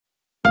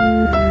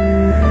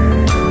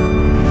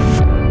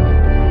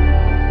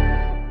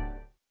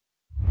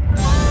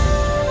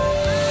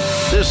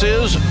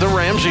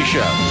Ramsey Show.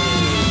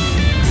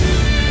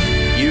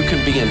 You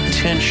can be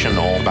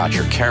intentional about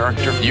your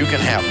character. You can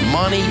have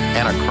money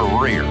and a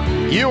career.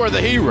 You are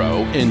the hero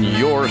in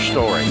your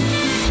story.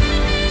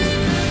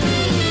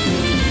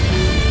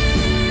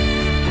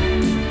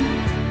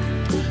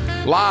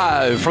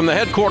 Live from the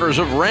headquarters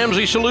of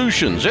Ramsey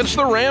Solutions, it's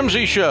the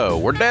Ramsey Show,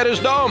 where debt is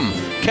dumb,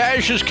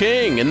 cash is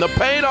king, and the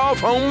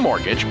paid-off home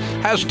mortgage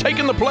has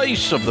taken the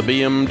place of the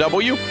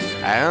BMW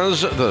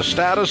as the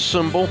status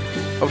symbol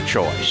of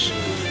choice.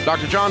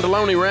 Dr. John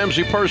Deloney,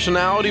 Ramsey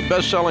personality,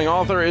 best-selling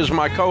author, is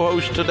my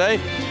co-host today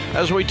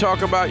as we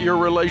talk about your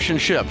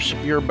relationships,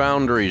 your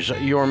boundaries,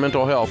 your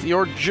mental health,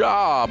 your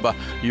job,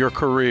 your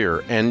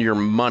career, and your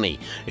money.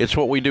 It's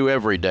what we do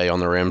every day on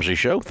The Ramsey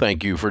Show.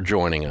 Thank you for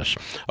joining us.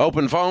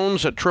 Open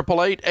phones at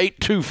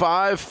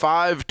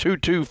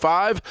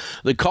 888-825-5225.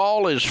 The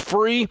call is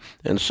free,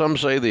 and some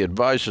say the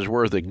advice is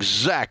worth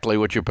exactly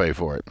what you pay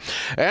for it.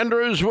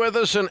 Andrew's with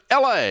us in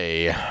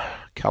L.A.,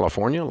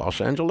 California, Los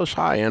Angeles.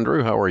 Hi,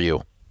 Andrew. How are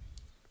you?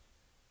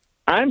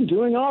 I'm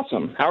doing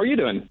awesome. How are you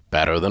doing?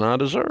 Better than I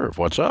deserve.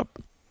 What's up?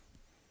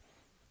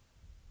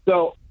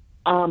 So,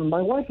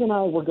 my wife and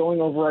I were going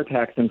over our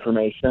tax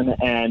information,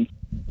 and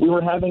we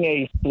were having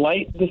a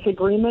slight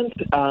disagreement,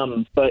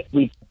 but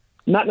we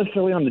not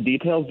necessarily on the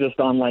details, just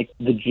on like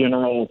the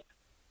general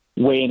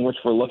way in which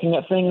we're looking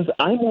at things.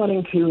 I'm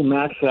wanting to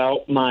max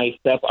out my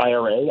SEP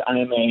IRA. I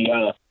am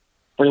a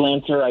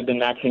freelancer. I've been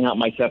maxing out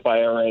my SEP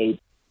IRA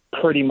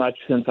pretty much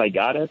since I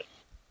got it.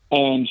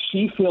 And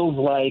she feels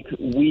like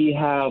we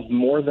have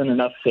more than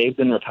enough saved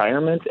in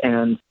retirement,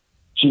 and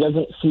she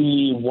doesn't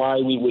see why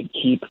we would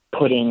keep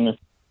putting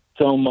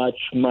so much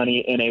money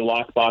in a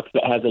lockbox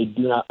that has a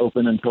do not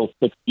open until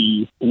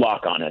 60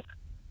 lock on it.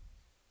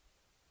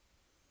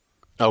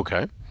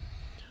 Okay.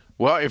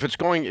 Well, if it's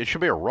going, it should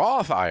be a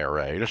Roth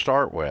IRA to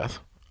start with,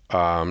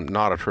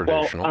 not a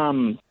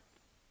traditional.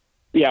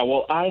 We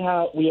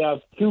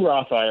have two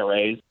Roth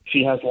IRAs.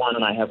 She has one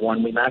and I have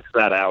one. We max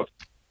that out.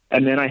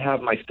 And then I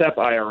have my SEP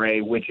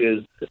IRA, which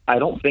is, I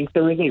don't think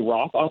there is a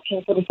Roth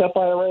option for the SEP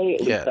IRA.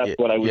 At least that's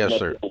what I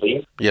would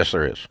believe. Yes,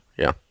 there is.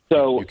 Yeah.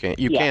 So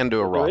you can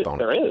do a Roth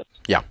on it. There is.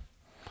 Yeah.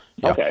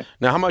 Okay.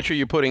 Now, how much are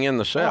you putting in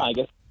the SEP? I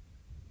guess.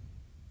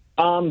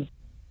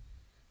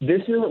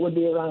 This year it would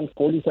be around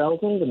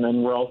 $40,000, and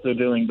then we're also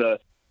doing the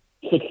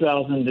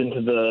 $6,000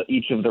 into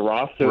each of the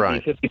Roths. So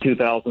it'd be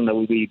 $52,000 that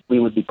we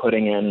would be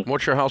putting in.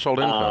 What's your household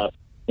income?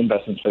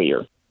 Investments for the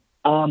year.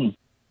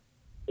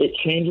 It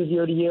changes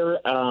year to year.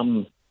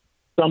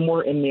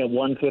 Somewhere in the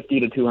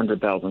 $150,000 to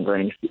 $200,000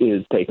 range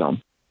is take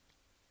home.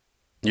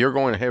 You're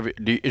going heavy.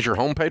 Is your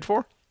home paid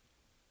for?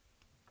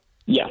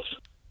 Yes.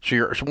 So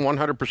you're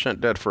 100%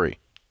 debt free.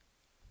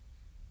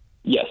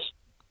 Yes.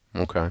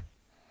 Okay.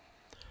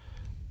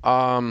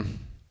 How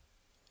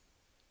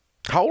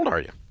old are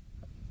you?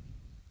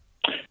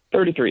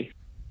 33.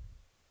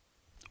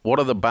 What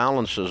are the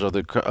balances of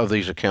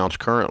these accounts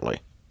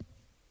currently?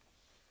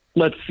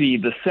 Let's see.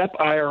 The SEP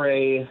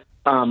IRA.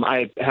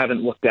 I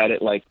haven't looked at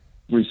it like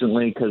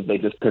recently because they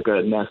just took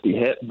a nasty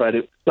hit, but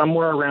it's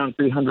somewhere around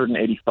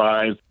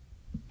 385,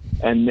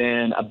 and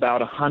then about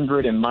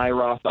 100 in my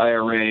Roth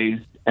IRA,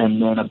 and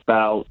then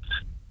about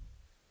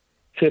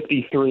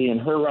 53 in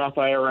her Roth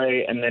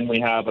IRA, and then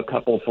we have a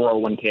couple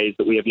 401ks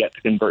that we have yet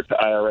to convert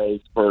to IRAs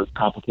for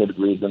complicated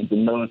reasons,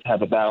 and those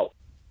have about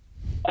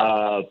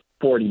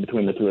 40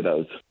 between the two of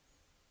those.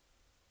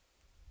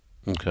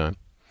 Okay.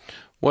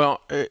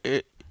 Well,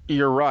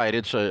 you're right.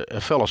 It's a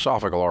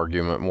philosophical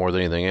argument more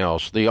than anything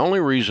else. The only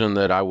reason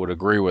that I would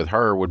agree with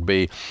her would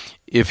be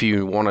if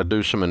you want to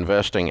do some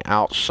investing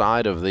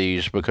outside of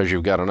these because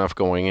you've got enough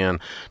going in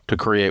to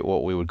create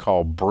what we would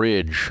call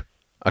bridge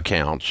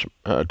accounts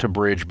to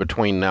bridge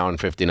between now and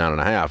 59 and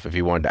a half if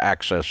you wanted to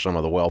access some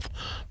of the wealth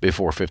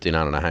before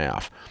 59 and a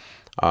half.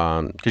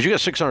 Because you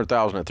got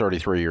 $600,000 at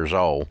 33 years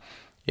old.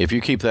 If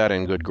you keep that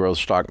in good growth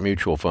stock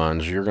mutual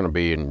funds, you're going to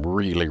be in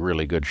really,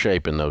 really good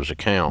shape in those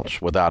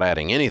accounts without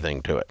adding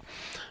anything to it.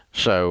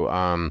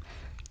 So,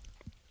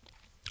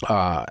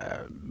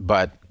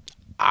 but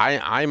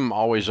I'm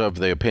always of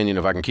the opinion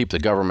if I can keep the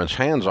government's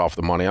hands off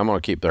the money, I'm going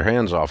to keep their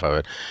hands off of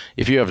it.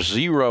 If you have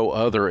zero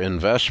other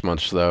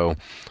investments, though,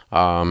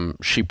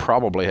 she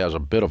probably has a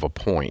bit of a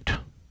point.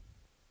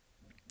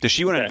 Does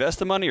she want to invest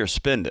the money or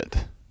spend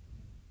it?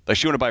 Like,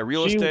 she want to buy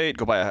real estate,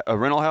 go buy a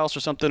rental house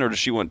or something, or does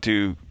she want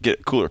to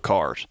get cooler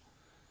cars?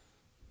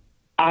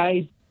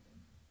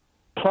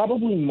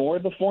 Probably more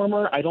the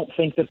former. I don't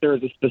think that there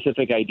is a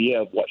specific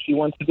idea of what she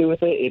wants to do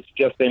with it. It's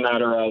just a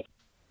matter of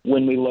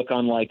when we look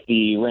on like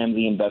the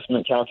Ramsey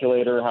investment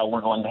calculator, how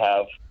we're going to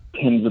have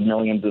tens of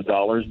millions of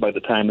dollars by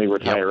the time we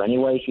retire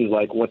anyway. She's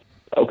like, why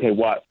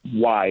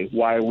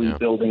are we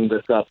building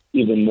this up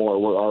even more?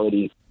 We're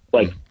already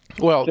like,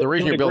 well, the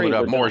reason you're building it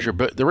up more is you're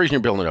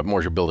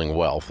building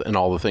wealth and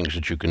all the things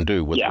that you can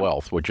do with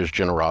wealth, which is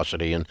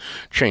generosity and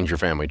change your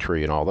family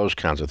tree and all those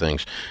kinds of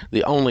things.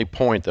 The only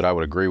point that I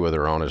would agree with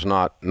her on is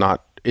not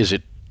is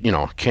it,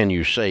 can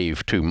you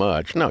save too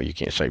much? No, you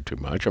can't save too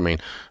much. I mean,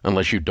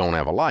 unless you don't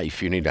have a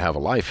life, you need to have a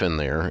life in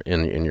there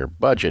in your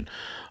budget.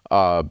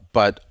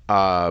 But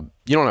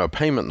you don't have a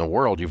payment in the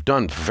world. You've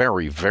done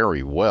very,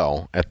 very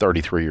well at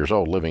 33 years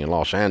old living in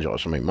Los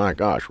Angeles. I mean, my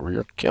gosh,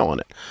 you're killing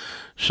it.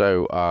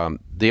 So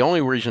the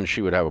only reason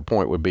she would have a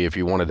point would be if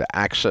you wanted to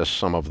access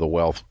some of the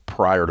wealth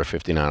prior to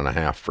 59 and a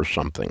half for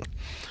something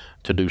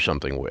to do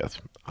something with.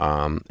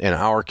 In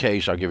our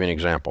case, I'll give you an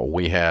example.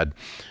 We had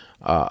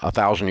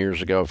 1,000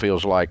 years ago, it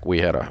feels like we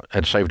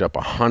had saved up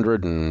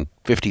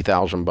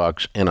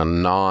 $150,000 in a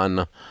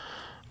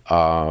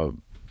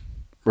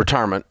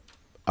non-retirement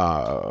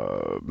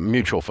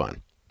mutual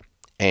fund,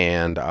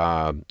 and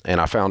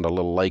I found a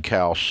little lake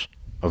house,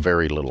 a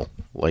very little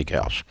lake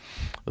house,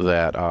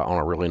 that on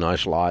a really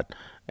nice lot,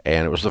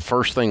 and it was the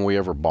first thing we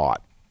ever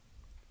bought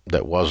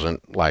that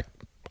wasn't like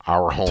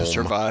our home to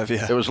survive.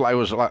 Yeah, it was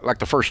like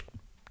the first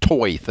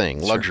toy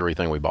thing, luxury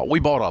thing we bought. We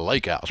bought a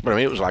lake house, but I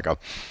mean it was like a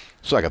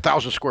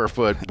 1,000 square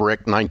foot brick,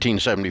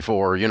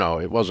 1974. You know,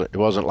 it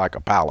wasn't like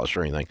a palace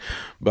or anything,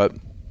 but.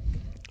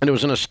 And it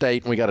was an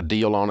estate, and we got a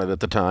deal on it at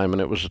the time, and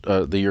it was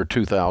the year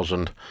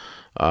 2000,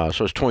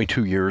 so it's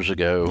 22 years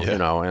ago, you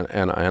know,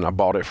 and I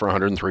bought it for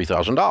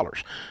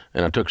 $103,000,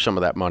 and I took some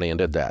of that money and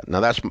did that.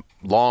 Now, that's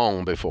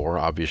long before,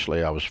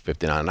 obviously, I was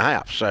 59 and a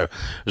half, so it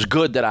was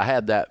good that I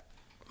had that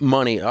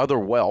money, other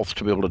wealth,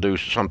 to be able to do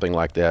something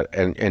like that,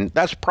 and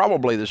that's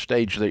probably the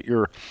stage that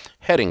you're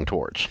heading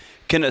towards.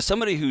 Can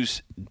somebody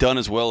who's done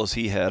as well as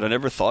he had, I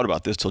never thought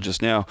about this till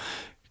just now,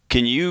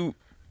 can you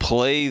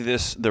play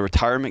the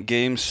retirement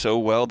game so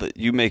well that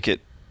you make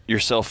it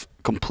yourself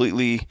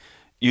completely,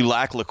 you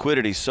lack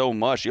liquidity so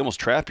much you almost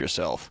trap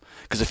yourself?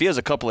 Because if he has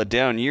a couple of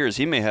down years,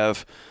 he may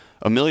have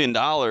 $1 million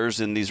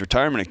in these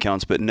retirement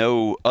accounts but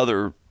no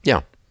other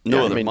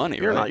money.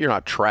 You're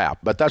not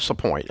trapped, but that's the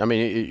point. I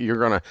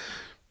mean,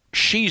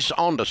 she's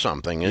onto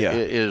something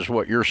is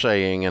what you're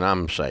saying and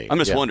I'm saying. I'm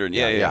just wondering.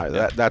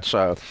 That's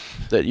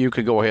that you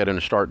could go ahead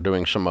and start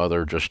doing some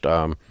other just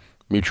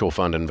mutual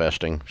fund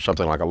investing,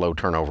 something like a low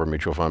turnover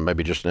mutual fund,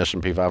 maybe just an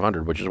S&P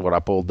 500, which is what I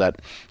pulled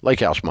that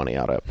lake house money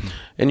out of.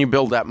 And you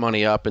build that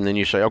money up, and then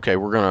you say, okay,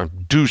 we're going to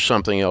do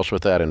something else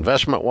with that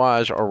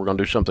investment-wise, or we're going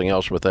to do something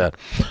else with that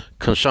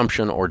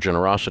consumption or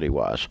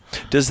generosity-wise.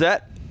 Does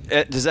that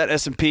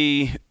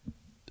S&P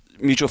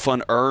mutual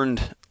fund earn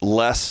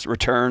less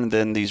return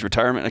than these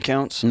retirement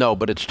accounts? No,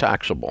 but it's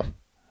taxable.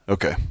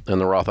 Okay.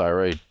 And the Roth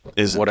IRA,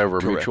 whatever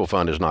correct. Mutual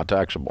fund is not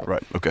taxable.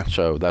 Right. Okay.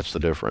 So that's the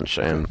difference.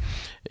 And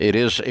it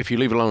is, if you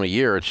leave it alone a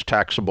year, it's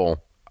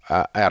taxable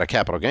at a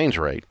capital gains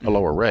rate, a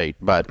lower rate.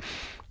 But,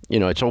 you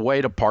know, it's a way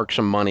to park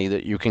some money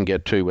that you can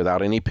get to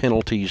without any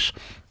penalties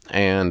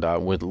and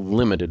with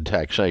limited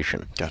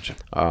taxation. Gotcha.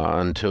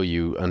 As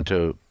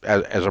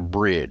a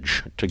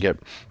bridge to get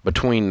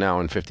between now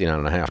and 59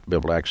 and a half to be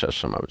able to access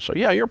some of it. So,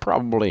 yeah, you're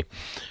probably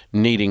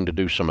needing to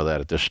do some of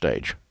that at this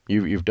stage.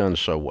 You've done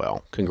so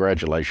well.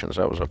 Congratulations.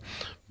 That was a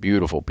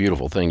beautiful,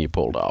 beautiful thing you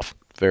pulled off.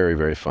 Very,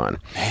 very fun.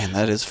 Man,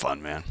 that is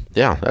fun, man.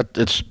 Yeah,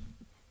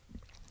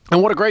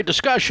 and what a great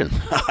discussion.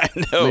 I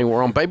know. I mean,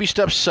 we're on baby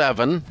step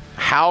 7.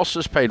 House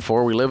is paid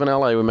for. We live in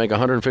L.A. We make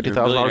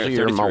 $150,000 a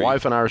year. My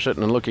wife and I are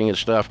sitting and looking at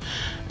stuff,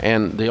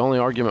 and the only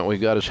argument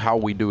we've got is how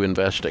we do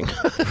investing.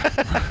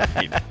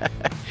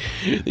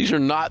 These are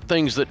not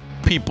things that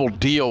people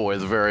deal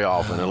with very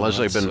often unless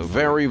they've been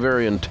very,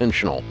 very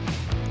intentional.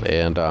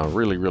 And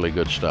really, really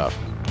good stuff.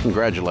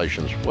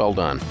 Congratulations. Well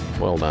done.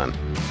 Well done.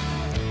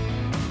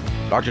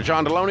 Dr.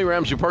 John Deloney,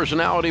 Ramsey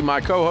Personality, my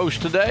co-host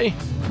today.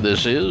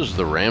 This is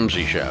The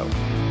Ramsey Show.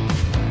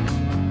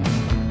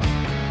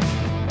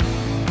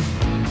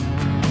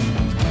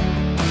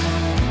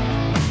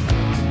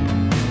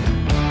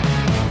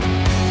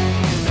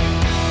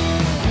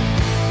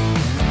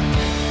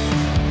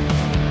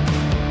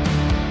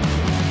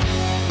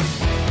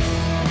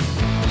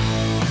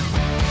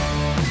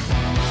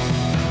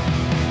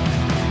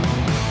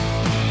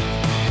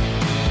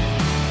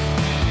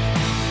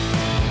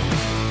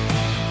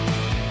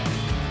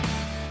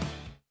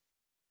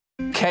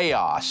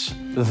 Chaos.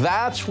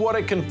 That's what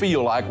it can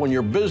feel like when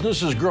your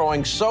business is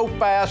growing so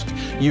fast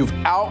you've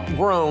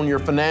outgrown your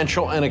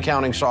financial and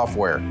accounting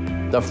software.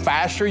 The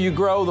faster you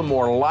grow, the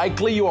more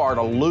likely you are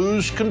to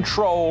lose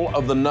control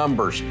of the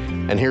numbers.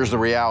 And here's the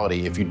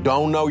reality. If you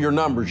don't know your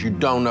numbers, you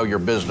don't know your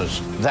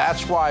business.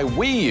 That's why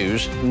we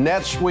use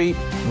NetSuite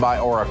by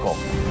Oracle,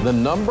 the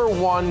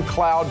 #1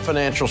 cloud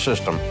financial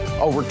system.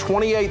 Over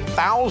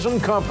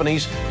 28,000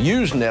 companies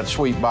use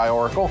NetSuite by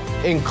Oracle,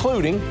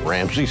 including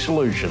Ramsey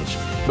Solutions,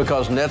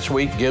 because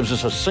NetSuite gives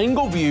us a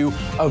single view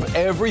of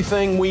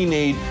everything we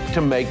need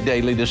to make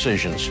daily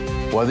decisions.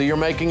 Whether you're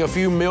making a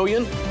few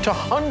million to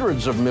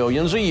hundreds of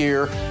millions a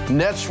year,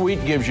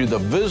 NetSuite gives you the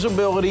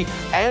visibility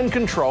and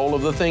control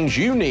of the things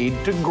you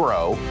need to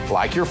grow,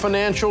 like your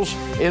financials,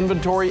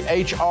 inventory,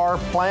 HR,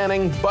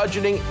 planning,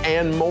 budgeting,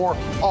 and more,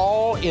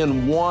 all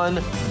in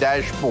one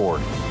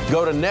dashboard.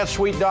 Go to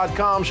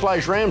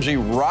netsuite.com/Ramsey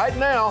right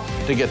now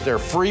to get their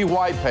free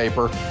white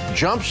paper.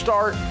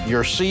 Jumpstart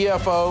your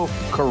CFO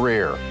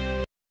career.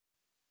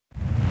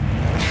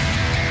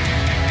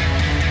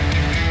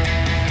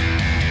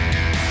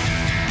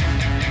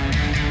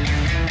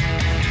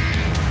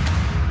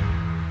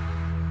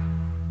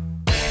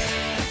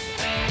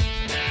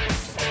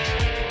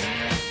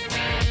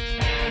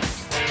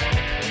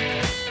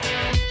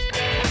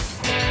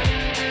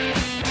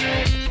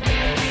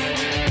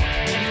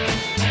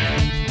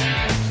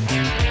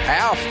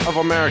 half of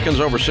Americans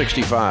over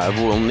 65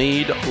 will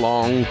need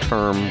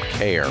long-term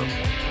care.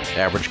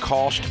 Average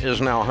cost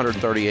is now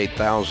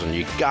 $138,000.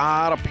 You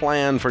gotta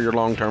plan for your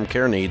long-term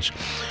care needs,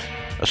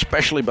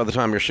 especially by the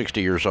time you're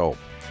 60 years old.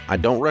 I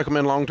don't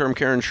recommend long-term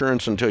care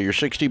insurance until you're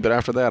 60, but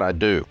after that, I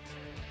do.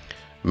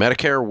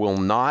 Medicare will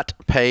not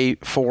pay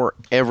for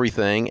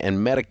everything, and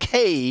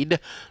Medicaid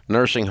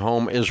nursing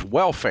home is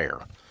welfare.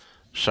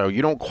 So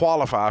you don't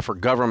qualify for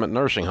government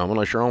nursing home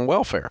unless you're on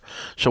welfare.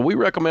 So we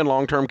recommend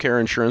long-term care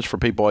insurance for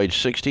people age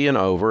 60 and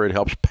over. It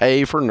helps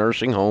pay for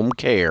nursing home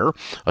care,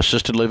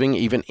 assisted living,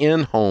 even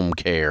in-home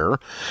care.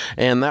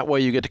 And that way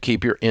you get to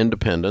keep your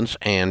independence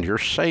and your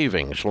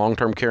savings.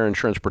 Long-term care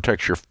insurance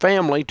protects your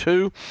family,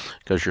 too,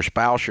 because your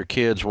spouse, your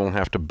kids won't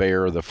have to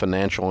bear the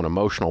financial and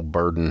emotional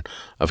burden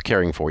of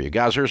caring for you.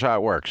 Guys, here's how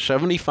it works.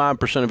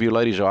 75% of you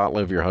ladies will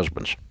outlive your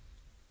husbands.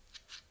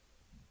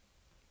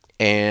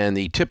 And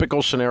the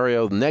typical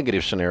scenario, the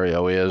negative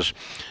scenario, is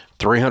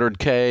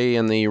 $300K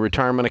in the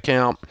retirement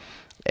account,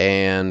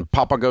 and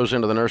Papa goes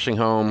into the nursing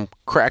home,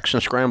 cracks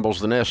and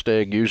scrambles the nest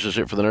egg, uses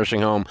it for the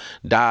nursing home,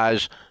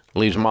 dies,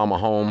 leaves Mama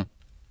home,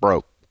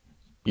 broke,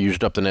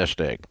 used up the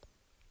nest egg.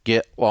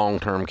 Get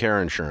long-term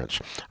care insurance.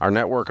 Our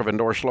network of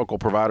endorsed local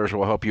providers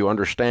will help you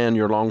understand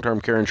your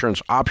long-term care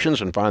insurance options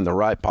and find the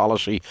right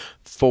policy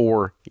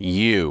for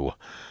you.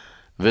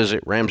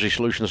 Visit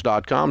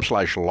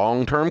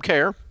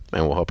RamseySolutions.com/long-term-care.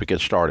 And we'll help you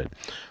get started.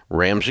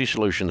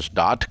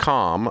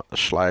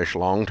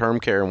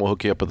 RamseySolutions.com/long-term-care, and we'll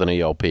hook you up with an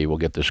ELP. We'll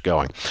get this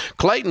going.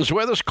 Clayton's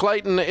with us.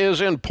 Clayton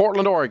is in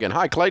Portland, Oregon.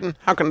 Hi, Clayton.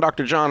 How can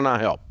Dr. John and I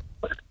help?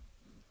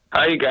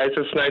 Hi, you guys.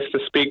 It's nice to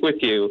speak with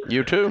you.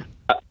 You too.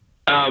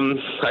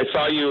 I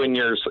saw you in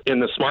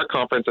the SMART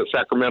conference at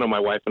Sacramento.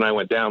 My wife and I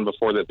went down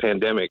before the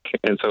pandemic,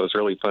 and so it was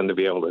really fun to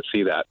be able to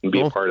see that and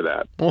be a part of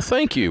that. Well,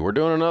 thank you. We're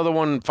doing another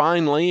one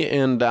finally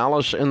in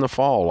Dallas in the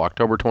fall,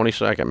 October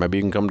 22nd. Maybe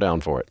you can come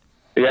down for it.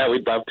 Yeah,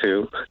 we'd love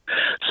to.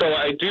 So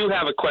I do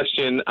have a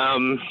question.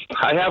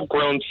 I have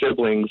grown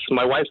siblings.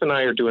 My wife and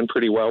I are doing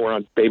pretty well. We're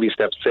on baby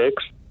step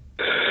 6.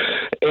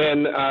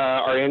 And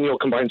our annual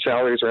combined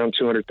salary is around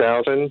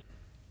 $200,000.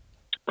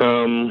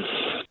 We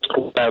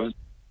have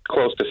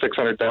close to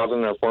 $600,000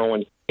 in our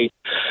 401k.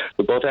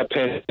 We both have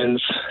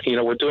pensions.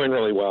 We're doing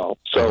really well.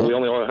 So we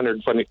only owe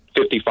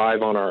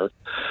 $155 on our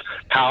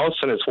house,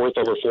 and it's worth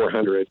over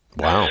 $400.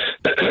 Wow.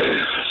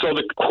 So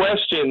the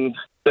question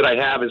that I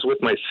have is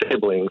with my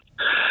siblings.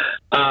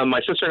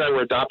 My sister and I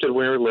were adopted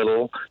when we were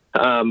little.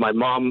 My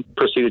mom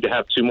proceeded to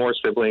have 2 more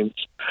siblings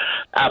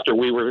after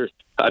we were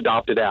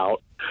adopted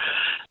out.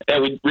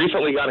 And we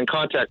recently got in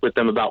contact with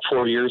them about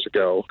 4 years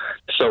ago.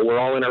 So we're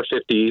all in our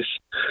 50s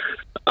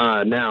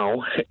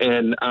now.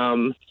 And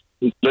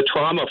the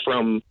trauma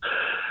from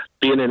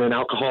being in an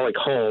alcoholic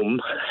home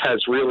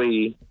has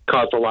really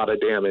caused a lot of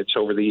damage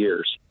over the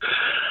years.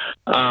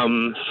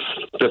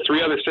 The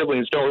 3 other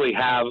siblings don't really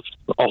have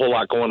a whole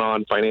lot going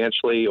on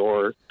financially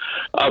or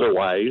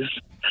otherwise.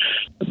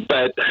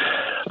 But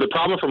the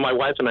problem for my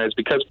wife and I is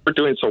because we're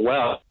doing so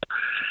well,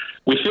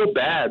 we feel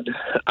bad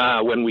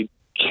when we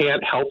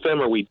can't help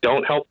them or we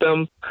don't help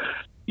them,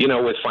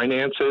 with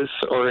finances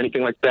or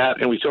anything like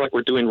that. And we feel like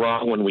we're doing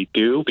wrong when we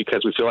do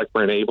because we feel like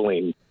we're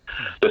enabling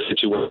the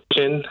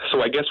situation.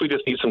 So I guess we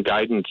just need some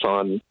guidance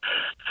on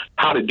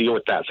how to deal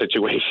with that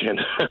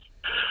situation.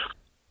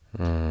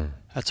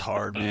 That's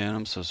hard, man.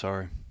 I'm so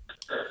sorry.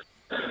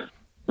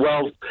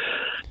 Well,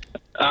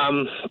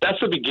 that's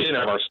the beginning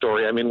of our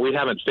story. I mean, we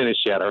haven't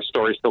finished yet. Our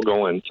story's still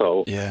going.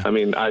 So, yeah. I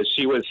mean,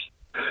 she was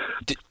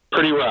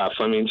pretty rough.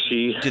 I mean,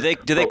 Do they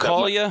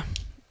call you?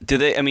 Did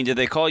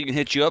they call you and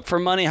hit you up for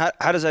money?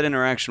 How does that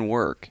interaction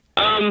work?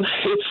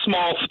 It's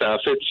small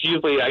stuff. It's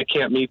usually I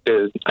can't meet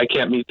the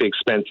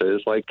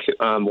expenses. Like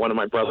one of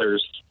my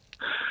brothers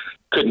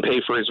couldn't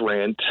pay for his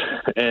rent,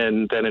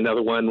 and then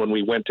another one when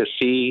we went to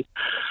see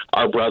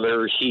our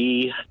brother,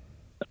 he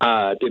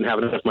didn't have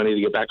enough money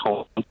to get back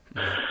home.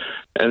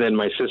 And then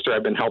my sister,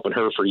 I've been helping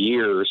her for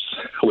years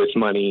with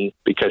money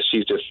because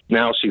she's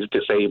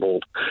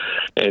disabled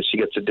and she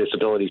gets a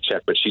disability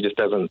check, but she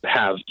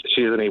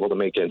isn't able to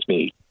make ends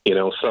meet,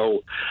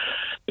 so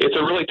it's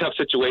a really tough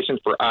situation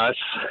for us.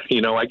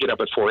 I get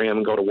up at 4 a.m.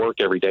 and go to work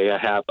every day.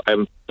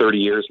 I'm 30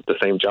 years at the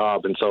same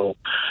job. And so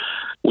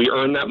we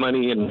earn that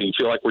money and we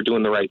feel like we're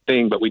doing the right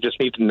thing, but we just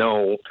need to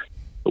know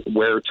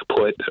where to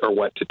put or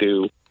what to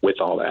do with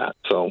all that.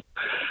 So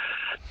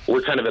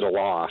we're kind of at a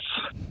loss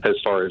as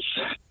far as,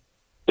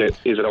 is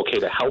it okay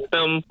to help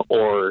them,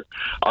 or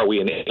are we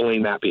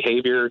enabling that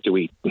behavior? Do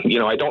we,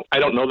 I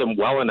don't know them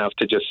well enough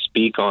to just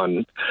speak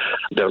on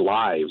their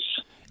lives.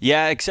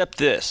 Yeah, except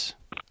this.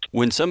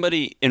 When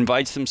somebody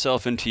invites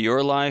themselves into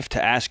your life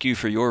to ask you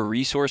for your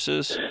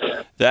resources,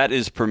 that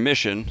is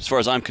permission, as far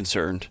as I'm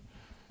concerned,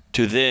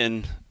 to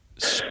then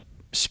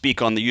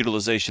speak on the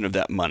utilization of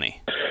that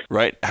money.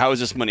 Right? How is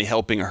this money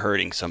helping or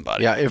hurting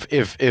somebody? Yeah,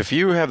 if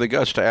you have the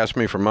guts to ask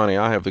me for money,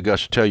 I have the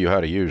guts to tell you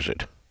how to use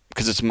it.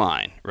 Because it's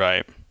mine,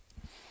 right?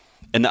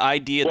 And the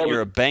idea that you're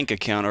a bank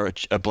account or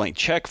a blank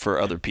check for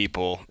other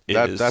people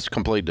that's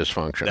complete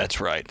dysfunction. That's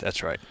right.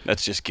 That's right.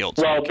 That's just guilt.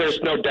 Well, there's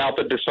no doubt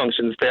that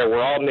dysfunction's there.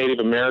 We're all Native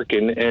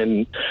American,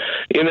 and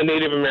in the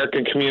Native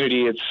American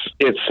community,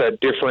 it's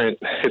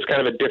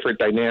kind of a different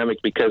dynamic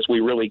because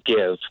we really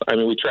give. I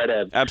mean, we try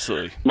to.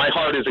 Absolutely. My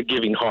heart is a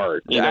giving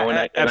heart, you know, and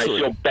I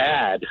feel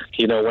bad,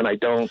 you know, when I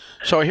don't.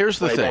 So here's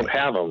the thing. I don't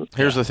have them.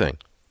 Here's the thing.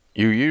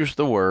 You use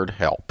the word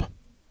help,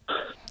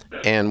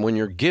 and when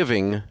you're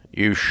giving,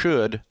 you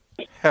should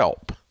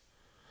help.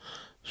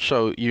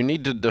 So you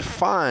need to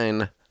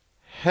define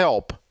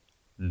help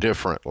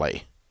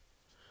differently.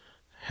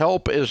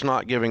 Help is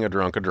not giving a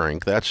drunk a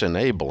drink. That's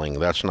enabling.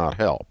 That's not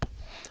help.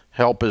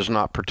 Help is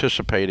not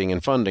participating in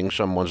funding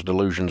someone's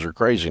delusions or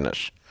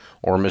craziness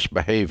or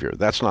misbehavior.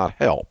 That's not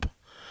help.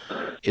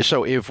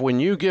 So if when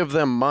you give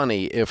them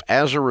money, if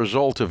as a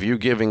result of you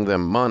giving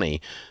them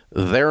money,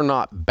 they're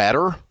not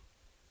better,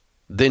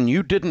 then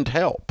you didn't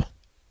help.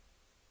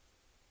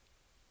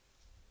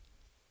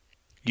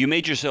 You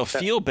made yourself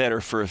feel better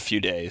for a few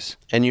days.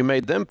 And you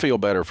made them feel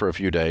better for a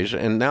few days,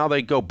 and now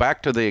they go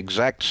back to the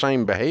exact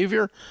same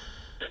behavior.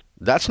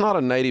 That's not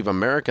a Native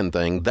American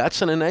thing. That's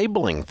an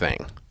enabling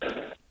thing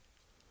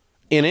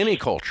in any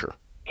culture.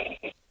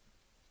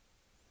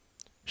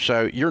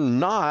 So you're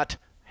not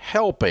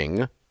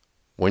helping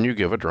when you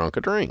give a drunk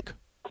a drink.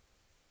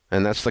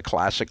 And that's the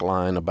classic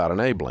line about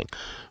enabling.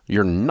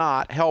 You're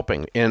not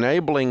helping.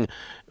 Enabling,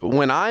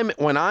 when I'm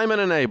an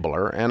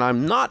enabler, and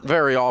I'm not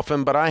very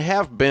often, but I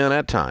have been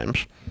at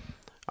times,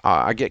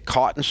 I get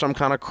caught in some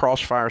kind of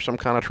crossfire, some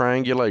kind of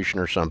triangulation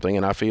or something,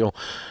 and I feel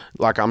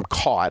like I'm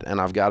caught and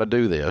I've got to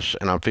do this,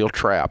 and I feel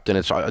trapped, and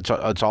it's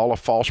all a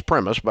false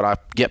premise, but I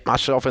get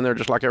myself in there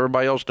just like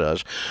everybody else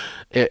does,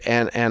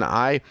 and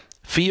I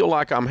feel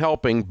like I'm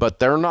helping, but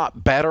they're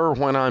not better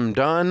when I'm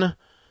done.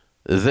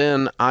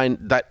 Then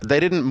they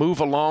didn't move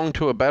along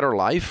to a better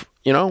life,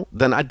 you know,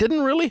 then I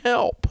didn't really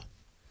help.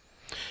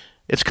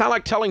 It's kind of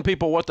like telling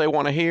people what they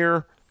want to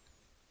hear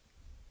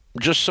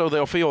just so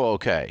they'll feel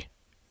okay.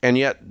 And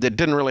yet it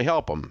didn't really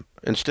help them.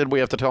 Instead, we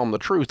have to tell them the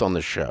truth on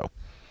this show.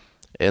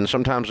 And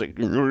sometimes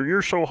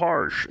you're so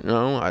harsh. You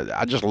know,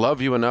 I just love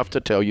you enough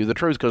to tell you the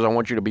truth because I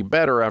want you to be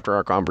better after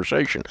our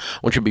conversation. I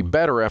want you to be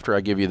better after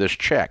I give you this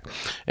check.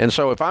 And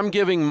so if I'm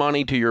giving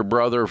money to your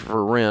brother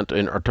for rent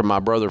or to my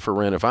brother for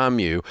rent, if I'm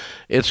you,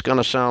 it's going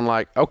to sound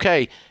like,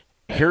 okay,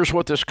 here's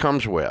what this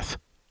comes with.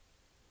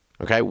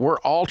 Okay, we're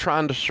all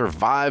trying to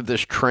survive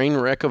this train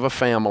wreck of a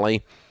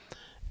family,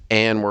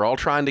 and we're all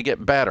trying to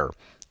get better.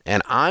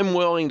 And I'm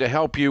willing to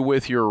help you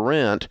with your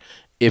rent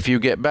if you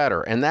get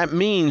better. And that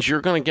means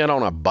you're going to get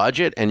on a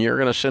budget, and you're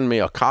going to send me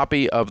a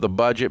copy of the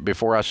budget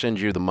before I send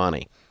you the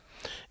money.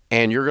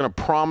 And you're going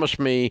to promise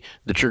me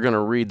that you're going to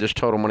read this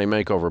Total Money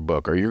Makeover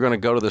book, or you're going to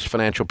go to this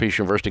Financial Peace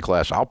University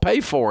class. I'll pay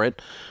for it,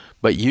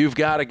 but you've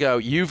got to go.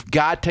 You've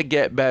got to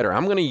get better.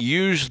 I'm going to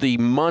use the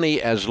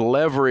money as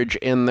leverage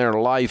in their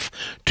life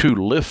to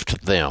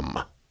lift them.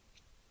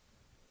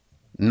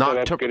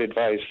 That's good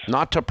advice.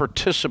 Not to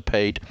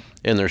participate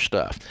in their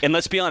stuff. And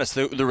let's be honest,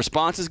 the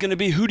response is going to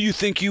be, who do you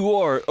think you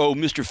are? Oh,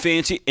 Mr.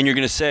 Fancy. And you're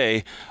going to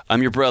say,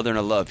 I'm your brother and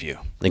I love you.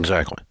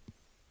 Exactly.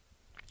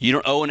 You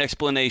don't owe an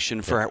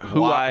explanation for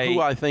who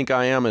I think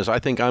I am is I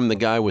think I'm the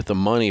guy with the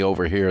money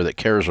over here that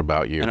cares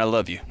about you. And I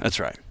love you.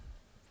 That's right.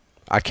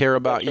 I care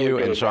about you,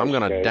 and so I'm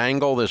going to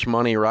dangle this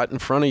money right in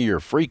front of your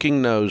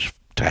freaking nose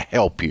to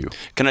help you.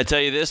 Can I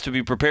tell you this to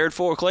be prepared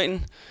for,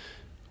 Clayton?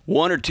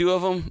 One or two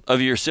of them,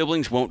 of your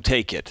siblings, won't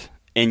take it,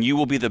 and you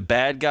will be the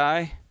bad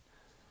guy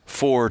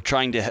for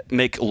trying to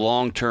make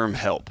long-term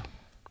help.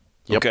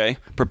 Yep. Okay?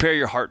 Prepare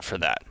your heart for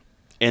that.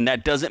 And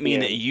that doesn't mean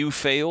that you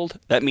failed.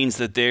 That means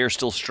that they're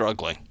still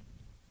struggling.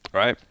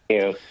 Right?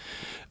 Yeah.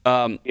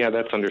 Yeah,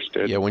 that's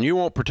understood. Yeah, when you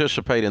won't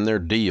participate in their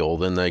deal,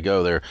 then they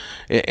go there.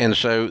 And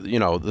so, you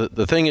know,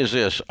 the thing is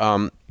this,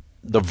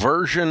 the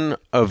version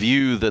of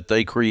you that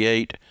they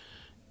create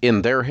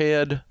in their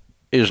head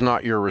is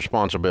not your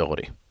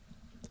responsibility.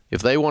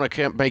 If they want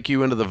to make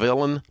you into the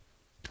villain,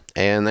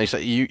 and they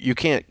say you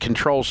can't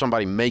control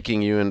somebody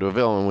making you into a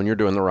villain when you're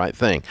doing the right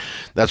thing.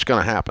 That's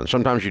going to happen.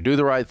 Sometimes you do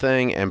the right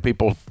thing, and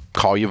people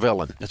call you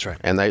villain. That's right.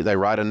 And they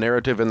write a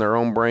narrative in their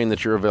own brain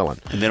that you're a villain.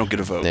 And they don't get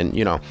a vote. And,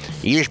 you know,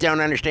 you just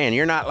don't understand.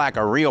 You're not like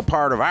a real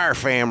part of our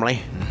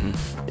family,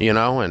 you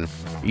know, and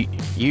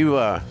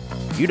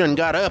you done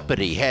got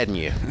uppity, hadn't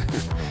you?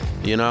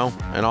 You know,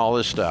 and all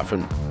this stuff.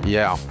 And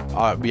yeah,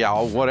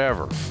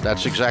 whatever.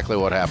 That's exactly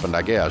what happened,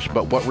 I guess.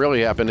 But what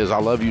really happened is I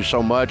love you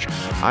so much,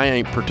 I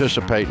ain't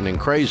participating in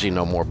crazy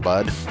no more,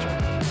 bud.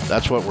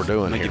 That's what we're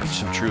doing here. Give you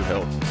some true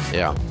help.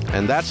 Yeah.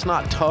 And that's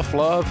not tough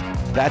love.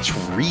 That's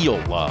real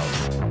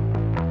love.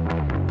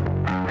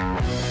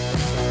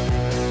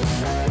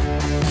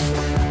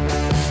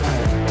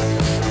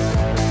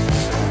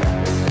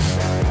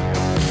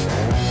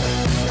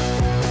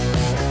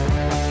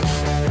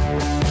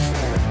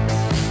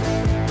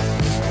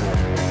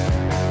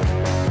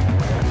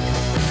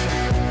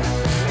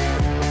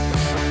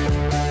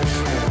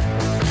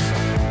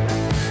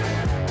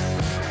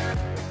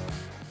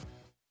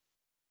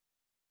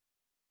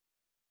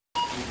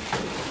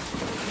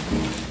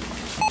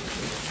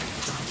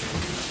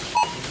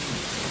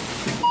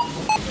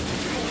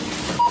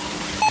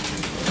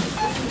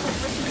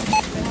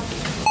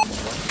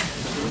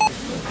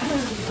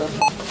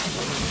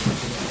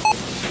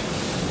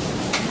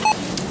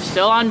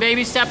 Still on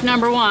baby step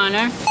number 1,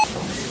 eh?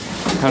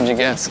 How'd you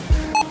guess?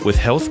 With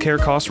healthcare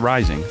costs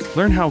rising,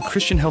 learn how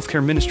Christian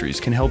Healthcare Ministries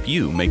can help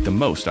you make the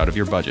most out of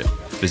your budget.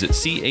 Visit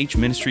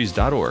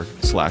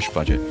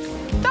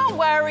chministries.org/budget. Don't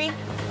worry,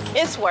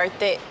 it's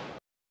worth it.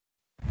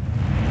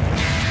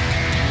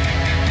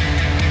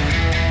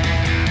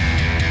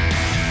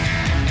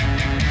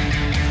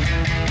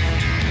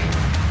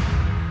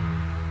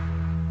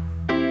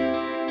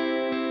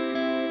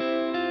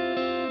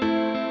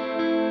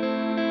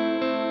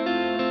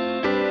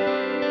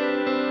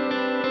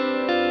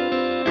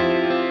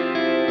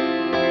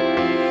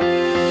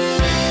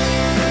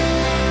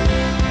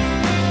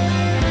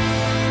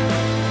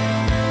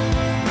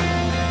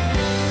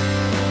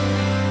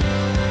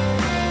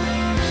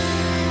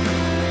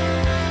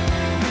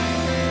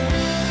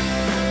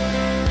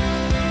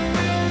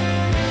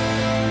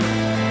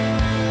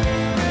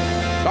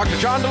 Dr.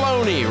 John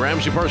Deloney,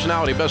 Ramsey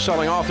personality,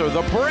 best-selling author,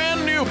 the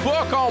brand new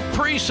book on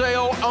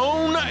pre-sale,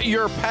 Own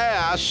Your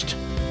Past,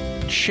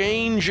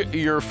 Change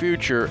Your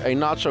Future, a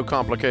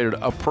not-so-complicated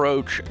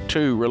approach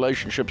to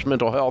relationships,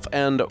 mental health,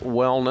 and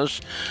wellness.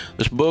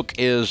 This book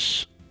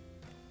is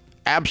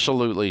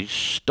absolutely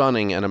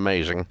stunning and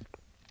amazing.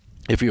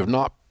 If you have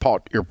not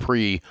bought your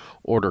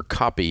pre-order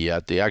copy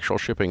yet, the actual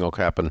shipping will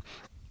happen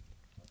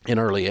in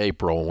early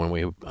April when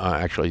we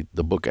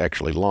the book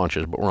actually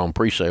launches, but we're on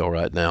pre-sale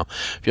right now.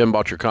 If you haven't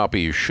bought your copy,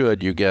 you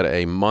should. You get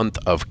a month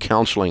of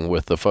counseling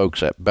with the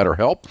folks at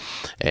BetterHelp,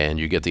 and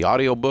you get the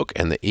audio book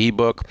and the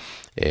ebook.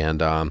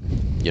 And,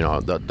 you know,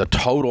 the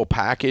total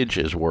package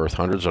is worth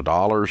hundreds of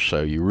dollars,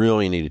 so you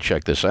really need to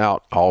check this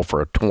out, all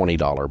for a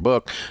 $20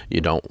 book.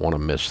 You don't want to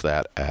miss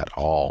that at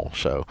all.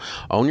 So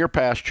own your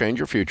past, change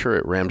your future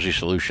at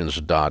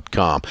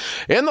RamseySolutions.com.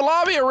 In the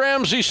lobby of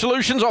Ramsey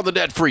Solutions on the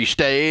debt-free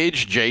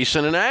stage,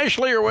 Jason and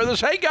Ashley are with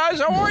us. Hey, guys,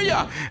 how are you?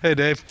 Hey,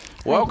 Dave.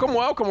 Welcome,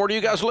 welcome. Where do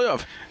you guys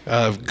live?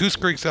 Goose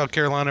Creek, South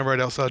Carolina,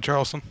 right outside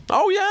Charleston.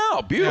 Oh,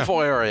 yeah.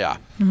 Beautiful area.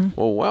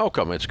 Well,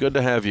 welcome. It's good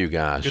to have you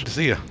guys. Good to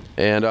see you.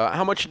 And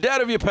how much debt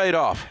have you paid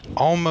off?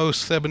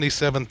 Almost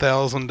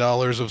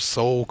 $77,000 of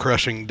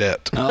soul-crushing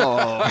debt.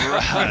 Oh,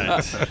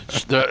 right.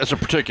 It's a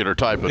particular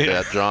type of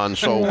debt, John,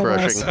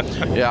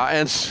 soul-crushing. Yeah,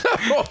 and so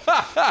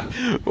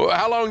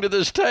how long did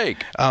this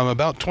take?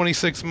 About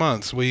 26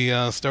 months. We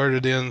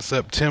started in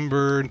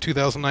September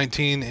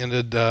 2019,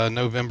 ended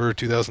November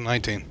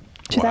 2019.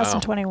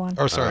 2021.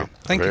 Oh, sorry.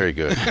 Thank you. Very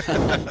good.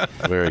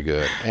 Very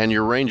good. And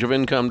your range of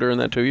income during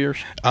that 2 years?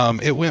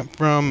 It went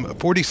from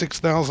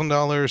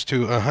 $46,000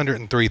 to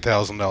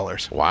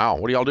 $103,000. Wow.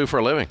 What do y'all do for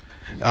a living?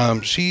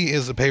 She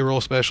is a payroll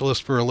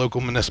specialist for a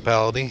local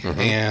municipality,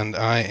 and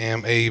I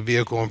am a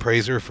vehicle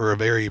appraiser for a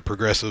very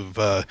progressive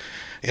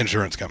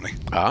insurance company.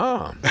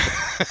 Ah.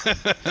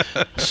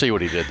 See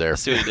what he did there.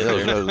 See what he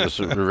did there. That's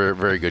a very,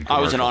 very good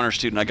commercial. I was an honor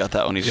student. I got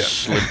that one. He just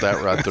slipped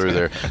that right through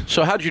there.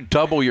 So how'd you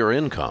double your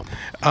income?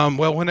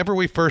 Well, whenever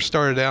we first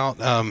started out,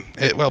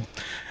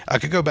 I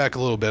could go back a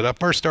little bit. I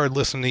first started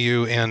listening to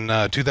you in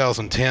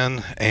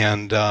 2010,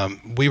 and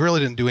we really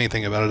didn't do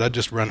anything about it. I'd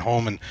just run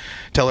home and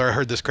tell her I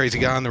heard this crazy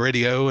guy on the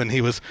radio, and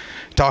he was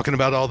talking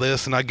about all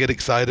this, and I'd get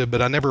excited,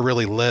 but I never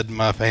really led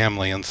my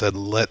family and said,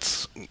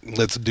 let's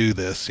do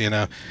this, you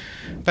know.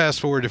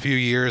 Fast forward a few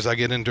years, I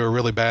get into a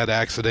really bad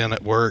accident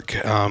at work,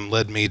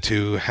 led me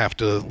to have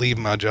to leave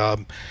my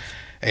job,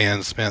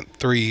 and spent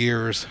 3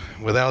 years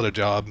without a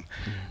job,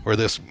 where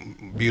this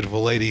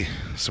beautiful lady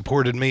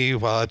supported me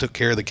while I took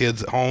care of the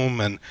kids at home.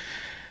 And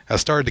I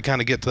started to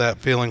kind of get to that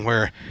feeling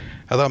where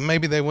I thought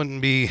maybe they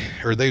wouldn't be,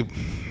 or they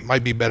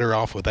might be better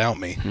off without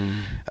me.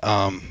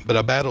 But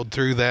I battled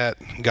through that,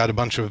 got a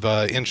bunch of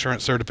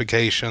insurance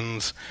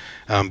certifications,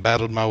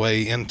 battled my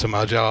way into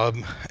my job,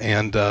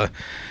 and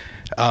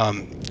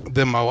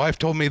then my wife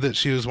told me that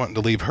she was wanting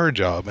to leave her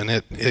job, and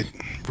it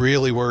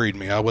really worried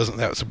me. I wasn't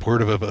that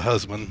supportive of a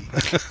husband.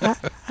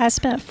 I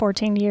spent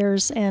 14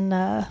 years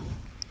in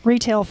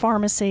retail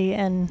pharmacy,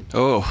 and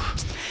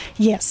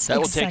yes, that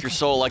will take your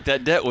soul like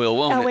that debt will,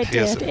 won't it? Oh, it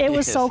did. It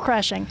was soul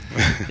crushing.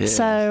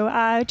 So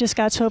I just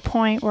got to a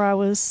point where I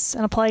was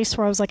in a place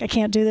where I was like, I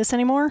can't do this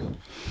anymore.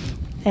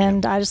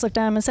 And I just looked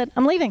at him and said,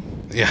 I'm leaving.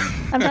 Yeah.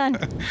 I'm done.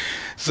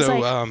 So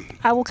like,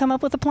 I will come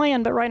up with a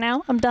plan, but right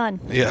now I'm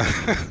done. Yeah.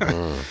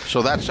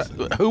 So that's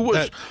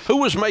who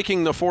was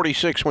making the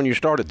 46 when you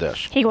started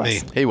this? He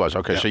was. Me. He was.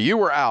 Okay. Yeah. So you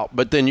were out,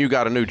 but then you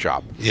got a new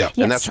job. Yeah.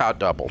 And that's how it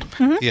doubled.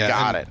 Yeah.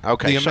 Got it.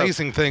 Okay. The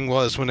amazing thing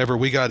was whenever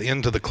we got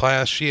into the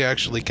class, she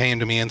actually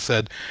came to me and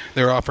said,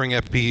 they're offering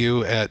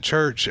FPU at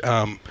church.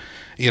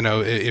 You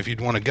know, if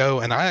you'd want to go.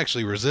 And I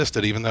actually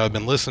resisted, even though I've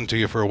been listening to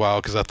you for a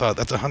while, because I thought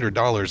that's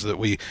 $100 that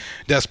we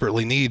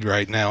desperately need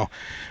right now.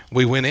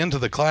 We went into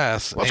the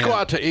class. Let's go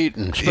out to eat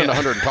and spend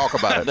 $100 and talk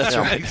about it. That's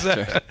right.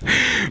 Exactly.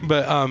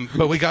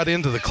 But we got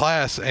into the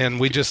class, and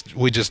we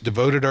just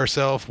devoted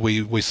ourselves.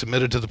 We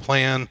submitted to the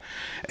plan,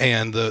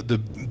 and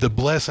the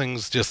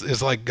blessings just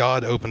is like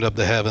God opened up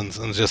the heavens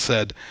and just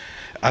said,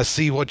 I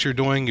see what you're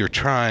doing. You're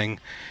trying.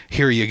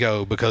 Here you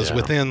go. Because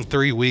within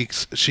 3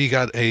 weeks, she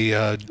got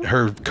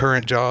her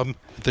current job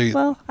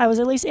Well, I was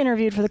at least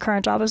interviewed for the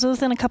current job. It was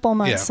within a couple of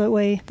months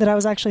that I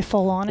was actually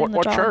full on in the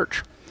job. What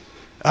church?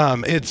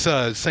 It's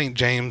St.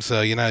 James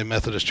United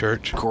Methodist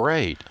Church.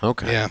 Great.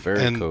 Okay. Yeah.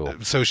 Very cool.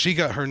 So she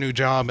got her new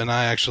job, and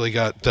I actually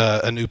got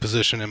a new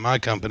position in my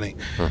company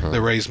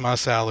that raised my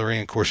salary.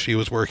 And of course, she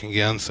was working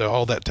again, so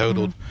all that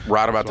totaled.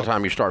 Right about the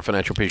time you start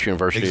Financial Peace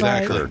University.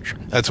 Exactly. Church.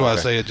 That's why I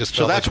say it just. So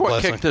felt that's like a what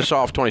blessing. kicked this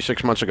off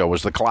 26 months ago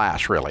was the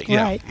class, really.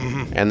 Yeah. Right.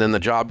 And then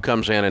the job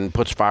comes in and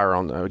puts fire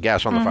on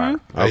gas on the fire.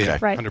 Oh, Okay. yeah,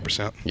 Right.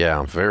 100%.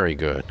 Yeah. Very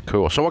good.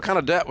 Cool. So what kind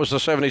of debt was the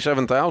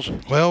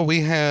 $77,000? Well,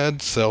 we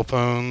had cell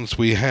phones,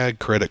 we had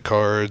credit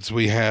cards,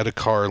 we had a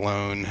car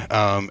loan,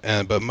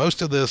 but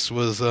most of this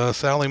was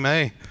Sally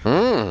Mae.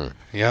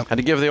 Yeah. Had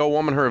to give the old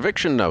woman her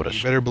eviction notice.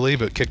 You better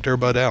believe it. Kicked her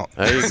butt out.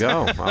 There you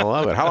go. I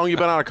love it. How long you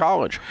been out of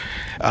college?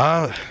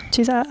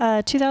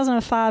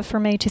 2005 for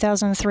me,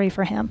 2003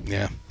 for him.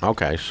 Yeah.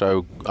 Okay,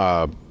 so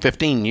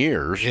 15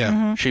 years.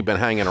 Yeah. She'd been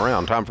hanging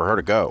around. Time for her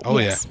to go. Oh,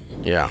 Yes.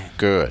 Yeah.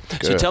 Good.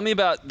 So tell me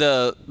about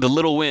the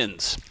little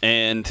wins,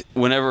 and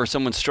whenever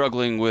someone's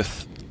struggling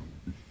with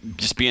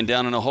just being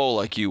down in a hole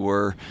like you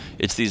were,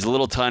 it's these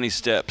little tiny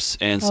steps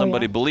and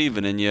somebody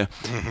believing in you.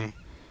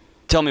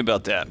 Tell me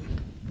about that.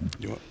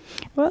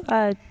 Well,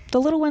 the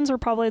little wins were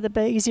probably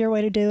the easier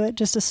way to do it,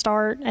 just to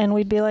start, and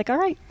we'd be like, all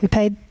right, we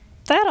paid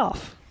that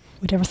off.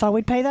 We never thought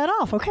we'd pay that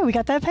off. Okay, we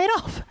got that paid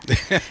off.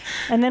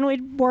 And then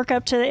we'd work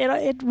up to it.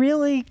 It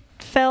really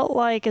felt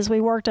like, as we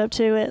worked up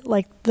to it,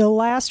 like the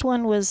last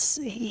one was,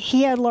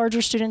 he had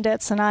larger student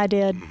debts than I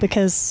did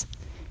because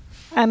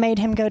I made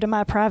him go to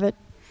my private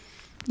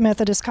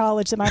Methodist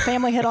college that my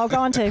family had all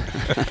gone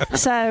to.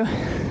 So...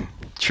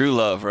 True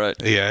love, right?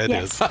 Yeah, it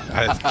is.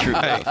 True.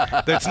 Hey,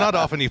 it's not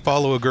often you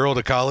follow a girl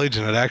to college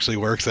and it actually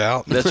works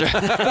out. That's right.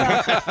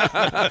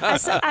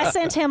 I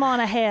sent him on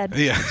ahead.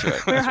 Yeah, that's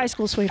right. We're high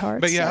school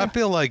sweethearts. But yeah, so. I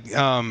feel like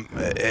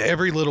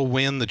every little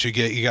win that you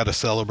get, you got to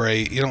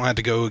celebrate. You don't have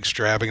to go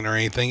extravagant or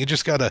anything. You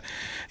just gotta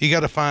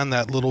find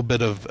that little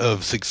bit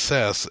of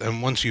success.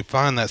 And once you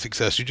find that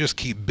success, you just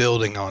keep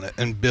building on it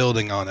and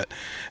building on it.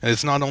 And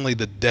it's not only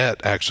the debt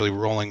actually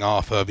rolling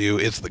off of you;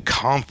 it's the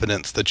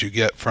confidence that you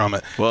get from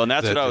it. Well, and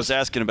that's what I was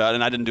asking about,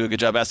 and I didn't do a good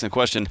job asking the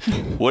question.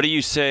 What do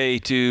you say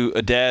to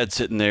a dad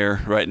sitting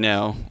there right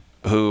now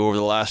who over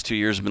the last 2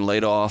 years has been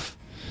laid off,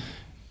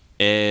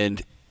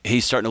 and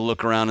he's starting to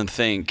look around and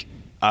think,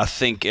 I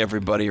think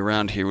everybody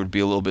around here would be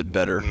a little bit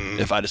better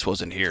if I just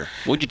wasn't here?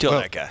 What'd you tell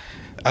that guy?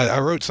 I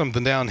wrote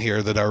something down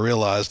here that I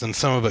realized, and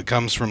some of it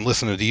comes from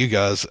listening to you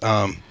guys.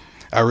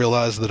 I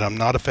realized that I'm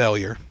not a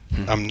failure,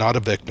 I'm not a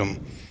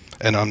victim,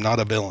 and I'm not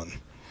a villain.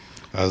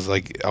 I was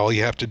like, all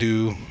you have to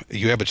do,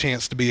 you have a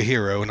chance to be a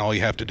hero, and all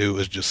you have to do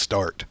is just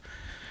start.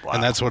 Wow.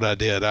 And that's what I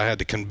did. I had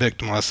to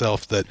convict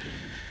myself that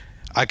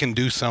I can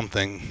do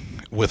something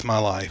with my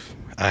life.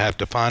 I have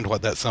to find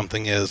what that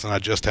something is, and I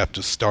just have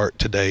to start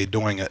today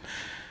doing it.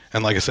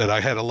 And like I said,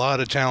 I had a lot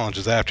of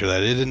challenges after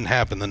that. It didn't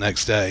happen the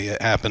next day.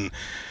 It happened,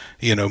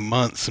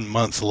 months and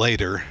months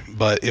later.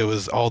 But it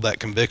was all that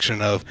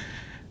conviction of,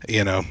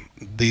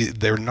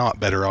 they're not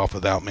better off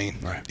without me.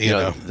 Right.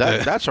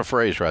 That's a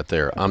phrase right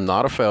there. I'm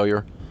not a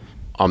failure.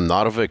 I'm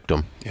not a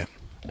victim. Yeah.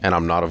 And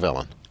I'm not a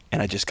villain.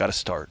 And I just got to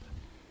start.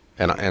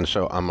 And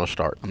so I'm going to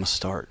start. I'm going to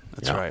start.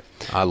 That's right.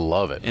 I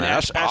love it. And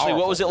Man, Ashley,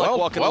 what was it like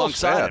walking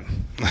alongside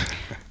him?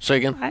 Say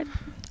again?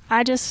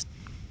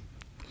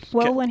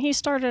 When he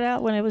started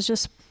out, when it was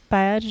just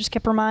bad, I just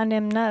kept reminding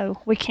him,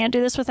 no, we can't do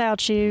this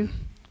without you.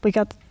 We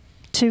got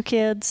 2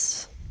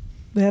 kids.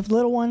 We have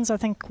little ones. I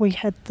think we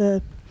had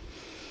the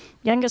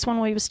youngest one,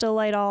 we was still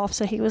laid off.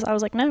 So I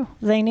was like, no,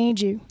 they need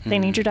you. They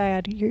need your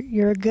dad.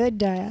 You're a good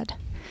dad.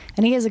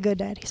 And he is a good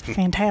dad. He's a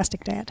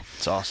fantastic dad.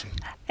 It's awesome.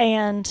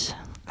 And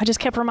I just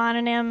kept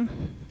reminding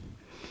him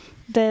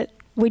that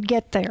we'd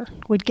get there.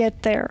 We'd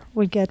get there.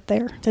 We'd get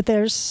there. That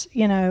there's,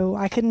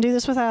 I couldn't do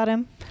this without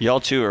him. Y'all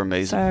two are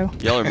amazing.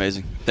 Y'all are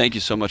amazing. Thank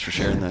you so much for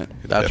sharing that.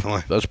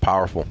 That's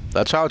powerful.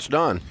 That's how it's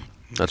done.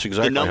 That's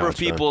exactly the number how of it's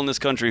people done. in this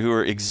country who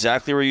are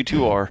exactly where you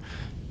two are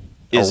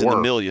is in the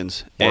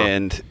millions,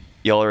 and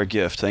y'all are a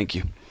gift. Thank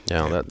you.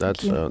 Yeah,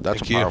 that's a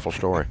powerful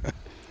story.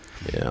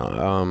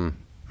 Yeah,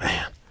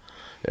 man.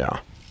 Yeah.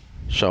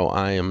 So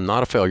I am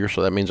not a failure,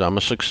 so that means I'm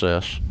a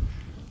success.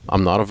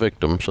 I'm not a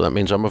victim, so that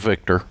means I'm a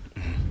victor.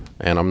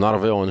 And I'm not a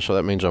villain, so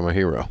that means I'm a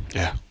hero.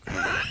 Yeah.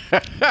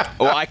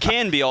 Well, I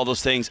can be all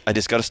those things. I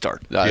just got to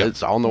start.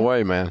 It's on the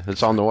way, man.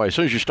 It's on the way. As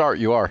soon as you start,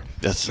 you are.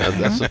 That's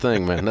the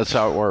thing, man. That's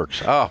how it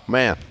works. Oh,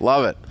 man.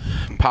 Love it.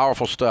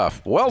 Powerful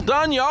stuff. Well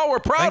done, y'all. We're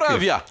proud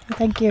of you.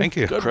 Thank you. Thank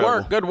you. Good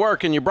work. Good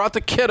work. And you brought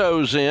the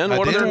kiddos in.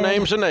 What are their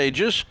names and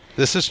ages?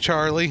 This is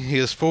Charlie. He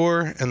is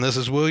 4, and this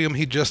is William.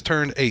 He just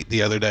turned 8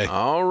 the other day.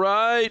 All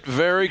right.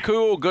 Very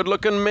cool.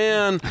 Good-looking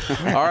men.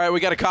 All right. We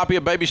got a copy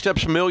of Baby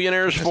Steps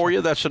Millionaires for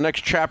you. That's the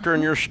next chapter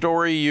in your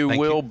story. You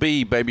will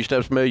be Baby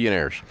Steps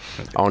Millionaires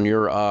on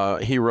your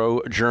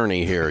hero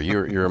journey here.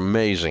 You're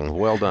amazing.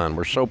 Well done.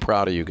 We're so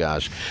proud of you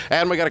guys.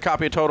 And we got a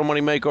copy of Total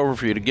Money Makeover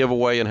for you to give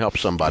away and help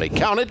somebody.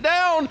 Count it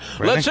down.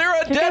 Ready? Let's hear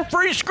a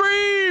debt-free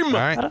scream. All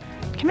right.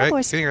 Come on,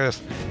 boys. Can you hear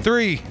us?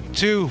 3,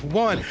 2,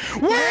 1.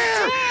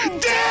 We're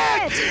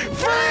debt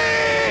free!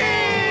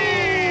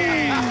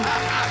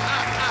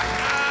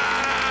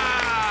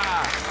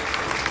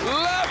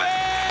 Love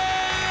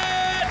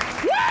it!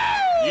 Woo!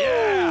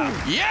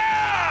 Yeah! Yeah!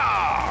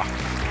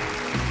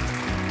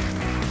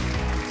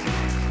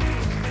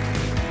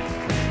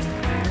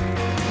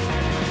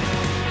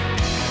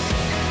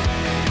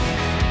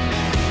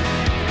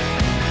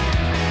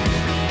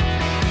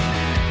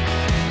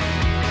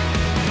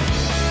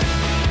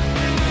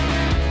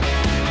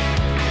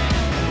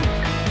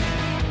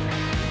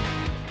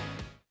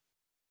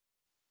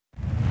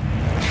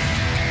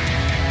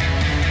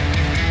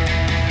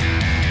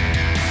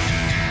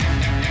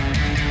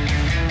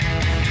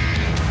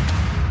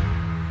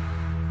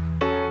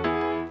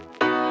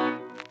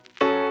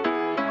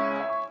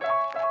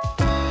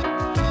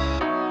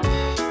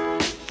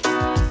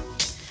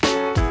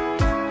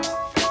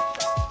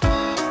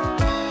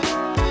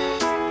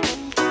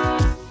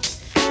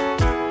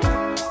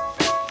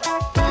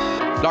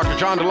 Dr.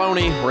 John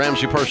Deloney,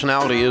 Ramsey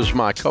Personality, is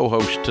my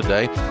co-host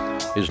today.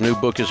 His new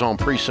book is on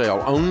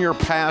pre-sale. Own Your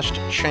Past,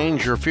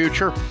 Change Your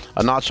Future,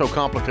 a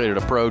not-so-complicated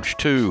approach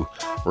to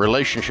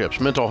relationships,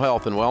 mental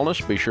health, and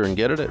wellness. Be sure and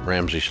get it at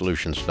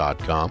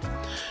RamseySolutions.com.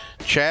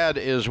 Chad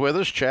is with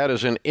us. Chad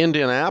is in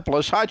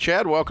Indianapolis. Hi,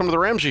 Chad. Welcome to the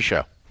Ramsey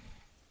Show.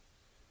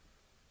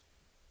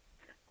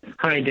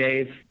 Hi,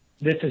 Dave.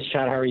 This is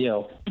Chad. How are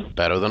you?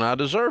 Better than I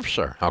deserve,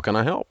 sir. How can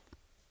I help?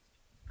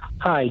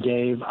 Hi,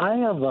 Dave. I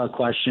have a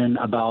question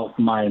about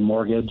my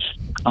mortgage.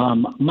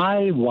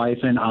 My wife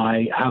and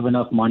I have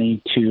enough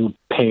money to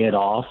pay it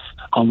off.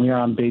 We are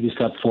on baby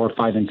step 4,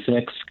 5, and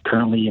 6,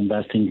 currently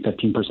investing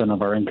 15%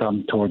 of our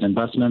income towards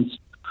investments.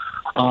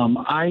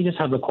 I just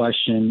have a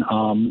question.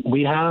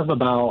 We have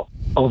about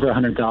over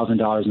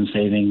 $100,000 in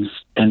savings,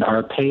 and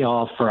our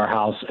payoff for our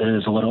house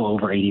is a little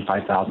over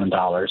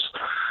 $85,000.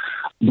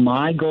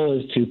 My goal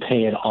is to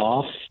pay it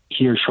off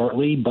here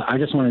shortly, but I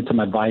just wanted some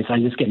advice. I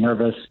just get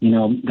nervous.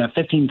 That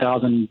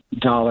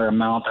 $15,000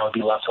 amount that would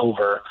be left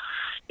over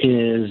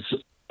is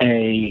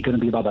going to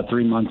be about a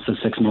 3 months to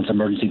 6 months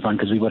emergency fund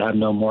because we would have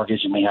no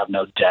mortgage and we have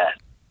no debt.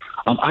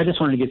 I just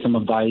wanted to get some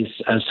advice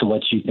as to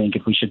what you think,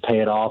 if we should pay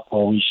it off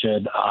or we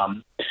should.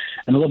 And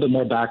a little bit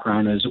more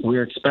background is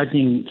we're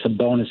expecting some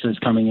bonuses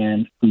coming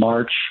in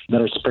March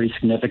that are pretty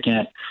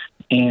significant,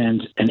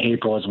 and in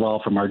April as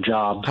well from our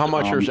job. How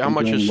much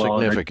is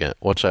significant?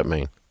 What's that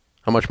mean?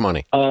 How much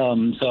money?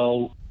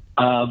 So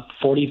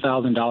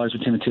 $40,000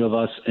 between the two of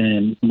us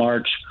in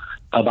March,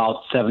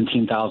 about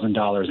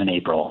 $17,000 in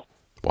April.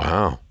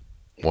 Wow.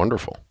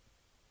 Wonderful.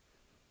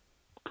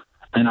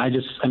 And I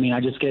just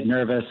get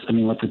nervous,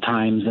 with the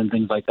times and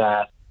things like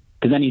that,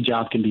 because any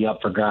job can be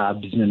up for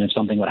grabs. And if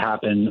something would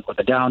happen with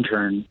a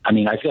downturn,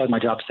 I feel like my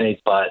job's safe,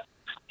 but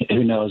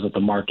who knows with the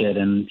market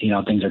and,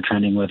 things are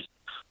trending with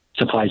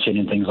supply chain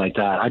and things like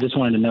that. I just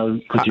wanted to know,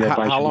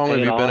 how long have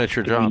you been at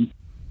your job?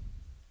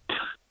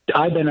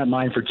 I've been at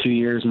mine for 2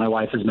 years. My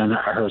wife has been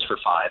at hers for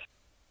 5.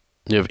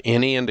 Do you have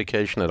any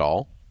indication at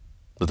all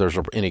that there's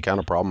any kind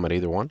of problem at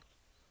either one?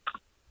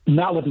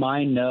 Not with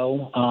mine,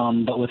 no.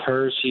 But with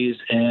hers, she's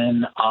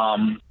in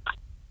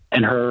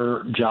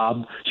her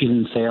job. She's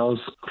in sales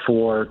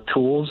for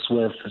tools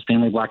with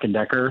Stanley Black &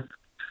 Decker.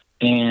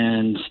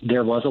 And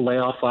there was a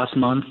layoff last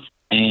month,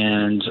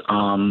 and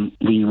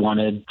we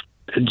wanted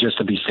just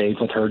to be safe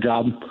with her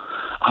job.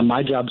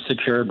 My job's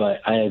secure,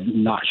 but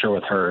I'm not sure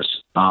with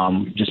hers,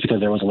 just because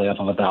there was a layoff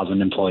of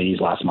 1,000 employees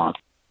last month.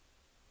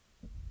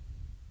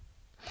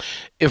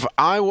 If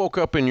I woke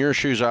up in your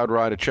shoes, I would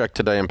write a check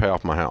today and pay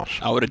off my house.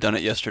 I would have done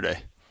it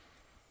yesterday.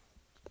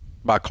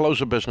 By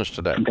close of business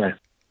today. Okay.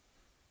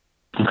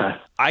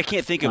 I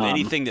can't think of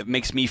anything that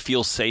makes me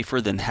feel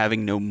safer than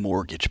having no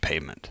mortgage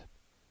payment.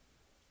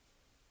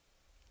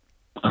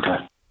 Okay.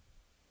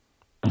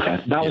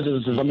 That was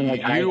just something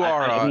like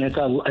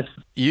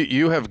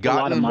you have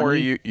gotten where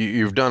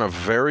you've done a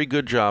very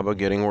good job of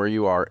getting where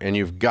you are, and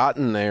you've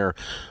gotten there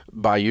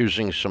by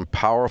using some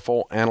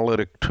powerful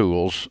analytic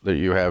tools that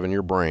you have in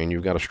your brain.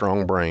 You've got a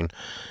strong brain,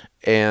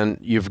 and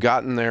you've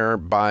gotten there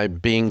by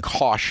being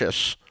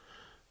cautious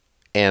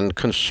and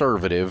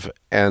conservative,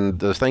 and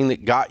the thing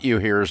that got you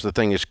here is the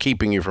thing that's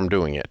keeping you from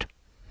doing it.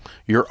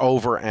 You're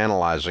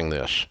over-analyzing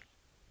this.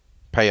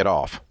 Pay it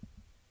off.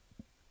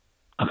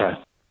 Okay.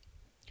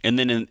 And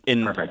then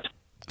in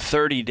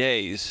 30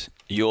 days,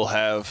 you'll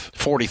have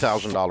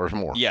 $40,000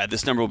 more. Yeah,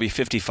 this number will be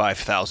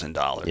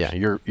 $55,000. Yeah,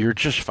 you're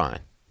just fine.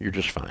 You're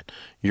just fine.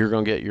 You're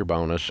going to get your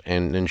bonus,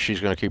 and then she's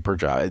going to keep her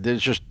job.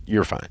 It's just,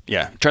 you're fine.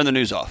 Yeah, turn the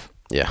news off.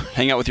 Yeah.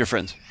 Hang out with your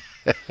friends.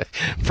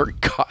 For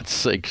God's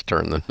sakes,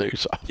 turn the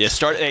news off. Yeah,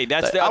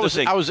 that's the other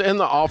thing. I was in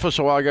the office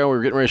a while ago. We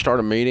were getting ready to start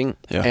a meeting,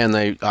 and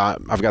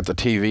I've got the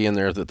TV in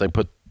there that they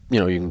put,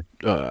 you can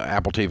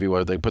Apple TV,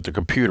 where they put the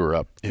computer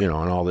up, and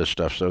all this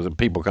stuff. So the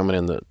people coming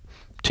in, the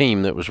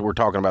team we're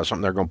talking about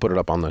something, they're going to put it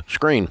up on the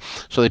screen.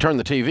 So they turn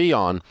the TV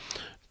on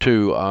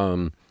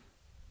to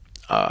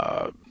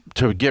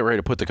get ready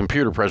to put the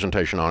computer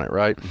presentation on it,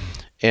 right?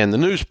 And the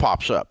news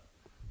pops up.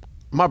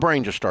 my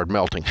brain just started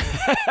melting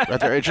right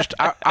there. It just,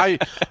 I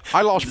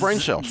lost brain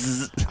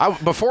cells.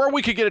 Before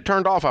we could get it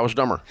turned off, I was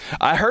dumber.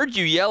 I heard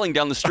you yelling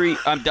down the street,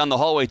 down the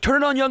hallway,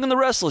 turn it on, Young and the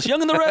Restless,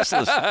 Young and the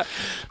Restless.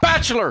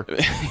 Bachelor.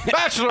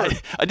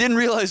 I didn't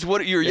realize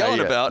what you were yelling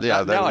about.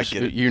 Yeah, now I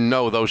get it. You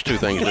know those two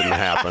things didn't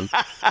happen.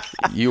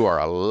 You are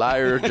a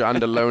liar, John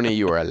Deloney.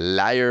 You are a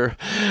liar.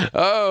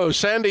 Oh,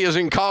 Sandy is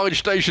in College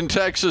Station,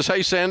 Texas.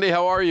 Hey, Sandy,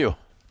 how are you?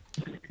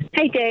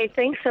 Hey, Dave.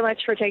 Thanks so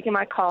much for taking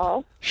my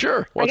call.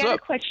 Sure. What's I got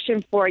up? a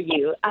question for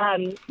you.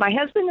 My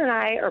husband and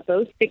I are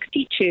both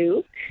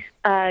 62.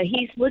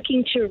 He's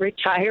looking to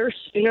retire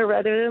sooner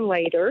rather than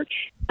later.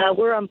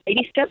 We're on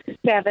baby step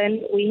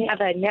 7. We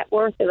have a net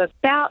worth of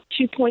about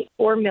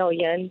 $2.4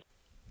 million,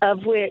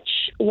 of which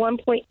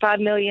 $1.5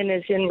 million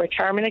is in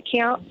retirement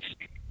accounts.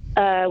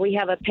 We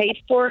have a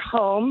paid-for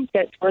home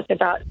that's worth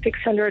about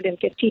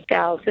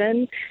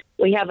 $650,000.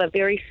 We have a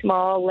very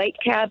small lake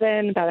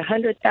cabin, about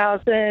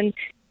 $100,000.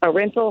 A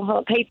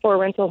paid-for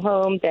rental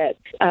home that's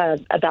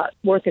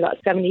worth about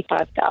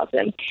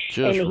 $75,000.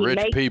 Just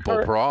rich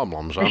people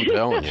problems, I'm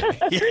telling you.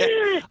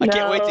 I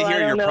can't wait to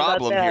hear your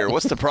problem here.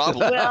 What's the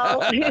problem?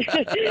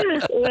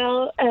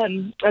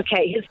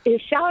 Okay.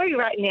 His salary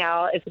right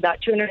now is about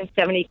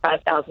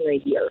 $275,000 a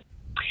year.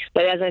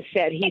 But as I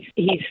said,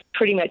 he's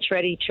pretty much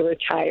ready to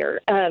retire.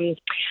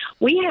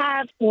 We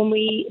have when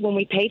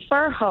we paid for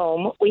our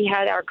home, we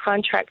had our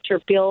contractor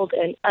build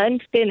an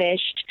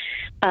unfinished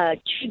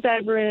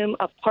 2-bedroom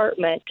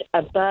apartment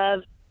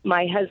above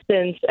my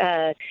husband's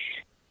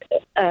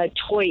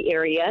toy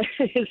area,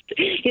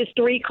 his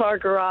 3-car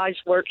garage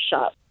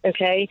workshop.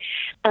 Okay,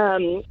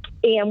 and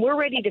we're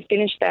ready to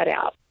finish that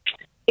out.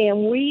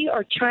 And we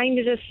are trying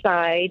to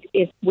decide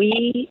if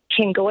we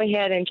can go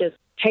ahead and just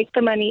take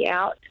the money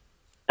out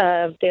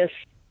of this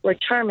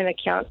retirement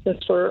account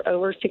since we're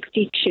over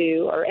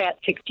 62 or at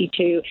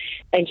 62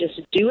 and just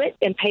do it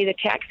and pay the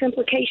tax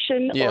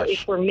implication, yes. Or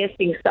if we're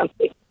missing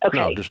something. Okay.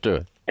 No, just do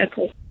it.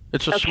 Okay.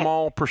 It's a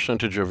small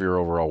percentage of your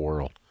overall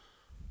world.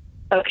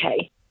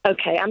 Okay.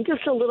 I'm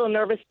just a little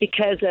nervous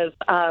because of,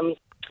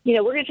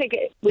 we're going to take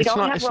it. It's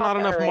not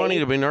enough money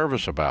to be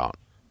nervous about.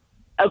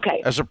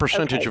 Okay. As a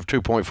percentage of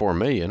 $2.4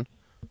 million.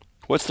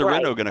 What's the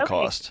reno going to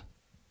cost?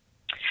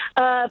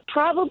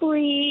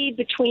 Probably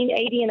between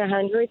 $80,000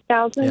 and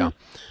 $100,000. Yeah,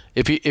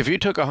 if you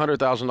took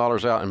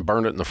 $100,000 out and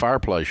burned it in the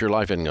fireplace, your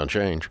life isn't going to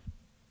change.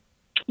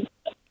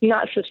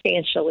 Not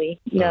substantially,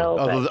 no.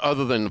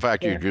 Other than the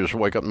fact you just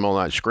wake up in the middle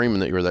of the night screaming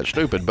that you were that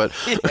stupid, but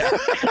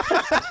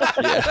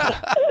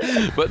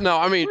but no,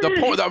 I mean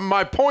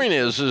my point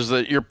is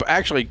that you're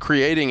actually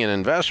creating an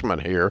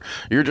investment here.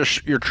 You're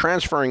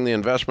transferring the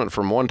investment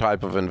from one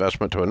type of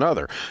investment to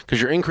another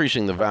because you're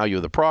increasing the value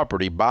of the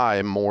property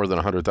by more than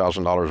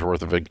 $100,000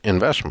 worth of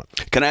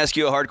investment. Can I ask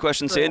you a hard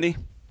question, Sandy?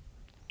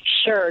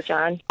 Sure,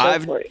 John.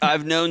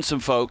 I've known some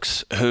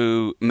folks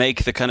who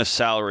make the kind of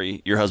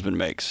salary your husband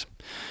makes.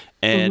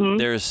 And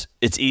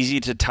it's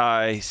easy to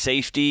tie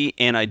safety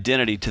and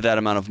identity to that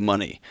amount of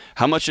money.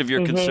 How much of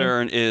your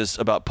concern is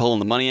about pulling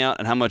the money out,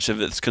 and how much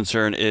of its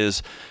concern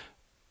is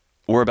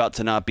we're about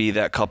to not be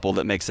that couple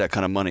that makes that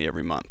kind of money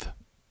every month?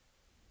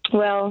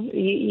 Well,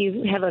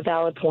 you have a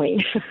valid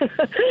point.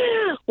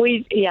 It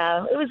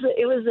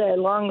was a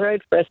long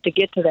road for us to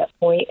get to that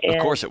point. And,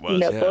 of course it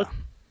was.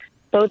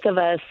 Both of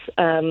us.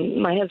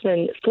 My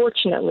husband,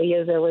 fortunately,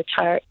 is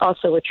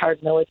also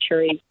retired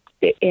military.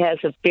 It has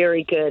a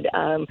very good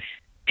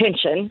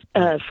pension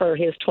for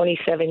his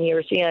 27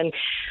 years in.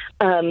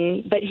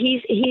 But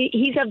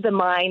he's of the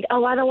mind,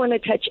 I don't want to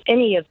touch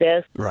any of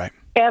this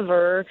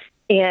ever,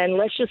 and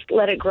let's just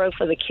let it grow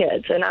for the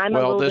kids. And I'm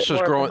this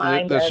is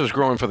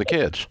growing for the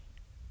kids.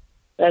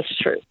 That's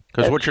true.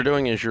 Because what you're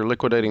doing is you're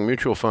liquidating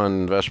mutual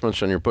fund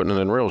investments and you're putting it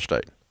in real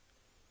estate.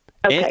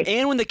 Okay.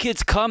 And when the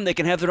kids come, they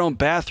can have their own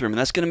bathroom, and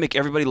that's going to make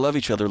everybody love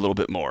each other a little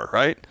bit more,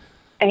 right?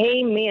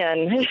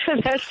 Amen.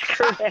 That's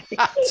correct.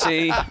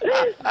 See?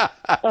 All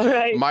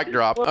right. Mic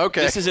drop. Okay.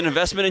 This is an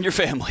investment in your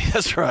family.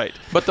 That's right.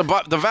 But the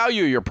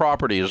value of your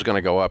property is going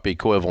to go up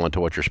equivalent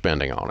to what you're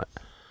spending on it,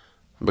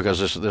 because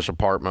this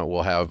apartment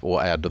will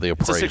add to the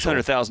appraisal. It's a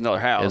 $600,000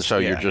 house, and so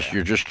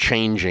you're just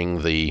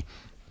changing the.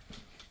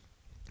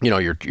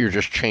 You're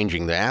just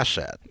changing the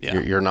asset. Yeah.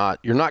 You're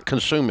not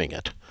consuming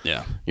it.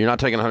 Yeah. You're not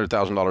taking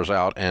 $100,000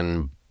 out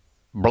and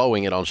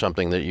blowing it on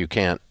something that you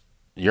can't.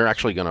 You're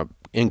actually going to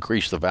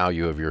increase the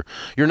value of your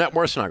net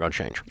worth's not going to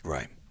change.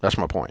 Right. That's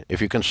my point.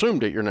 If you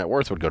consumed it, your net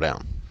worth would go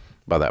down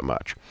by that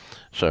much.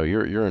 So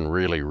you're in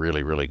really,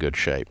 really, really good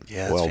shape.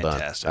 Yeah, that's well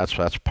fantastic.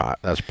 Done.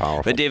 That's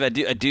powerful. But Dave, I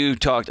do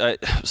talk.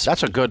 That's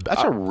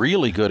a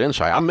really good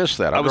insight. I missed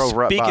that. I was drove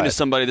right by speaking to it.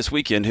 somebody this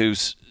weekend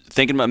who's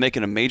thinking about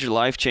making a major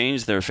life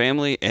change in their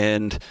family,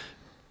 and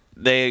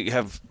they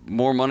have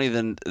more money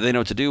than they know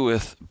what to do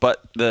with,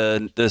 but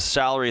the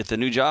salary at the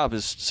new job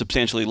is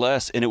substantially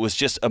less, and it was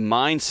just a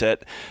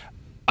mindset.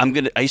 I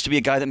used to be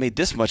a guy that made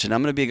this much, and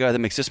I'm going to be a guy that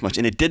makes this much,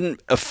 and it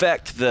didn't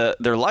affect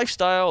their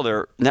lifestyle,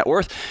 their net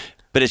worth.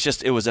 But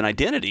it was an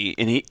identity,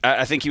 and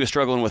I think he was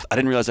struggling with, I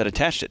didn't realize I'd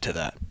attached it to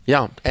that.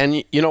 Yeah,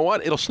 and you know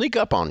what? It'll sneak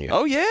up on you.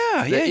 Oh,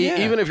 yeah.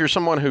 Even if you're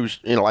someone who's,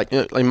 like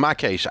in my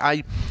case,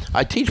 I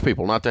teach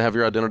people not to have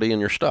your identity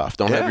in your stuff.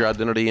 Don't have your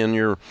identity in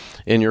your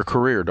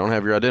career. Don't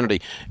have your identity.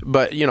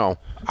 But,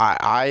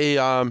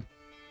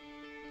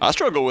 I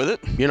struggle with it.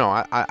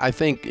 I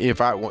think if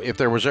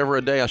there was ever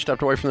a day I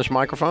stepped away from this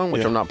microphone,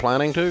 which I'm not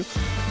planning to,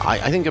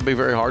 I think it'd be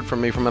very hard for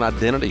me from an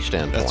identity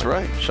standpoint. That's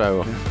right.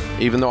 So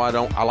even though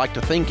I like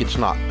to think it's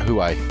not who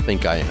I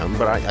think I am,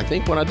 but I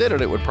think when I did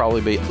it would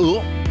probably be,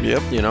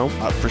 yep,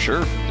 for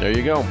sure. There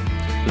you go.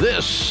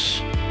 This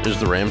is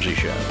The Ramsey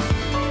Show.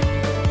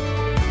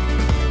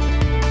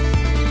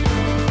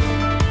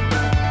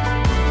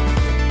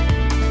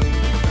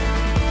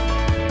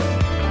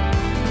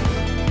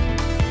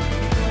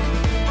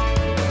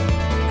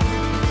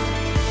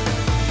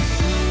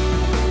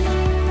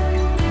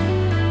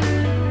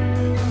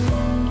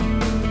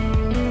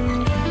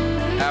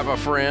 A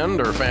friend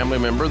or family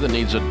member that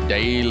needs a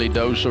daily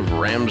dose of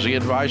Ramsey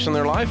advice in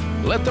their life?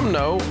 Let them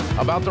know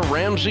about the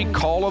Ramsey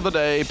Call of the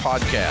Day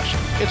podcast.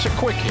 It's a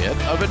quick hit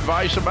of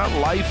advice about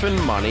life and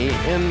money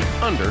in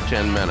under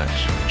 10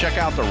 minutes. Check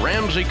out the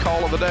Ramsey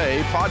Call of the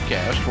Day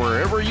podcast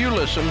wherever you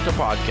listen to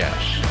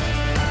podcasts.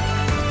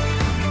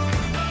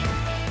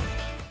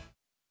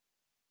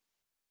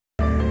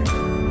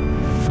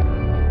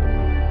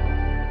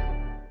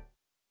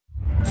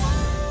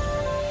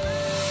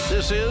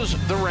 This is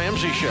The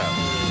Ramsey Show.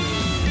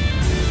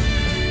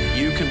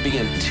 You can be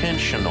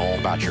intentional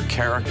about your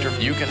character.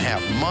 You can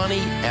have money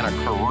and a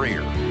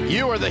career.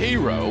 You are the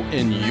hero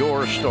in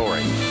your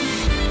story.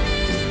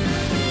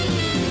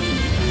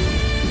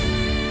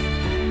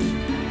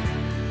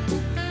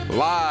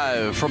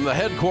 Live from the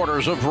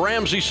headquarters of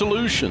Ramsey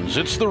Solutions,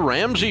 it's The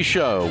Ramsey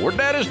Show, where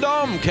debt is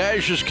dumb,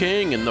 cash is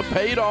king, and the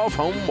paid-off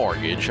home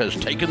mortgage has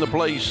taken the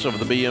place of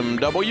the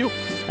BMW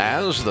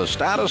as the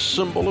status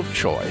symbol of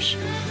choice.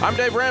 I'm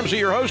Dave Ramsey,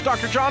 your host.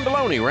 Dr. John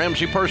Deloney,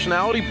 Ramsey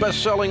personality,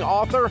 best-selling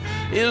author,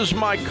 is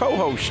my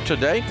co-host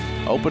today.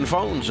 Open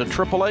phones at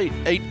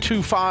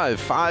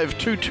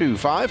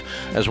 888-825-5225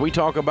 as we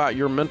talk about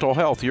your mental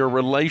health, your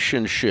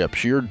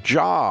relationships, your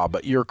job,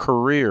 your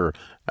career,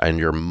 and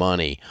your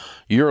money,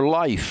 your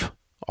life,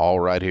 all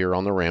right here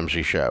on The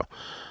Ramsey Show.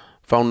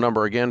 Phone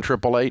number again,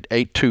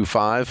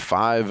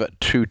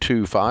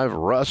 888-825-5225.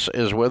 Russ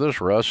is with us.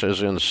 Russ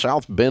is in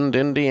South Bend,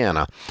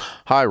 Indiana.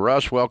 Hi,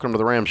 Russ. Welcome to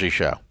The Ramsey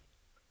Show.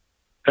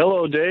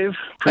 Hello, Dave.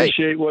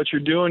 Appreciate what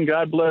you're doing.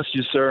 God bless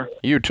you, sir.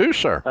 You too,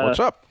 sir. What's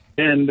up?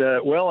 I'm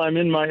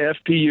in my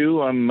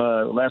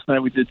FPU. Last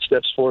night we did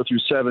steps 4 through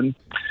 7.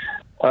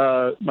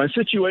 My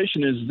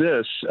situation is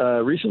this.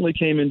 Recently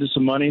came into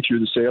some money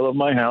through the sale of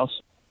my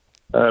house.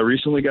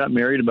 Recently got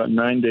married about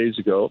 9 days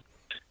ago.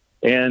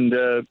 And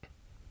a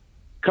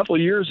couple of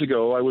years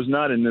ago, I was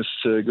not in this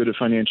good a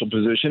financial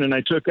position, and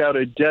I took out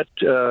a debt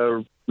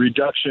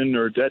reduction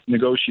or debt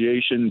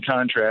negotiation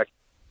contract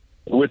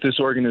with this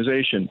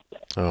organization.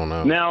 Oh,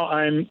 no. Now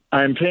I'm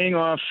paying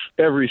off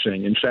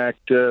everything. In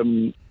fact,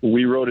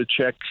 we wrote a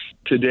check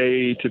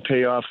today to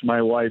pay off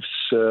my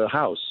wife's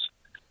house.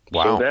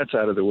 Wow. So that's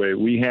out of the way.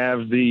 We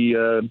have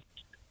the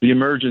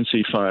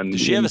emergency fund.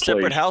 Does she have a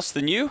separate house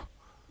than you?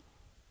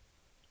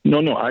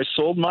 No. I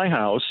sold my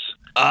house.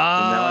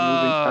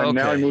 And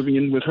now I'm moving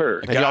in with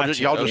her. Y'all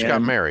just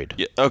got married.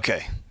 Yeah,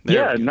 okay.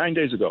 9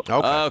 days ago.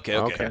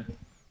 Okay.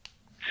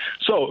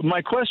 So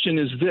my question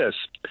is this.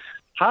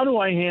 How do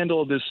I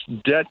handle this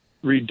debt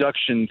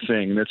reduction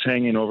thing that's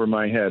hanging over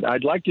my head?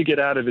 I'd like to get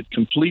out of it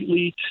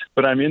completely,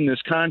 but I'm in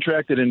this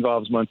contract that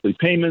involves monthly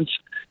payments.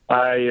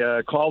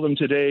 I called them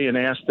today and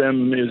asked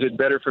them, is it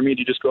better for me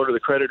to just go to the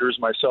creditors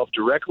myself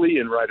directly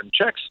and write them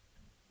checks?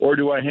 Or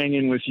do I hang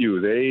in with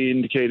you? They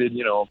indicated,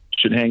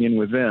 should hang in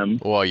with them.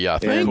 Well, yeah,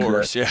 of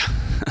course, yeah.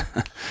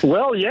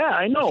 Well, yeah,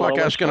 I know. It's like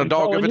asking a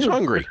dog if it's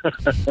hungry.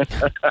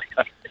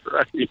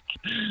 Right.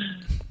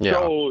 Yeah.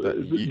 So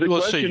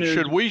let's see.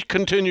 Should we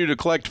continue to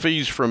collect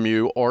fees from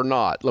you or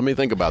not? Let me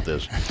think about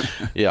this.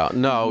 Yeah.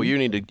 No, you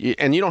need to,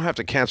 and you don't have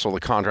to cancel the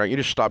contract. You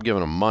just stop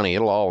giving them money.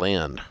 It'll all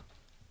end.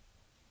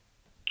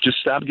 Just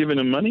stop giving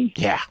them money?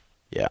 Yeah.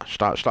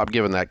 Stop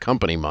giving that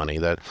company money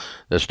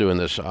that's doing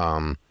this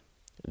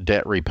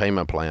debt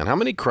repayment plan. How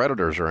many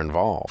creditors are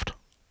involved?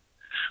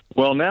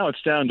 Well, now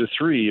it's down to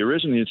 3.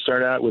 Originally, it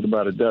started out with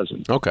about a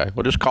dozen. Okay.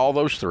 Well, just call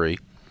those 3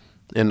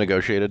 and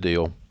negotiate a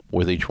deal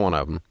with each one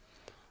of them.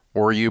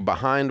 Were you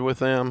behind with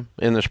them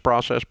in this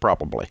process?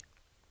 Probably.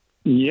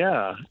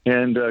 Yeah,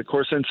 and of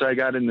course, since I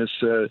got in this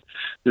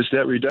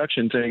debt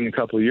reduction thing a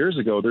couple of years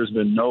ago, there's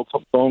been no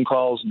phone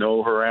calls,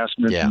 no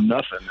harassment,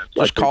 nothing. It's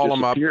just call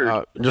them up.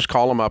 Just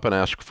call them up and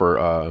ask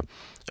for.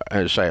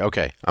 And say,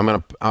 okay, I'm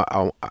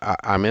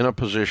in a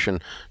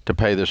position to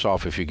pay this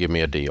off if you give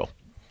me a deal.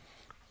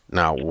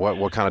 Now,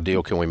 what kind of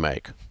deal can we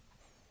make?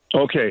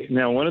 Okay.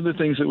 Now, one of the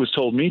things that was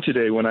told me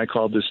today when I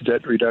called this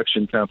debt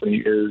reduction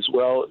company is,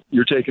 well,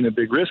 you're taking a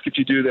big risk if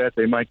you do that.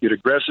 They might get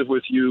aggressive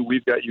with you.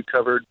 We've got you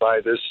covered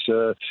by this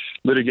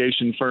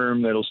litigation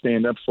firm that'll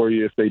stand up for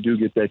you if they do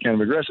get that kind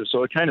of aggressive.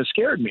 So it kind of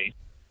scared me.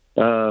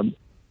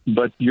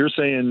 But you're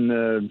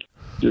saying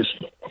just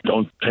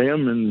don't pay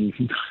them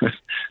and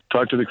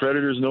talk to the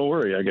creditors. No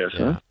worry, I guess.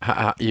 Yeah.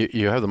 Huh?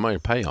 You have the money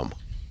to pay them.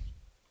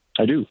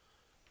 I do.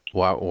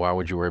 Why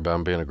would you worry about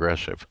them being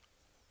aggressive?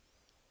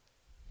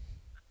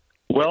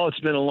 Well, it's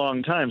been a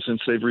long time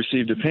since they've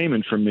received a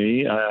payment from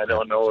me. I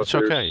don't know if it's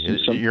okay.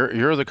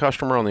 You're the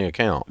customer on the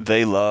account.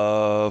 They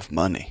love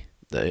money,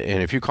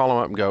 and if you call them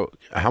up and go,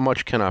 "How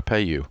much can I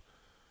pay you?"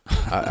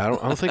 I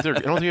don't think you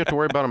have to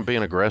worry about them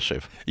being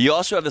aggressive. You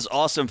also have this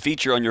awesome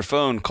feature on your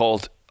phone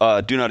called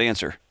 "Do Not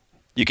Answer."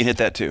 You can hit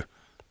that too.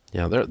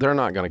 Yeah, they're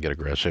not going to get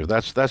aggressive.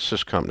 That's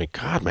this company.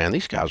 God, man,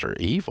 these guys are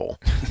evil.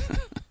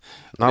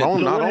 Not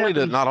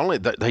only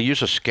they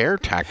use a scare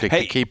tactic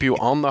to keep you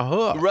on the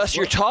hook. Russ,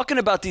 you're talking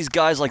about these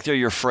guys like they're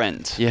your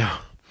friends. Yeah,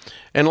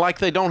 and like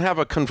they don't have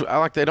a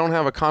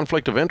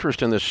conflict of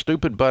interest in this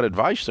stupid butt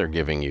advice they're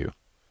giving you.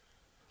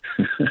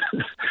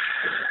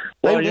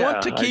 They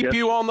want to keep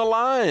you on the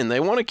line. They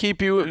want to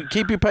keep you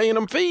paying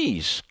them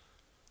fees.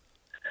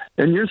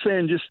 And you're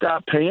saying just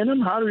stop paying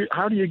them? How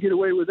do you get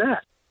away with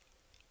that?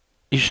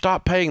 You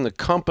stop paying the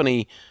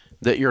company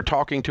that you're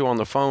talking to on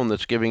the phone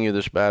that's giving you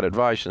this bad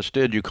advice.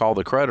 Instead, you call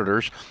the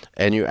creditors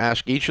and you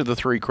ask each of the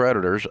 3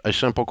 creditors a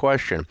simple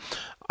question.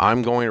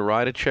 I'm going to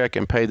write a check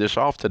and pay this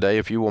off today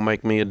if you will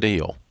make me a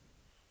deal.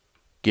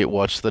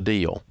 What's the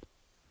deal?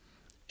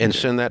 And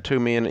send that to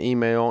me in an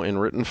email in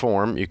written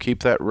form. You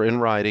keep that in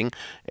writing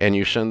and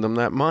you send them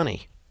that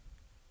money.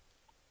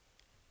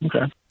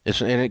 Okay.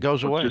 And it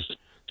goes away.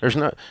 There's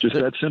not just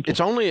that simple. It's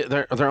only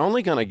they're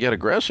only going to get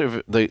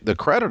aggressive, the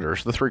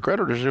creditors, the 3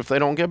 creditors, if they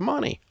don't give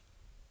money.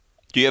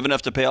 Do you have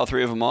enough to pay all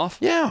 3 of them off?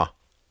 Yeah.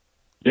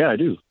 Yeah, I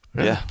do.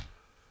 Yeah.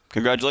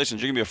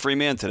 Congratulations, you're gonna be a free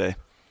man today.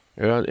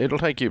 Yeah, it'll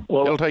take you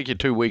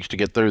 2 weeks to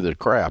get through the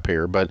crap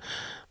here, but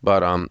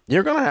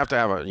you're going to have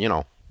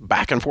a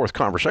back and forth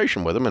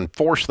conversation with them and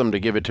force them to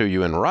give it to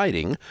you in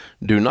writing.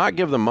 Do not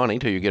give them money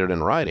till you get it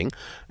in writing,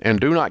 and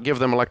do not give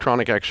them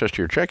electronic access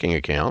to your checking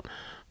account.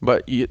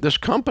 But this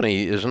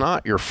company is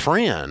not your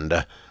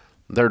friend.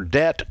 They're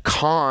debt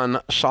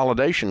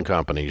consolidation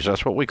companies.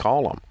 That's what we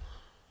call them.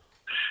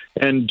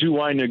 And do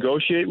I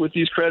negotiate with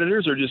these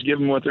creditors or just give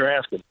them what they're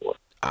asking for?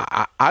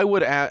 I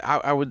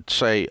would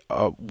say,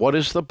 what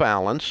is the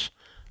balance,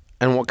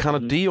 and what kind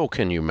of deal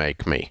can you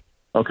make me?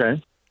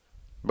 Okay.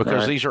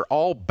 Because these are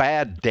all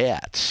bad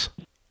debts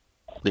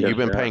that you've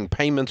been paying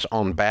payments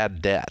on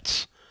bad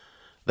debts.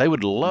 They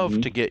would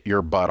love to get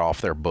your butt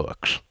off their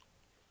books.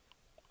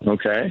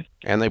 Okay.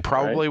 And they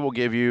probably will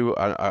give you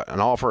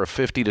an offer of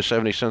 50 to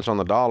 70 cents on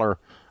the dollar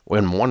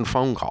in one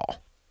phone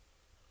call.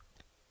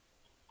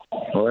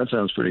 Well, that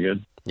sounds pretty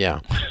good. Yeah,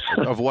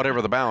 of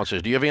whatever the balance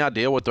is. Do you have any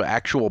idea what the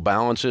actual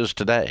balance is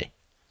today?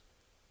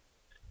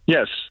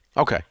 Yes.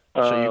 Okay.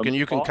 So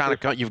you can kind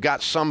of, you've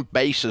got some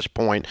basis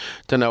point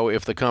to know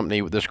if the company,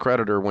 this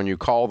creditor, when you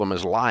call them,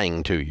 is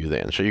lying to you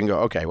then. So you can go,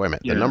 okay, wait a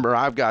minute. The number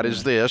I've got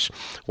is this.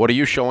 What are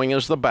you showing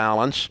as the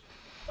balance?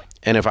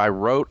 And if I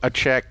wrote a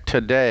check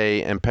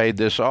today and paid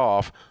this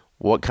off,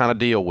 what kind of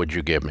deal would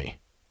you give me?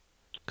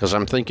 Because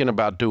I'm thinking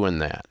about doing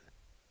that.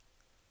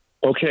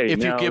 Okay.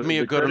 If you give me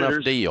a good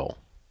enough deal.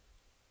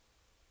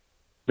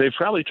 They've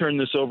probably turned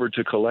this over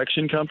to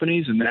collection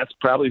companies, and that's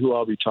probably who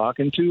I'll be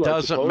talking to.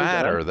 Doesn't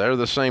matter. They're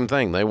the same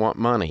thing. They want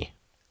money.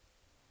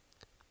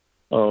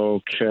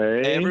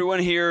 Okay. Everyone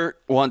here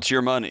wants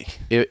your money.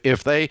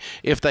 If they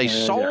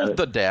sold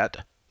the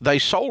debt, they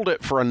sold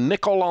it for a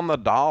nickel on the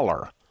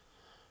dollar.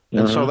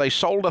 And so they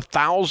sold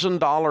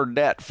 $1,000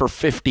 debt for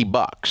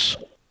 $50.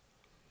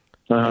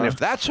 And if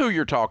that's who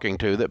you're talking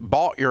to that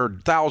bought your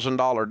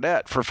 $1,000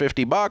 debt for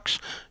 $50,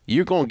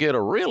 you're going to get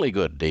a really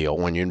good deal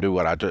when you do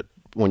what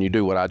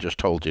I just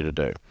told you to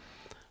do.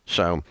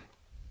 So,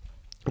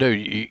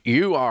 dude,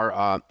 you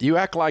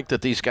act like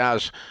that these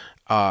guys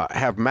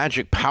have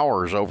magic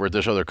powers over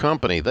this other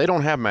company. They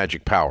don't have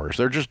magic powers.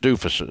 They're just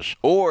doofuses.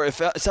 Or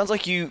if it sounds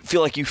like you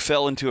feel like you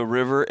fell into a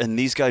river and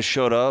these guys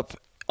showed up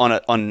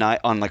on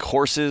like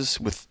horses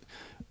with,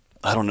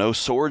 I don't know,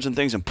 swords and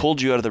things and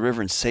pulled you out of the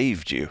river and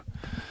saved you.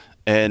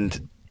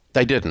 And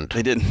they didn't.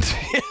 They didn't.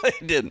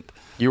 They didn't.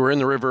 You were in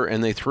the river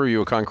and they threw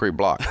you a concrete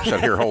block.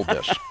 Said, "Here, hold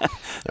this."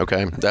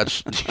 Okay,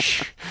 that's.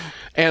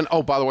 And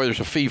oh, by the way,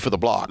 there's a fee for the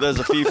block. There's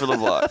a fee for the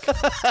block.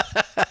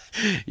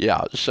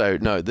 Yeah. So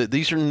no,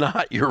 these are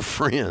not your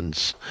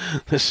friends.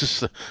 This is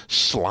the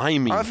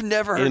slimy. I've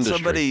never heard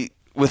somebody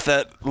with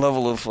that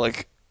level of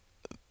like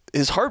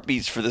his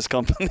heartbeats for this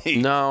company.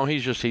 No,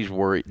 he's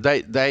worried.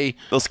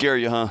 They'll scare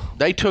you, huh?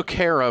 They took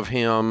care of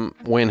him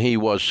when he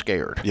was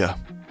scared. Yeah.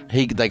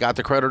 They got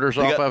the creditors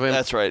off of him.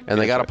 That's right. And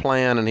they got a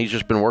plan, and he's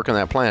just been working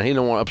that plan. He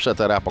didn't want to upset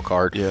that apple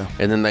cart. Yeah.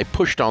 And then they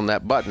pushed on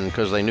that button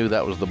because they knew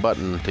that was the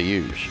button to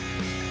use.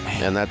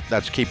 And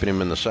that's keeping him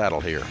in the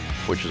saddle here,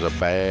 which is a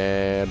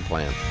bad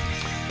plan.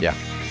 Yeah.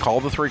 Call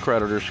the 3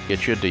 creditors,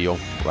 get you a deal,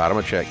 write them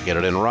a check, get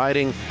it in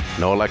writing,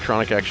 no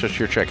electronic access to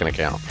your checking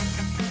account.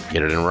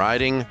 Get it in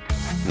writing,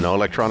 no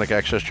electronic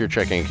access to your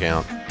checking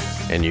account,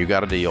 and you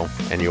got a deal,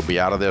 and you'll be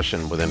out of this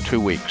within 2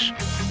 weeks.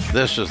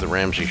 This is The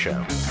Ramsey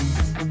Show.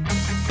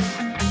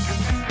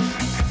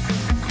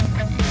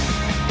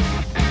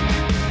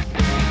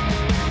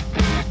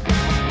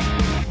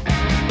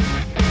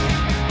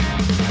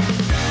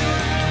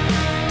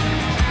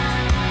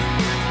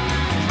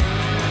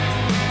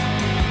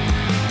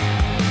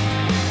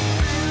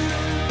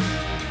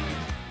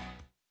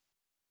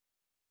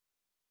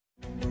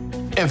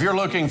 If you're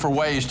looking for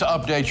ways to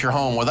update your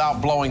home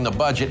without blowing the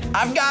budget,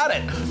 I've got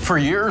it. For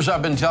years,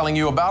 I've been telling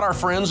you about our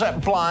friends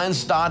at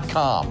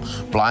Blinds.com.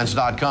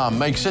 Blinds.com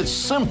makes it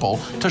simple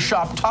to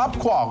shop top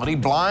quality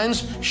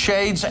blinds,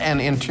 shades,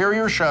 and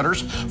interior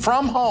shutters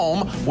from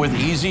home with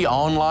easy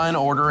online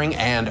ordering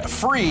and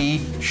free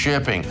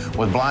shipping.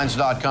 With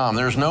Blinds.com,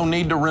 there's no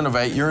need to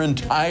renovate your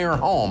entire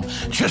home.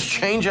 Just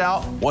change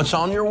out what's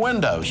on your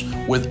windows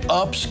with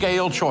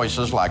upscale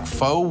choices like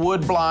faux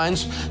wood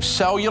blinds,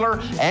 cellular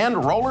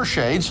and roller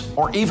shades,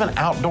 or even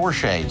outdoor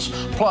shades.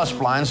 Plus,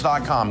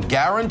 Blinds.com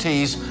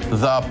guarantees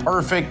the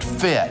perfect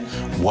fit,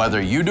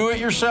 whether you do it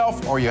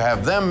yourself or you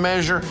have them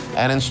measure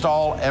and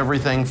install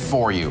everything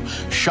for you.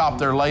 Shop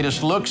their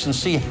latest looks and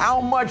see how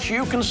much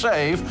you can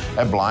save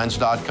at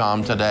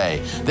Blinds.com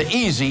today. The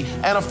easy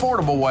and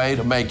affordable way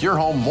to make your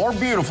home more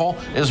beautiful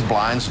is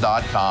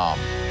Blinds.com.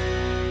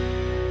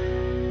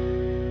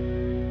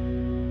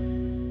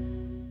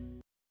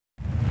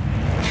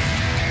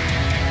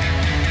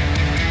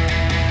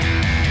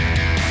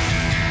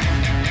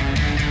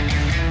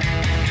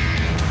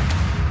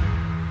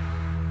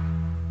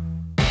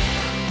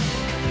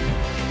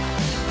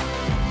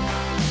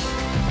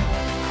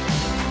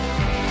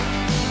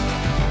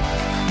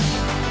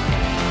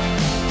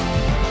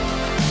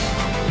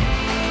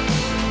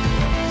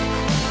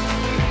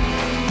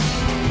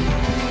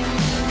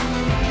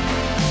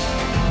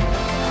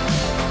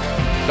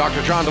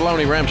 Dr. John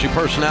Deloney, Ramsey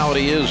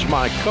Personality, is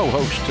my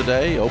co-host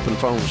today. Open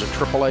phones at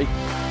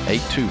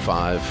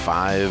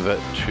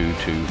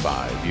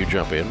 888-825-5225. You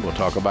jump in. We'll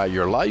talk about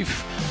your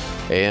life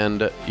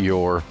and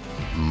your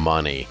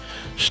money.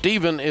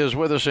 Stephen is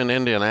with us in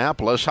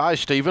Indianapolis. Hi,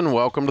 Stephen.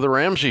 Welcome to the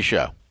Ramsey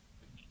Show.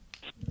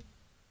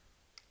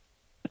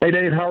 Hey,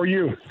 Dave. How are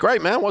you?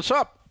 Great, man. What's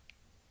up?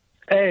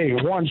 Hey,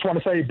 just want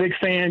to say, big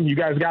fan. You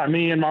guys got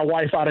me and my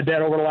wife out of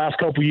debt over the last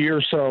couple of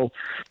years, so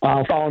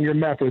following your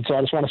method. So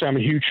I just want to say I'm a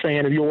huge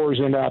fan of yours,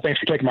 and thanks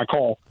for taking my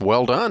call.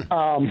 Well done.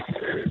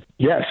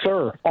 Yes,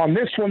 sir. On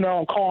this one, though,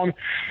 I'm calling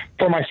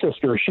for my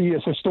sister. She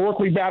is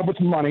historically bad with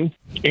money,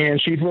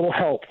 and she needs a little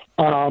help.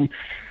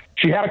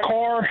 She had a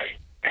car,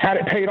 had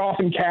it paid off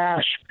in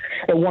cash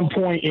at one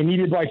point, and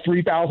needed like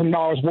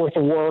 $3,000 worth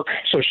of work.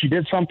 So she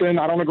did something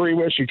I don't agree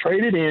with. She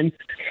traded in,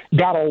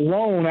 got a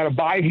loan at a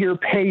buy here,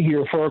 pay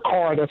here for a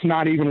car that's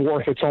not even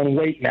worth its own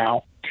weight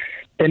now.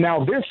 And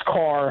now this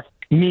car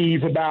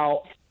needs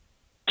about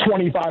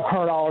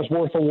 $2,500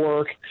 worth of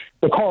work.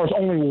 The car is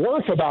only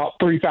worth about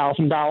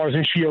 $3,000,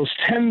 and she owes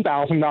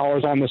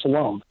 $10,000 on this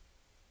loan.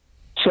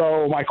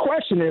 So my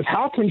question is,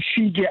 how can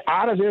she get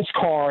out of this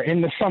car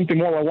into something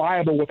more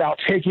reliable without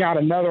taking out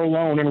another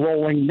loan and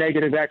rolling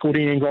negative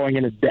equity and going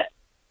into debt?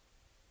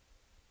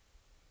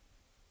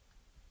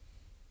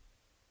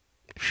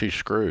 She's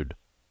screwed.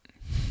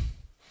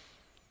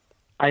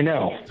 I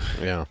know.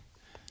 Yeah.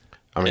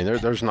 I mean,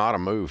 there's not a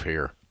move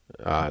here.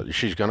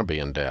 She's going to be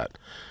in debt.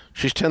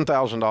 She's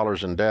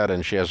 $10,000 in debt,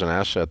 and she has an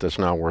asset that's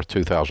now worth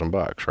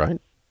 $2,000, right?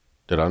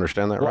 Did I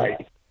understand that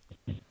right?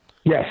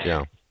 Yes.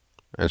 Yeah.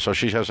 And so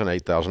she has an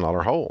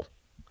 $8,000 hole,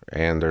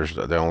 and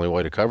the only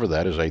way to cover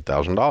that is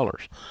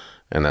 $8,000,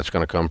 and that's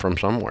going to come from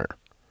somewhere.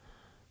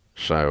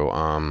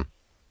 So,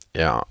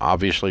 yeah,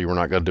 obviously we're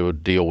not going to do a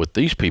deal with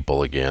these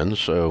people again.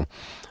 So,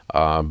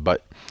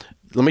 but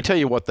let me tell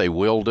you what they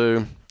will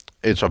do.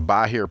 It's a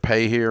buy here,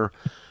 pay here.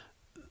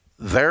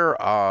 Their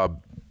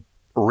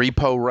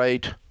repo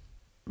rate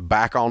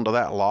back onto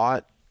that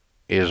lot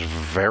is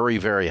very,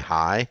 very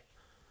high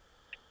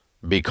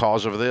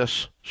because of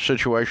this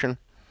situation.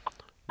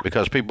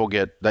 Because people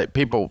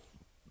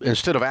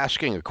instead of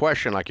asking a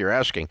question like you're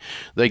asking,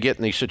 they get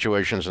in these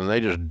situations and they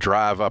just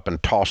drive up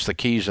and toss the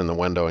keys in the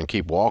window and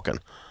keep walking.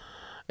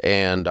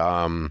 And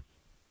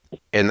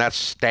that's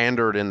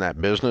standard in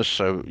that business.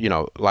 So, you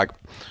know, like,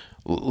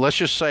 let's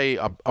just say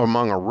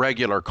among a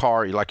regular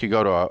car, like you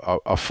go to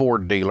a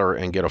Ford dealer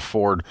and get a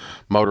Ford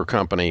Motor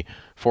Company,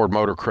 Ford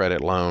Motor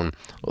Credit loan.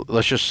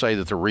 Let's just say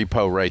that the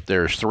repo rate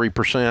there is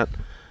 3%.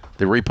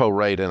 The repo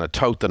rate in a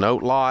tote the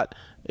note lot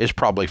is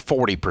probably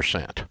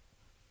 40%.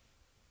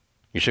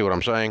 You see what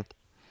I'm saying?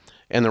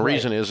 And the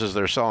reason is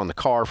they're selling the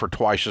car for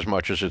twice as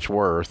much as it's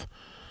worth,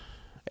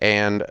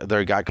 and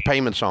they got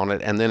payments on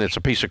it, and then it's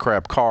a piece of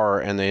crap car,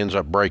 and they ends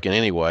up breaking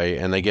anyway,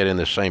 and they get in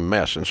the same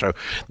mess. And so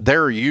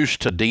they're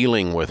used to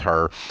dealing with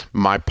her.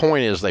 My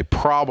point is they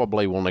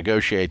probably will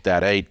negotiate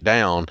that 8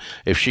 down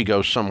if she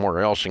goes somewhere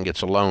else and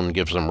gets a loan and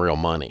gives them real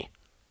money.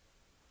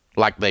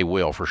 Like they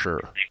will for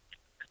sure.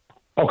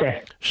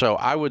 Okay. So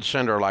I would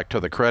send her like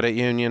to the credit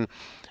union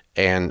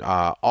and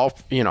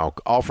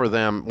offer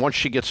them, once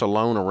she gets a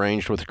loan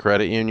arranged with the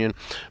credit union,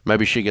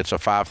 maybe she gets a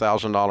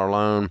 $5,000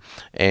 loan,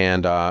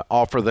 and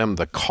offer them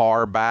the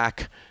car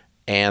back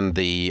and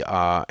the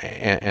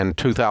and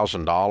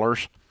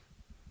 $2,000.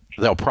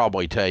 They'll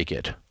probably take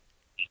it.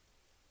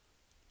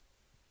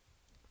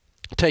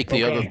 Take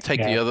the other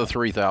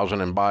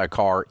 $3,000 and buy a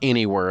car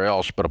anywhere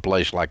else but a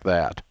place like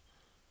that.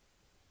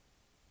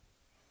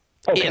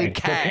 Okay, in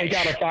cash. So take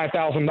out a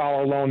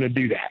 $5,000 loan to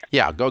do that.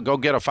 Yeah, go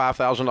get a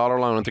 $5,000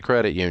 loan at the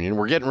credit union.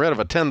 We're getting rid of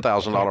a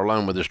 $10,000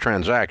 loan with this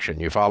transaction.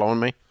 You following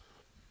me?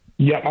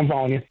 Yep, I'm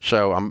following you.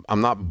 So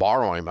I'm not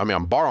borrowing. I mean,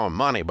 I'm borrowing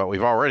money, but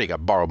we've already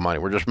got borrowed money.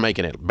 We're just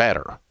making it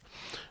better.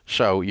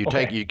 So you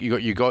take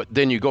you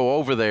go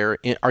over there.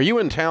 Are you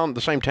in town,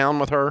 the same town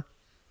with her?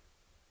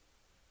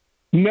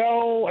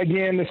 No,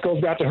 again, this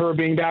goes back to her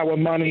being bad with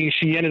money.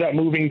 She ended up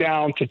moving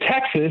down to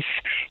Texas,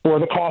 where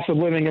the cost of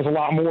living is a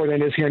lot more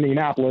than it is here in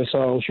Indianapolis.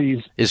 So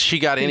Is she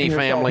got any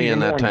family in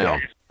that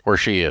town where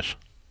she is?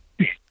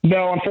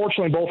 No,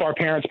 unfortunately, both our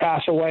parents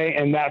passed away,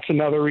 and that's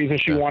another reason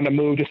she wanted to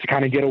move, just to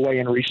kind of get away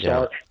and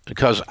restart. Yeah.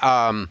 Because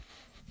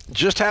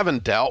just having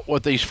dealt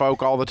with these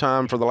folk all the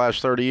time for the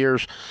last 30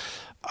 years,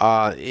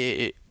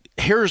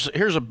 here's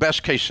a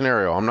best case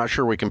scenario. I'm not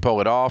sure we can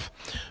pull it off,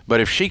 but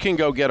if she can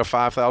go get a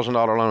 $5,000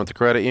 loan at the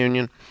credit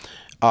union,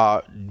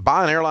 buy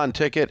an airline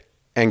ticket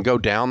and go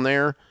down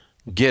there,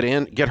 get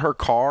her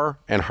car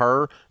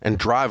and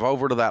drive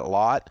over to that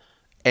lot,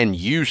 and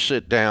you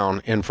sit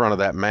down in front of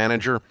that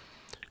manager,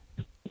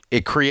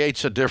 it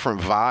creates a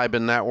different vibe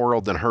in that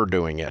world than her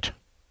doing it.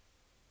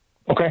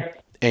 Okay.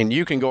 And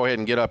you can go ahead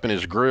and get up in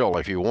his grill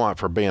if you want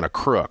for being a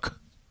crook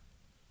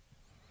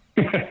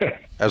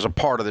as a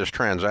part of this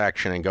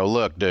transaction and go,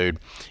 look, dude,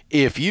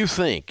 if you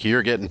think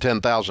you're getting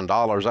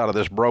 $10,000 out of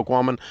this broke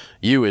woman,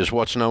 you is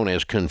what's known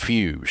as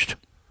confused.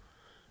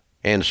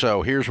 And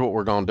so here's what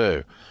we're going to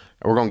do.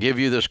 We're going to give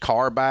you this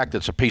car back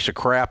that's a piece of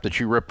crap that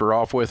you ripped her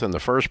off with in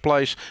the first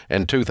place,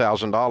 and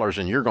 $2,000,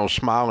 and you're going to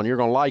smile and you're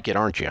going to like it,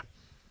 aren't you?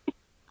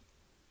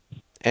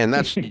 And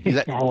that's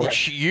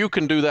you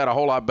can do that a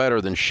whole lot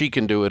better than she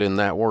can do it in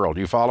that world.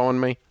 You following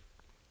me?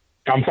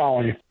 I'm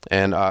following you.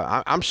 And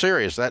I'm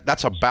serious.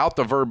 That's about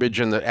the verbiage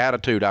and the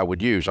attitude I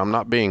would use. I'm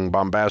not being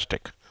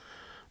bombastic,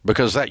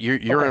 because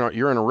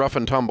you're in a rough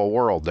and tumble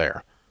world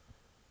there.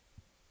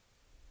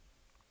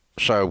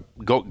 So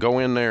go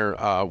in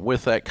there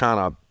with that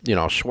kind of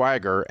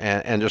swagger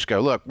and just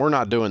go, look, we're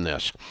not doing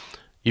this.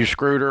 You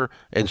screwed her,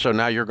 and so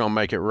now you're going to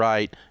make it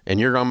right, and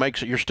you're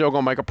still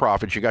going to make a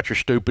profit. You got your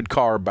stupid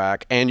car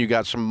back, and you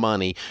got some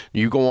money.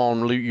 You go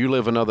on, you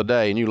live another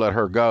day, and you let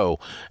her go.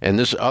 And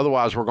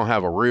otherwise, we're going to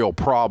have a real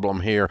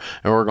problem here,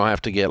 and we're going to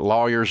have to get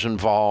lawyers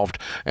involved,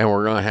 and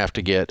we're going to have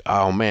to get,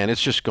 oh man,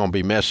 it's just going to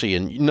be messy,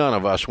 and none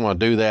of us want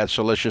to do that.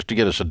 So let's just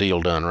get us a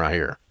deal done right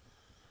here.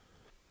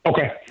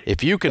 Okay.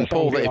 If you can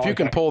pull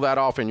that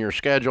off in your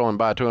schedule and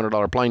buy a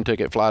 $200 plane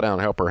ticket, fly down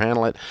and help her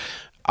handle it.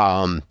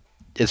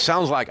 It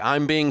sounds like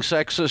I'm being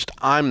sexist.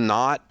 I'm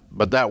not,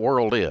 but that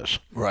world is.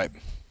 Right.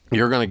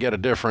 You're going to get a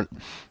different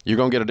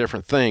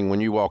thing when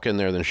you walk in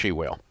there than she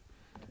will.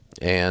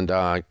 And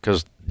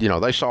because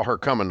they saw her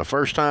coming the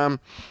first time,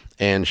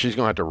 and she's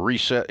going to have to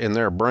reset in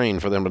their brain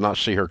for them to not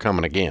see her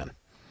coming again.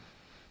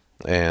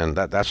 And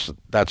that's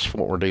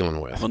what we're dealing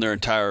with. When their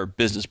entire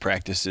business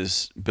practice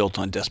is built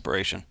on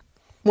desperation.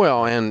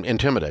 Well, and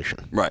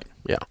intimidation. Right.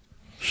 Yeah.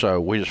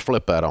 So we just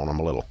flip that on them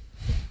a little.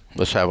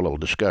 Let's have a little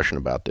discussion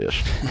about this.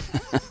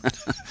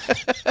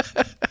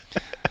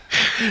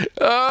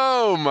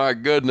 Oh my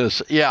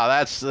goodness. Yeah,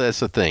 that's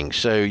the thing.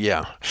 So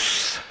yeah.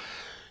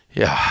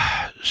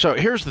 So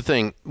here's the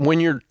thing. When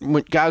you're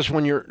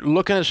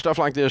looking at stuff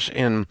like this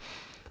in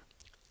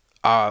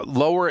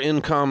lower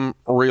income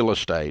real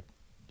estate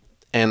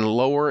and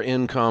lower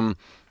income,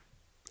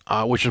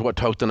 which is what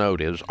tote the note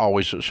is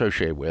always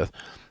associated with,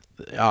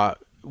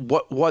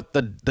 what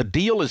the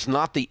deal is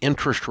not the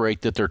interest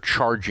rate that they're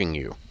charging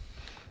you.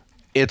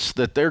 It's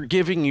that they're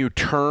giving you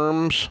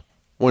terms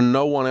when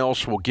no one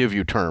else will give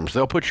you terms.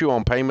 They'll put you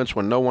on payments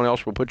when no one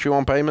else will put you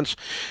on payments.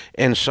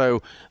 And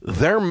so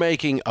they're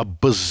making a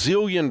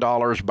bazillion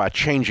dollars by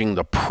changing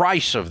the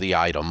price of the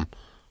item,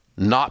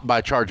 not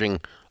by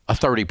charging a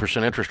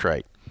 30% interest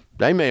rate.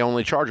 They may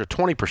only charge a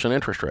 20%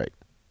 interest rate,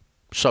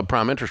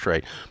 subprime interest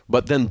rate,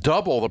 but then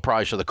double the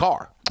price of the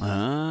car.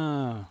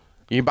 Ah.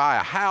 You buy a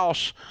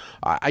house.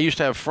 I used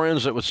to have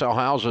friends that would sell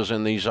houses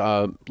in these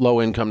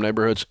low-income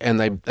neighborhoods, and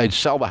they'd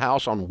sell the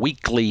house on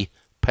weekly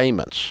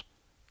payments,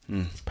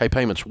 pay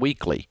payments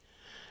weekly,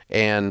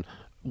 and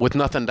with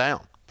nothing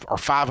down. Or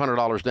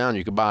 $500 down,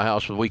 you could buy a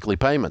house with weekly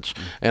payments.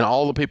 And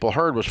all the people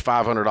heard was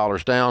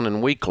 $500 down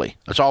and weekly.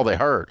 That's all they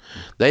heard.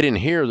 They didn't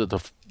hear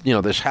that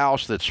this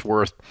house that's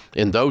worth,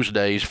 in those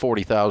days,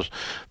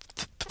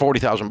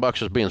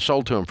 $40,000 is being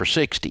sold to them for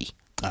 $60,000.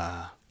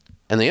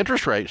 And the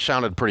interest rate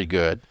sounded pretty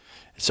good.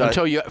 So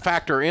until you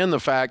factor in the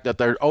fact that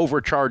they're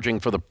overcharging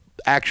for the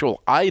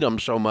actual item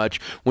so much,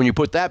 when you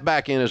put that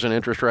back in as an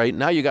interest rate,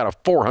 now you got a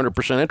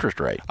 400%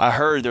 interest rate. I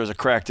heard there was a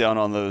crackdown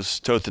on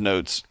those tote the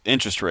notes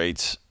interest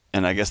rates,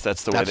 and I guess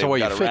that's the way they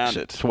got around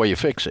it. That's the way you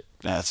fix it.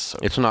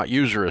 It's not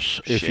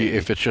usurious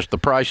if it's just the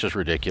price is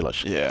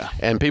ridiculous. Yeah.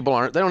 And people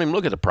they don't even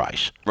look at the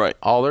price. Right.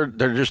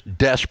 They're just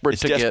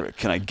desperate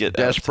Can I get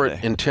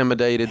desperate,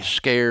 intimidated,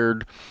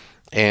 scared,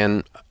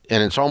 and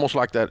it's almost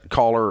like that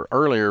caller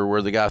earlier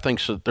where the guy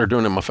thinks that they're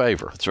doing him a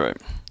favor. That's right.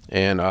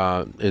 And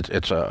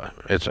it's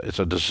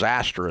a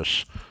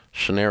disastrous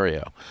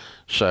scenario.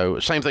 So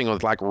same thing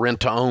with like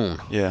rent to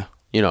own. Yeah.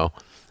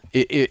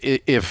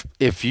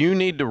 If you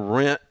need to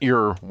rent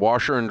your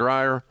washer and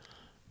dryer,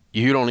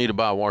 you don't need to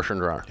buy a washer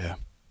and dryer. Yeah.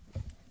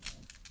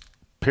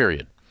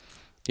 Period.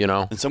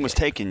 And someone's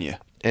taking you.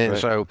 And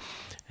Right. so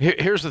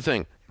here's the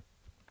thing.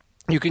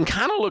 You can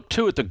kind of look,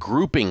 too, at the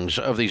groupings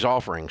of these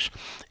offerings.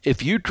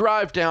 If you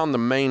drive down the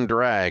main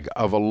drag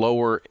of a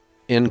lower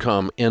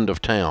income end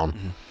of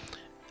town,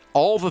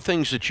 all the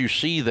things that you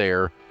see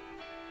there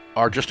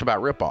are just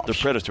about ripoffs. They're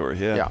predatory,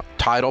 yeah. Yeah.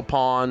 Title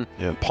pawn,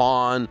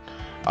 pawn,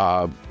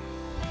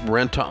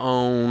 rent to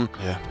own,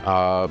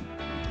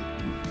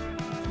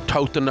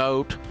 tote the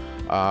note.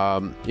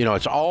 You know,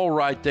 it's all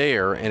right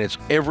there, and it's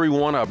every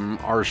one of them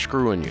are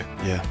screwing you.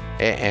 Yeah.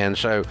 And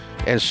so,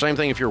 and same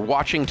thing if you're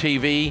watching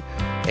TV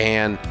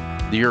and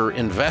your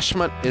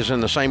investment is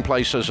in the same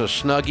place as a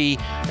Snuggie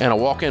and a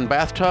walk-in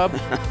bathtub,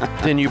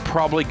 then you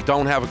probably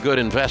don't have a good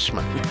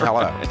investment.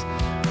 Hello.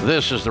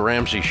 This is the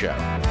Ramsey Show.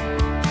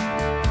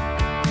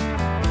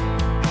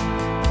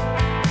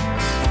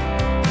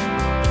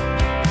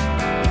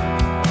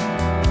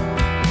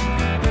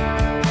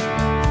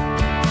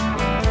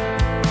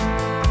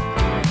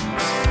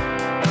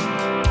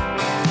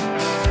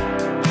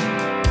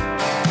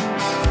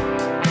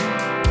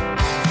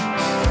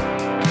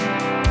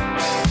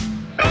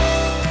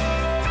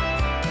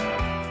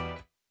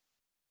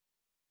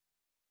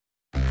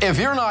 If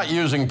you're not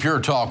using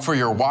Pure Talk for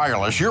your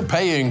wireless, you're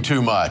paying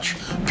too much.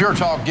 Pure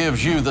Talk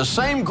gives you the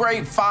same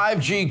great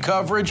 5G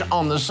coverage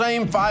on the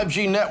same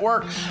 5G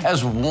network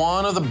as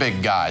one of the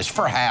big guys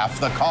for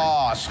half the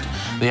cost.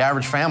 The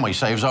average family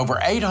saves over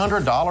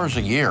 $800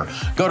 a year.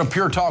 Go to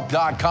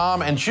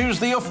puretalk.com and choose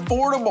the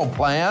affordable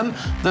plan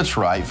that's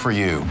right for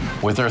you.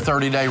 With their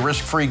 30-day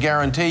risk-free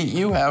guarantee,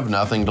 you have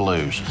nothing to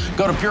lose.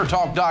 Go to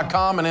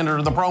puretalk.com and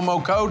enter the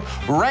promo code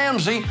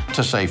Ramsey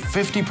to save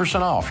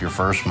 50% off your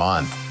first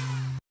month.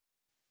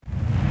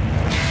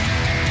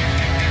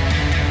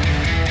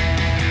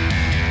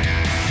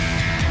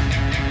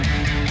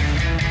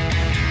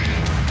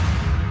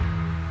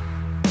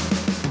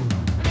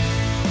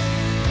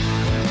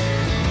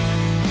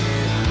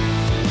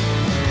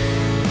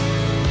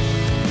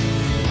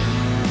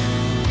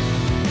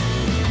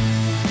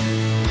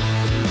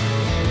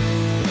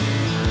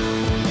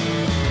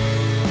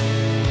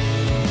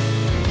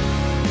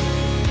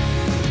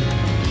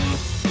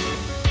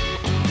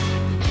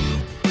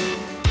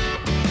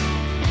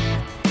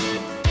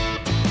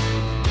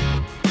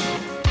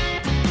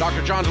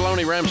 Dr. John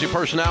Deloney, Ramsey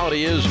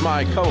Personality, is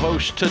my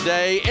co-host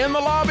today. In the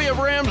lobby of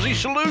Ramsey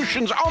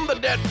Solutions on the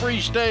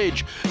debt-free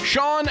stage,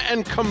 Sean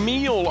and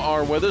Camille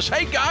are with us.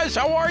 Hey, guys,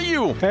 how are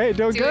you? Hey,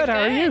 doing good. How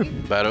are you?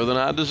 Better than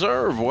I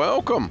deserve.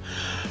 Welcome.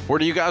 Where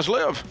do you guys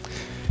live?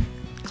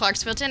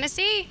 Clarksville,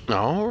 Tennessee.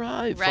 All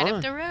right. Right fun.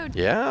 up the road.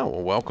 Yeah,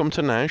 well, welcome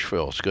to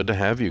Nashville. It's good to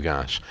have you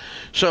guys.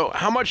 So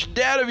how much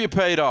debt have you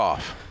paid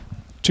off?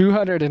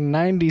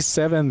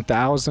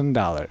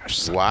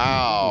 $297,000.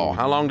 Wow.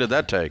 How long did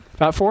that take?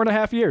 About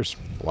 4.5 years.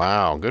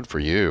 Wow, good for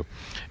you.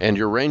 And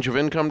your range of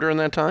income during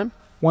that time?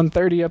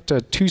 130 up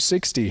to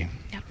 260.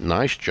 Yep.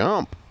 Nice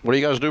jump. What do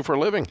you guys do for a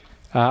living?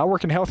 I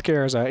work in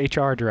healthcare as a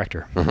HR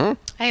director. Mm-hmm.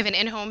 I have an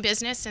in-home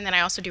business, and then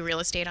I also do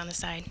real estate on the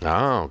side.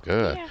 Oh,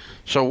 good. Yeah.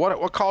 So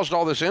what caused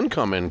all this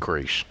income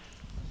increase?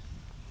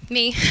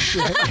 Me.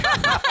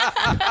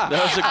 That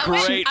was a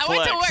great I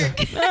went to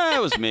work.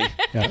 That was me.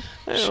 Yeah.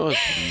 It was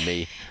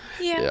me.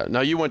 Yeah.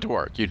 No, you went to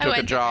work. You took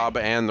a job,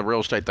 and the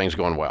real estate thing's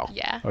going well.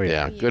 Yeah. Oh,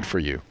 yeah. Good for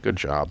you. Good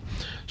job.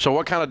 So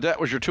what kind of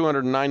debt was your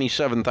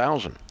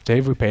 $297,000?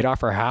 Dave, we paid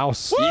off our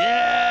house.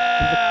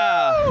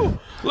 Yeah!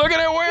 Look at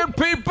it, weird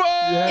people!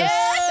 Yes.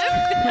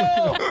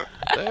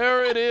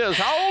 There it is.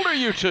 How old are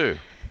you two?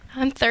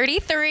 I'm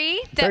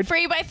 33. Debt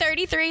free by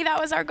 33. That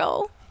was our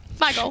goal.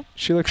 My goal.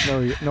 She looks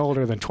no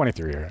older than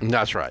 23 years.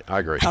 That's right. I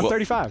agree. I'm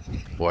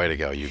 35. Way to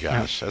go, you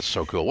guys. That's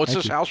so cool. What's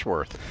this house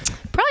worth?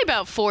 Probably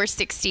about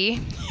 460.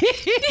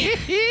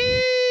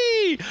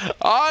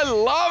 I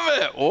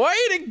love it. Way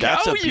to go,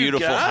 That's a you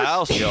beautiful guys.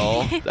 house,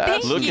 y'all.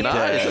 That's Look at nice.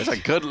 that. That's a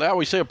good. Now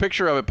we see a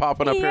picture of it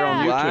popping up here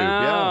on YouTube.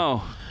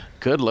 Wow. Yeah.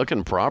 Good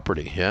looking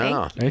property.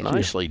 Yeah. Thank you.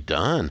 Nicely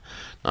done.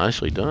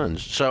 Nicely done.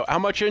 So, how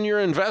much in your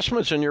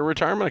investments in your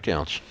retirement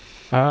accounts?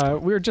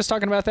 We were just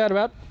talking about that,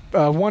 about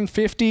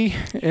 150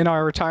 in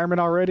our retirement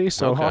already,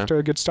 so Okay. off to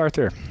a good start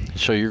there.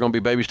 So you're going to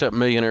be baby step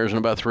millionaires in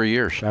about 3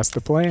 years. That's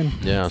the plan.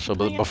 Yeah. So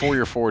before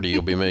you're 40,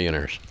 you'll be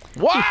millionaires.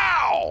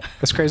 Wow.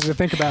 That's crazy to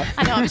think about.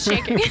 I know, I'm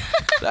shaking.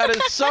 That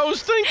is so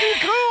stinking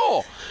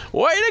cool.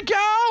 Way to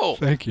go.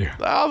 Thank you.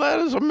 Oh, that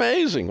is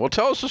amazing. Well,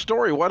 tell us the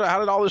story. How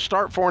did all this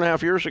start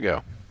 4.5 years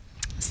ago?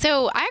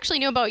 So I actually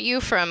knew about you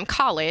from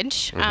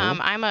college.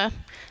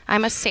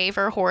 I'm a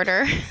saver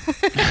hoarder.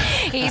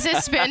 He's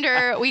a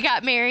spender. We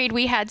got married.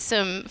 We had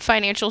some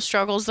financial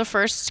struggles the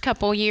first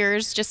couple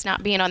years, just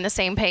not being on the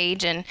same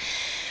page. And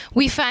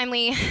we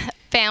finally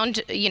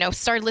found,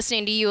 started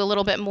listening to you a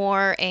little bit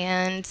more.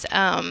 And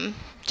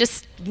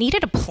just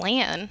needed a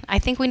plan. I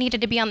think we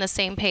needed to be on the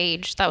same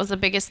page. That was the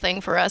biggest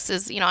thing for us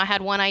is, I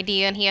had one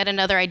idea and he had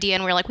another idea,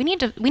 and we were like, we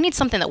need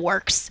something that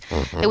works,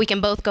 that we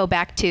can both go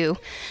back to.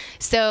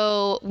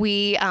 So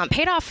we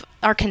paid off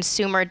our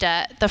consumer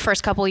debt. The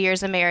first couple of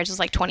years of marriage was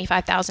like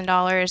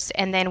 $25,000.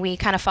 And then we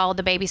kind of followed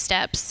the baby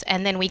steps.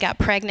 And then we got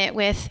pregnant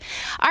with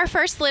our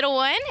first little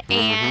one.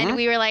 And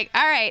we were like,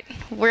 all right,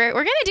 we're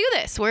going to do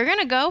this. We're going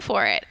to go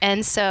for it.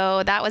 And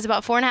so that was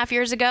about 4.5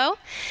 years ago.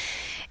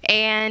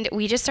 And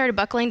we just started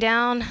buckling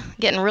down,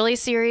 getting really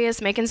serious,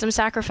 making some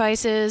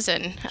sacrifices.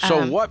 And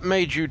so what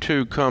made you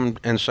two come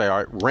and say, all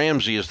right,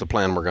 Ramsey is the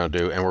plan we're going to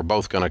do, and we're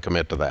both going to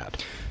commit to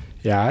that?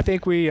 Yeah, I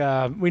think we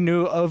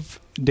knew of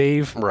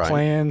Dave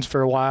plans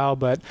for a while,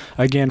 but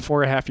again,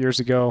 4.5 years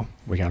ago,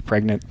 we got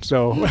pregnant.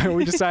 So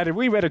we decided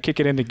we better kick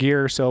it into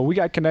gear. So we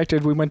got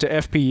connected. We went to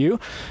FPU.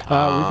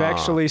 We've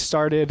actually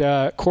started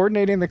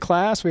coordinating the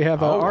class. We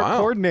have our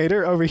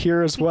coordinator over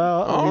here as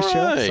well,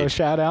 Alicia. So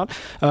shout out.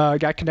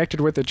 Got connected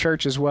with the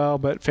church as well,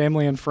 but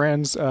family and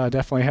friends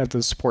definitely have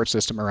the support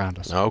system around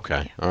us.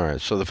 Okay. All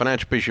right. So the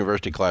Financial Peace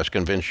University class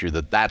convinced you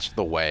that that's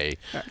the way,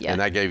 and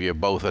that gave you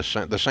both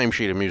the same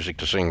sheet of music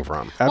to sing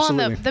from.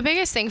 Absolutely. Well, the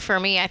biggest thing for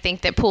me, I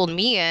think, that pulled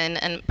me in,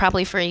 and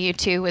probably for you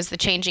too, was the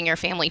changing your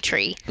family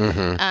tree.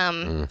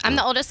 I'm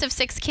the oldest of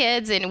 6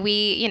 kids, and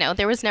we,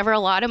 there was never a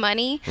lot of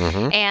money,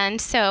 and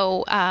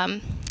so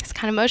it's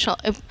kind of emotional.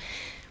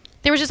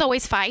 There was just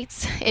always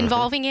fights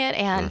involving it,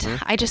 and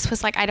I just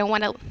was like, I don't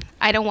want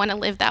to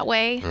live that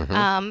way.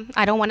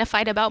 I don't want to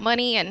fight about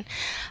money, and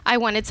I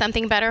wanted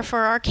something better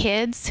for our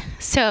kids.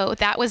 So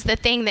that was the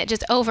thing that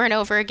just over and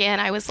over again,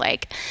 I was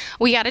like,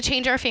 we got to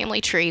change our family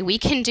tree. We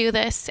can do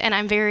this, and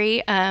I'm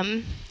very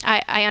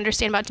I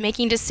understand about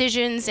making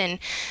decisions, and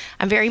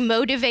I'm very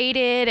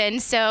motivated, and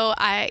so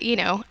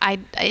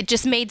it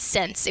just made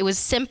sense. It was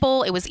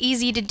simple. It was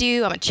easy to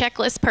do. I'm a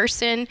checklist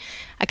person.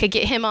 I could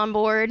get him on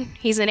board.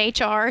 He's in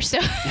HR,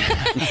 so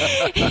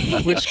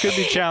which could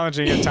be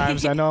challenging at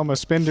times. I know I'm a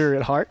spender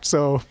at heart,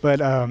 but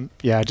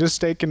just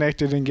stay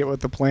connected and get with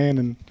the plan,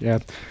 and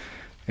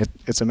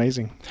it's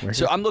amazing.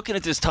 So I'm looking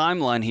at this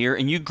timeline here,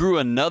 and you grew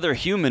another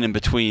human in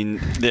between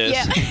this.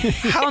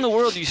 How in the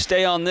world do you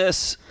stay on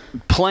this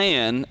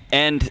plan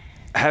and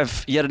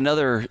have yet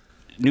another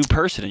new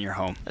person in your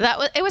home?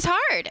 It was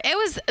hard. It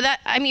was that.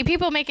 I mean,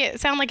 people make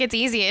it sound like it's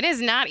easy. It is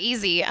not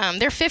easy.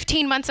 They're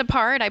 15 months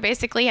apart. I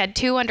basically had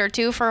 2 under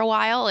 2 for a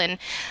while, and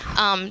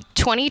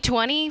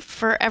 2020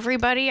 for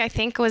everybody, I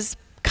think, was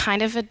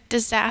kind of a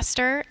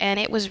disaster, and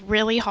it was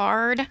really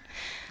hard.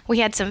 We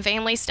had some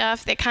family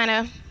stuff that kind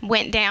of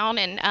went down,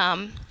 and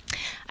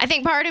I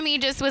think part of me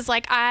just was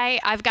like,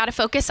 I've got to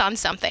focus on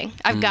something.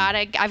 I've got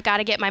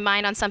to get my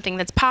mind on something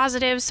that's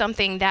positive,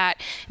 something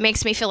that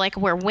makes me feel like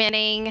we're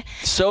winning.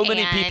 So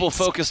many people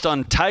focused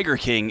on Tiger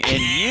King,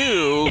 and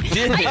you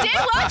didn't. I did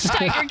watch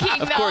Tiger King,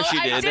 though. Of course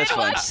you did. That's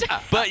fine.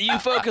 But you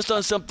focused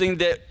on something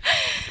that,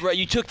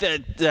 you took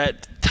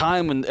that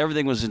time when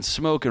everything was in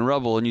smoke and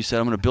rubble, and you said,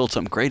 I'm going to build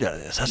something great out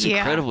of this. That's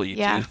incredible, you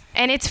two.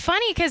 And it's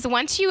funny because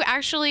once you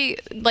actually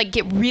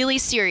get really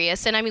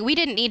serious, and I mean, we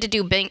didn't need to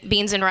do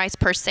beans and rice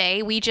per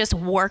se. We just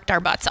worked our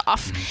butts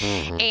off,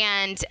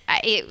 and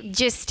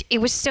it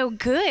was so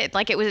good.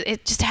 Like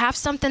it just to have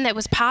something that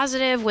was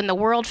positive when the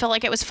world felt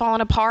like it was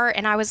falling apart,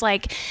 and I was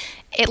like,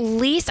 at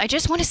least I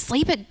just want to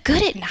sleep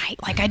good at night.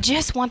 Like I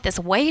just want this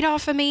weight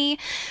off of me.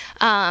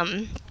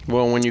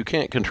 Well, when you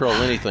can't control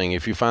anything,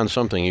 if you find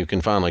something you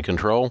can finally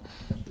control,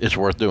 it's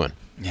worth doing.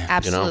 Yeah,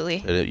 absolutely.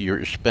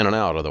 You're spinning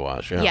out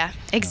otherwise. Yeah,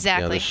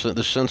 exactly. Yeah,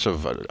 the sense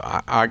of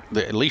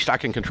at least I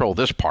can control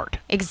this part.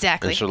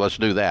 Exactly. And so let's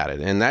do that,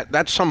 and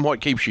that somewhat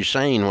keeps you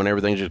sane when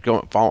everything's just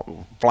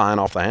flying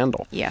off the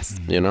handle. Yes.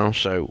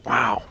 So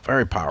wow,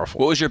 very powerful.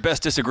 What was your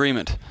best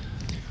disagreement?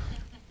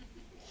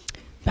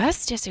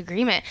 Best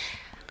disagreement.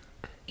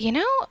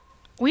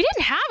 We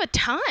didn't have a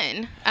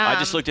ton. I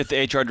just looked at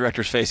the HR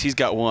director's face. He's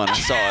got one. I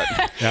saw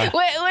it. Yeah.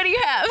 What do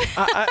you have?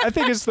 I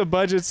think it's the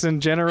budgets in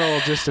general,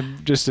 just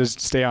to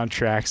stay on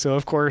track. So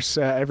of course,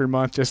 every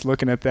month, just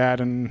looking at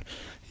that, and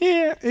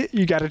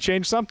you got to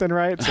change something,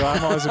 right? So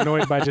I'm always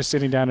annoyed by just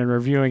sitting down and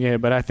reviewing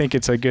it, but I think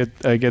it's a good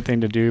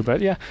thing to do.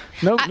 But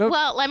no.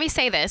 Well, let me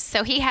say this.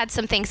 So he had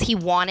some things he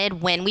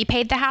wanted when we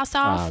paid the house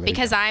off,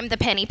 because I'm the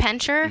penny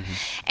pincher,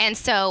 and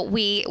so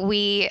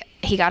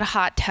he got a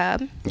hot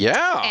tub.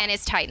 Yeah. And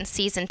his Titan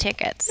season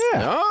tickets.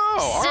 Yeah. Oh,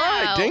 all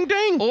right. Ding,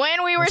 ding.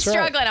 When we were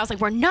struggling, I was like,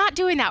 we're not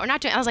doing that.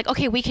 I was like,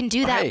 okay, we can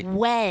do that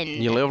when.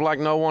 You live like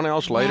no one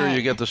else. Later,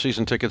 you get the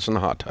season tickets in the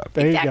hot tub.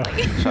 There you go.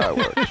 That's how it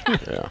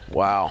works. Yeah.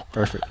 Wow.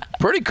 Perfect.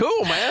 Pretty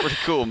cool, man. Pretty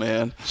cool,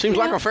 man. Seems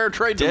like a fair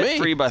trade to me. Debt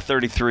free by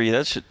 33.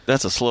 That's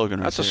a slogan.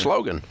 That's a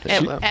slogan.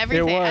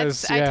 Everything. It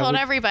was. I told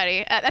everybody.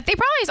 They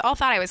probably all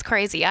thought I was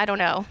crazy. I don't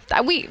know.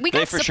 We got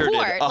they for support.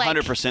 Sure did.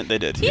 100% they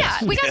did. Yeah,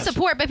 we got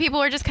support, but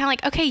people were just kind of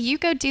like, okay, you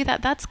go do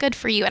that. That's good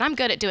for you. And I'm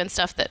good at doing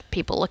stuff that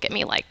people look at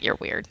me like you're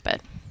weird, but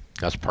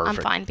That's perfect.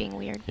 I'm fine being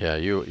weird. Yeah,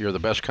 you're the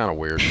best kind of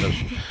weird. 'Cause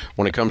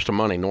when it comes to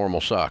money, normal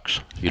sucks.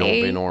 You don't want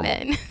to be normal.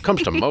 When it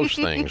comes to most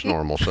things,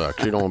 normal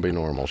sucks. You don't want to be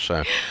normal.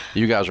 So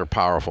you guys are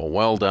powerful.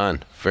 Well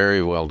done.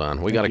 Very well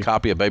done. We got a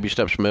copy of Baby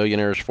Steps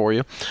Millionaires for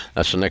you.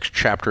 That's the next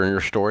chapter in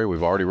your story.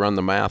 We've already run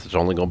the math. It's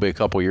only going to be a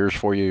couple years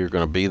for you. You're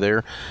going to be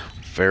there.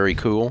 Very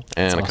cool.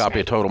 And a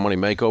copy of Total Money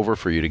Makeover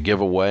for you to give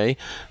away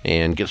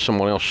and get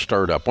someone else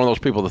stirred up. One of those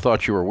people that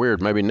thought you were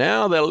weird, maybe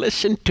now they'll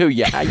listen to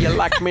you. How you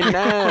like me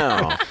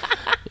now?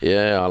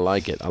 Yeah, I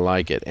like it. I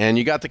like it. And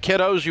you got the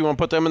kiddos. You want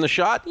to put them in the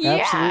shot? Yeah.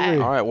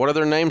 Absolutely. All right. What are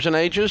their names and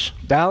ages?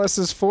 Dallas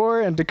is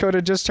 4 and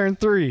Dakota just turned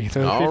 3.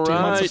 So all 15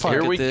 right. months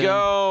apart. Here we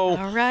go.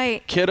 All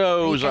right.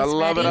 Kiddos, I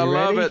love it. I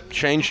love it.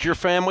 Changed your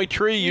family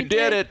tree. You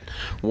did it.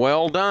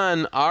 Well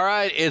done. All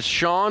right. It's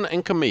Sean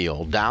and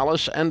Camille,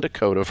 Dallas and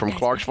Dakota from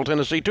Clarksville,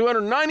 Tennessee.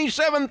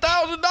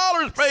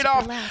 $297,000 paid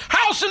off.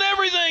 House and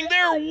everything.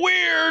 They're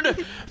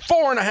weird.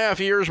 4.5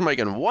 years,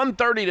 making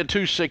 $130 to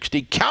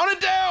 $260. Count it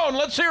down.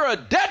 Let's hear a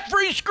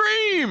debt-free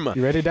scream.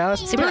 You ready,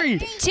 Dallas? 3,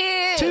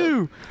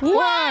 2,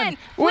 1.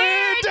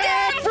 We're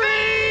debt free.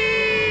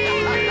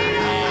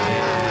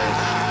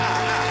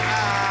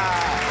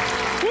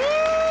 Woo!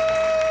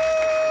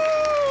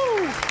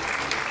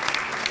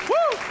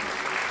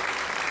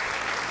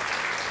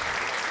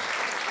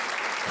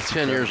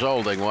 10 years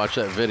old, they can watch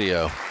that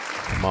video.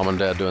 Mom and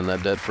Dad doing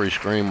that debt-free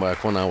scream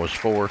back when I was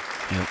 4.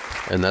 Yep.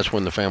 And that's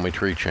when the family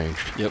tree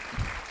changed. Yep.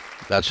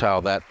 That's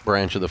how that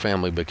branch of the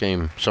family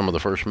became some of the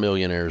first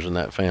millionaires in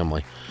that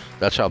family.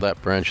 That's how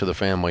that branch of the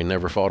family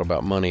never thought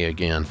about money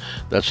again.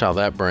 That's how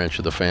that branch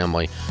of the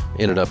family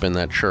ended up in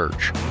that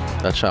church.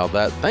 That's how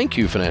that, thank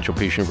you, Financial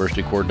Peace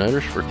University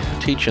coordinators, for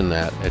teaching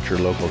that at your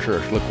local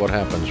church. Look what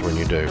happens when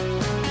you do.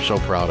 I'm so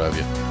proud of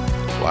you.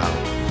 Wow.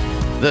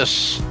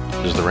 This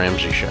is The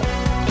Ramsey Show.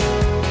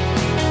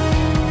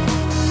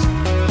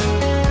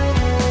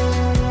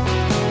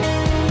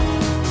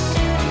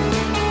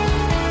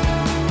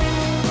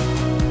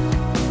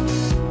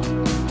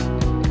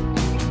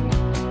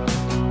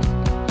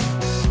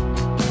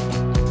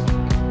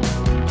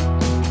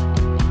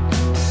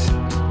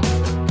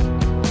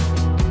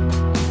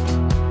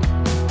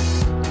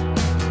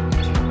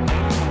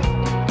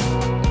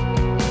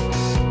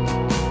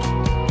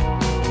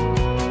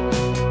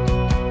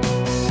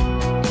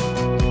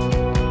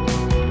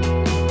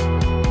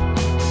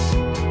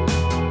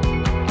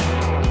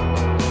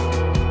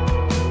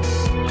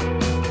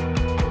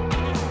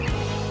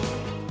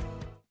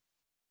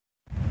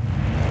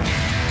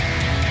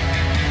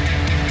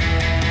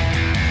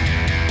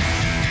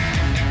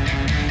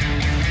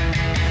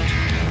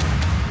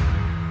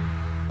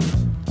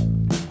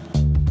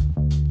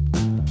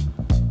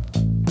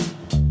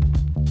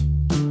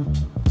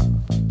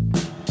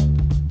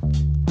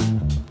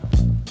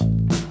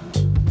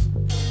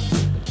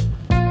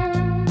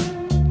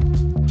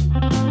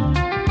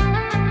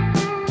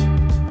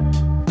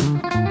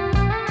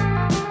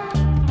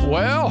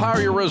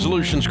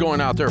 Resolutions going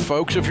out there,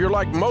 folks. If you're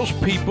like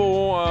most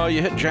people,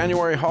 you hit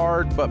January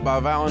hard, but by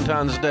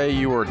Valentine's Day,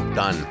 you are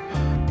done.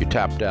 You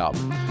tapped out.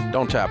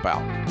 Don't tap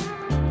out.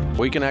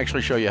 We can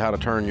actually show you how to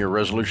turn your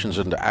resolutions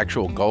into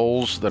actual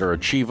goals that are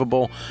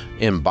achievable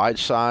in bite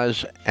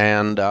size,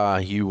 and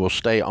you will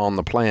stay on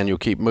the plan. You'll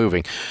keep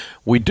moving.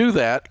 We do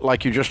that,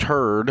 like you just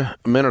heard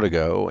a minute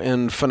ago,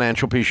 in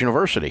Financial Peace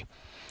University.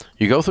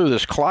 You go through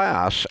this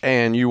class,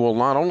 and you will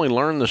not only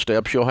learn the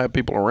steps, you'll have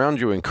people around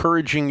you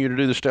encouraging you to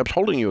do the steps,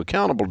 holding you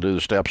accountable to do the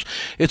steps.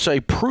 It's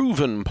a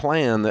proven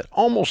plan that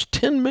almost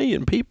 10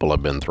 million people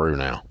have been through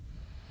now.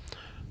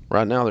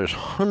 Right now, there's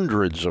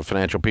hundreds of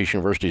Financial Peace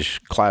University's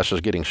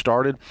classes getting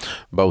started,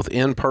 both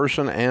in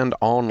person and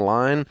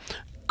online.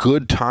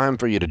 Good time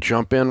for you to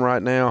jump in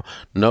right now.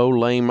 No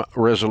lame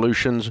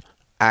resolutions.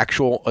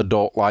 Actual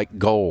adult-like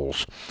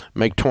goals.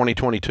 Make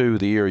 2022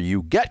 the year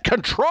you get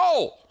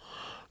control.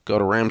 Go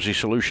to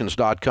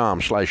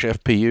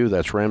RamseySolutions.com/FPU.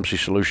 That's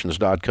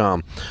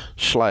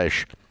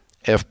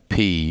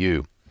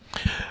RamseySolutions.com/FPU.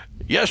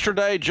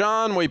 Yesterday,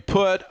 John, we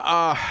put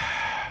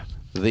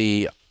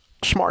the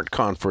SMART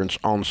Conference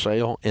on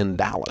sale in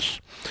Dallas.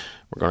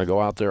 We're going to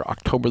go out there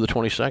October the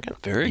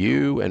 22nd.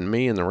 You and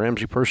me and the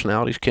Ramsey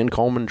personalities, Ken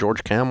Coleman,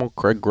 George Camel,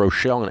 Craig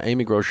Groeschel, and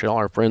Amy Groeschel,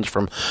 our friends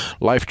from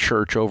Life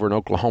Church over in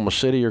Oklahoma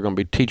City, are going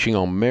to be teaching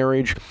on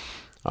marriage.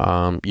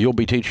 You'll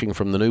be teaching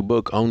from the new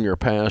book, Own Your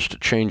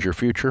Past, Change Your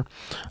Future.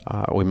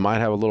 We might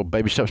have a little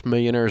Baby Steps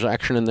Millionaires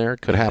action in there.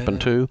 Could happen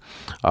too.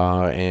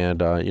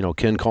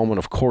 Ken Coleman,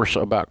 of course,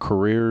 about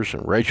careers,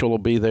 and Rachel will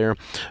be there.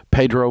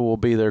 Pedro will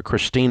be there.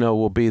 Christina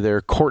will be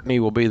there. Courtney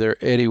will be there.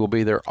 Eddie will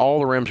be there. All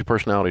the Ramsey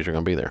personalities are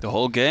going to be there. The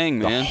whole gang,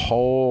 man. The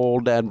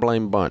whole dad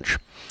blame bunch.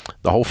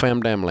 The whole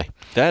family.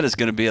 That is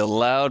going to be a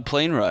loud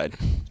plane ride.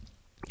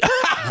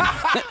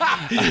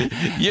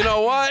 You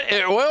know what?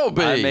 It will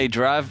be. I may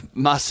drive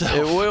myself.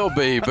 It will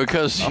be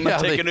because I'm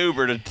going to take an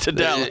Uber to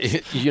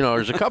Dallas. You know,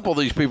 there's a couple of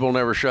these people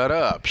never shut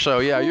up. So,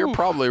 yeah, you're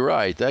probably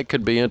right. That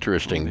could be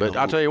interesting. But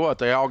I'll tell you what,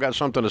 they all got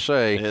something to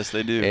say. Yes,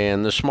 they do.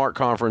 And the SMART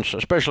conference,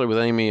 especially with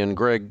Amy and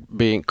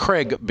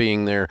Craig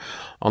being there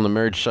on the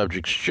marriage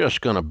subject's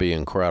just going to be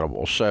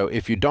incredible. So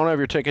if you don't have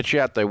your tickets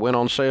yet, they went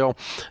on sale.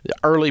 The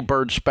early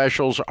bird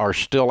specials are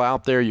still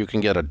out there. You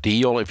can get a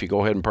deal if you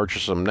go ahead and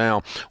purchase them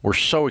now. We're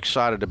so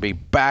excited to be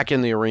back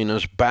in the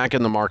arenas, back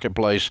in the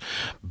marketplace,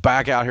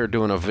 back out here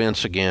doing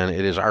events again.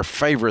 It is our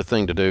favorite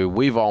thing to do.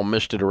 We've all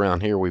missed it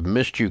around here. We've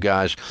missed you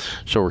guys.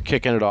 So we're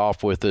kicking it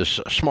off with this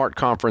SMART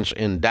conference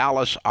in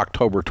Dallas,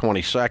 October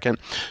 22nd.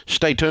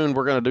 Stay tuned.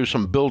 We're going to do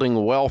some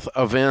building wealth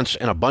events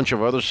in a bunch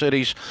of other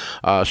cities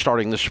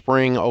starting this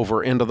spring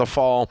over into the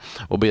fall.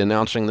 We'll be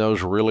announcing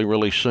those really,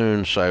 really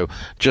soon. So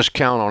just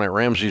count on it.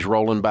 Ramsey's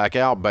rolling back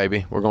out,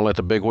 baby. We're going to let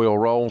the big wheel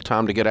roll.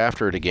 Time to get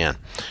after it again.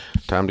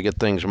 Time to get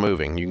things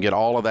moving. You can get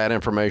all of that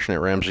information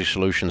at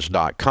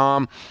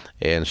RamseySolutions.com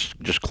and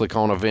just click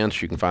on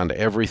events. You can find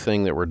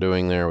everything that we're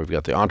doing there. We've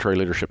got the Entree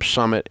Leadership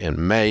Summit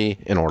in May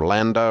in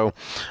Orlando.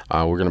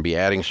 We're going to be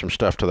adding some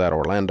stuff to that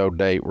Orlando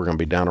date. We're going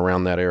to be down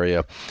around that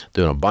area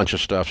doing a bunch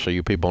of stuff. So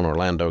you people in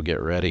Orlando, get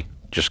ready.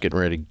 Just getting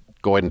ready.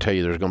 Go ahead and tell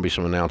you there's going to be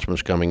some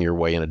announcements coming your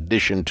way in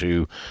addition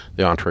to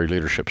the Entree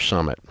Leadership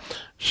Summit.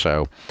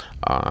 So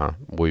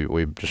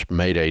we've just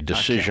made a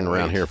decision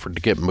around here to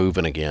get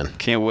moving again.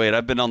 Can't wait.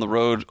 I've been on the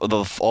road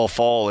all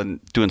fall and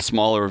doing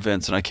smaller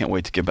events, and I can't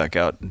wait to get back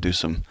out and do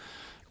some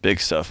big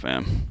stuff,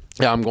 man.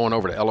 Yeah, I'm going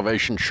over to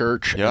Elevation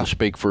Church and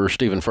speak for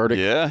Stephen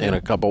Furtick in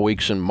a couple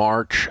weeks in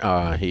March.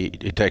 He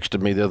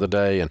texted me the other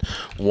day, and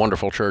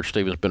wonderful church.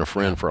 Stephen's been a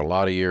friend for a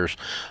lot of years.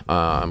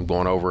 I'm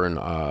going over in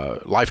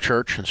Life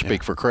Church and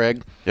speak for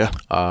Craig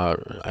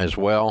as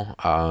well.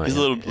 He's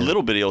a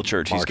little bitty old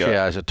church he's got.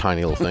 Yeah, it's a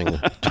tiny little thing,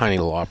 tiny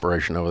little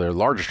operation over there.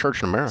 Largest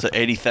church in America. It's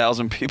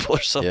 80,000 people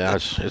or something. Yeah,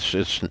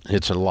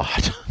 it's a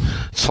lot.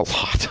 It's a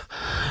lot.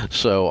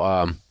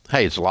 So,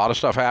 hey, it's a lot of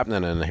stuff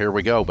happening, and here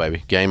we go,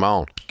 baby. Game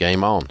on,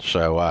 game on.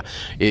 So,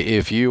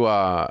 if you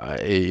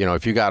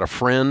if you got a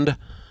friend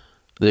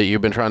that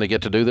you've been trying to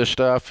get to do this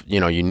stuff,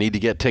 you need to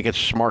get tickets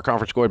to Smart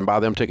Conference. Go ahead and buy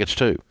them tickets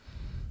too,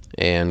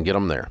 and get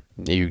them there.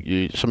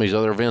 Some of these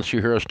other events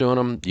you hear us doing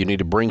them, you need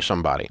to bring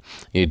somebody.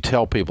 You need to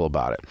tell people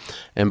about it.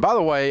 And by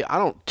the way, I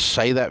don't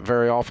say that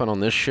very often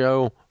on this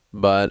show,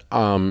 but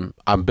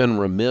I've been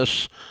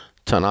remiss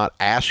to not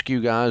ask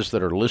you guys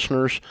that are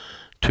listeners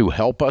to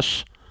help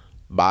us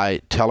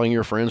by telling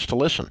your friends to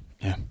listen.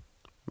 Yeah.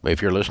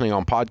 If you're listening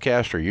on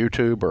podcast or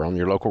YouTube or on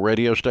your local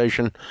radio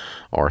station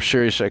or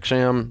Sirius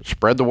XM,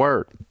 spread the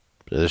word.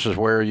 This is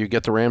where you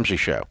get the Ramsey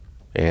Show,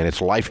 and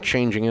it's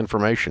life-changing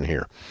information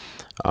here.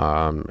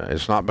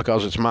 It's not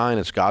because it's mine.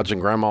 It's God's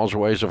and Grandma's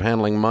ways of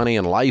handling money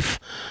and life,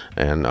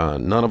 and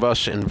none of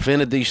us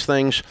invented these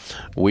things.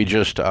 We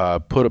just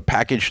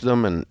package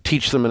them and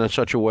teach them in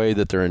such a way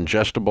that they're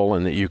ingestible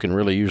and that you can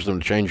really use them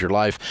to change your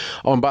life.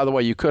 Oh, and by the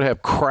way, you could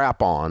have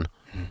crap on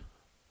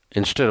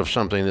instead of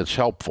something that's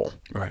helpful.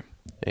 Right.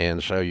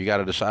 And so you got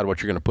to decide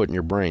what you're going to put in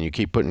your brain. You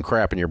keep putting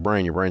crap in your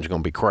brain's going to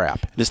be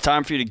crap. It's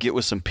time for you to get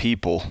with some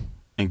people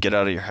and get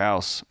out of your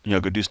house. Go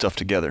do stuff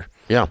together.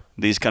 Yeah.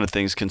 These kind of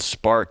things can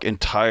spark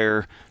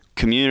entire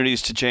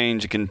communities to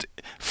change. It can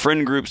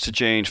friend groups to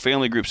change,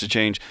 family groups to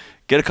change.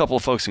 Get a couple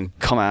of folks and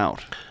come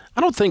out.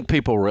 I don't think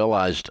people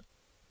realized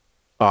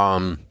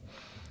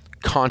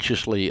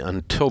consciously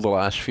until the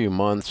last few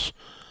months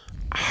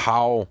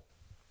how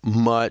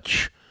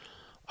much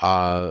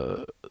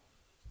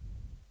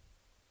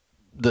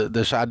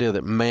this idea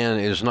that man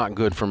is not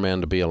good for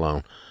man to be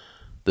alone,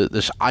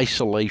 this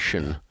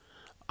isolation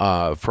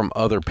from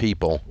other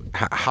people,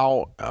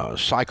 how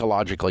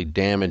psychologically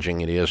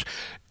damaging it is,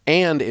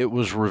 and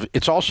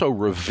it's also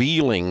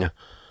revealing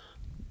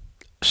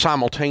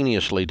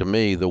simultaneously to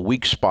me the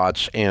weak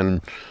spots in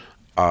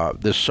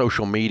this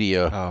social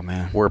media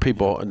where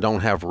people don't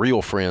have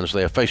real friends,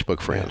 they have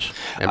Facebook friends.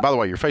 And by the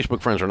way, your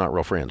Facebook friends are not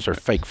real friends, they're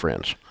fake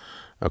friends.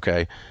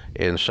 Okay,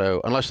 and so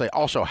unless they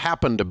also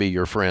happen to be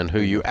your friend who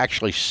you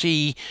actually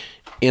see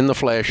in the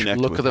flesh,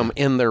 look at them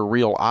in their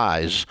real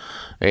eyes,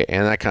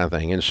 and that kind of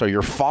thing. And so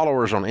your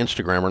followers on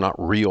Instagram are not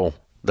real.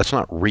 That's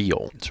not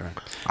real. That's right.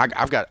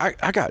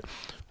 I got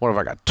what have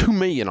I got? 2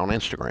 million on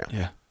Instagram.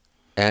 Yeah.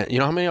 And you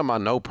know how many of them I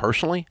know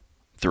personally?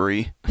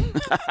 3.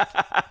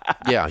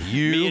 Yeah,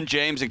 you. Me and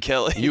James and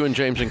Kelly. You and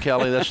James and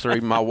Kelly, that's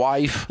 3. My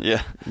wife.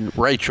 Yeah.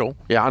 Rachel.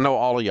 Yeah, I know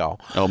all of y'all.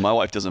 Oh, my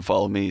wife doesn't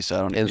follow me, so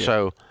I don't. And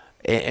so.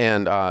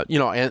 And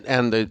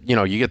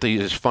you get these.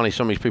 It's funny.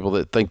 Some of these people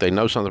that think they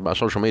know something about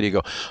social media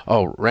go,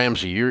 "Oh,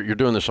 Ramsey, you're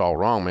doing this all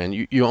wrong, man.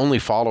 You only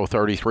follow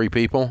 33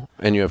 people,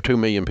 and you have 2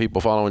 million people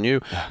following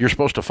you. You're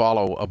supposed to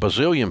follow a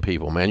bazillion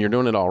people, man. You're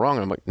doing it all wrong."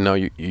 I'm like, "No,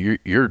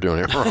 you're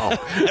doing it wrong."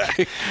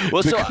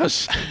 Well,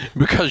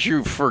 because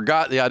you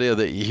forgot the idea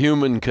that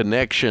human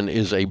connection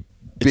is a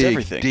big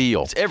everything.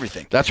 deal. It's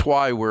everything. That's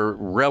why we're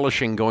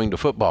relishing going to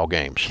football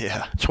games.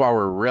 Yeah. It's why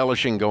we're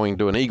relishing going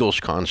to an Eagles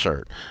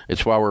concert.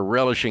 It's why we're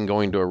relishing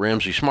going to a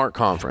Ramsey Smart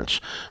Conference,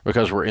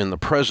 because we're in the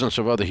presence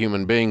of other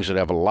human beings that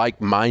have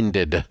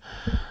like-minded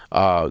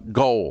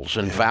goals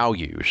and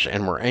values,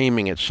 and we're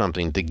aiming at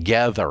something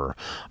together.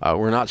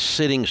 We're not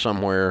sitting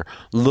somewhere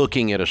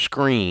looking at a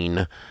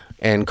screen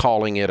and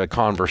calling it a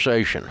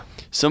conversation.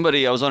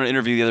 I was on an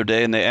interview the other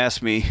day, and they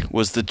asked me, it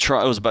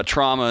was about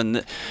trauma,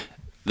 and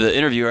the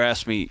interviewer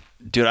asked me,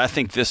 dude, I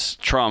think this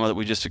trauma that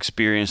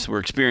we're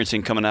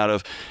experiencing coming out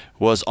of,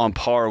 was on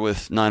par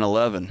with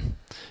 9/11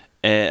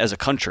 as a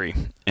country.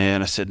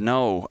 And I said,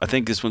 no, I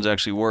think this one's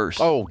actually worse.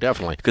 Oh,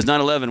 definitely. Because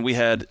 9/11, we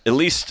had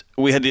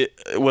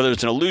whether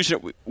it's an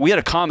illusion, we had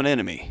a common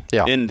enemy,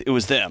 and it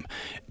was them.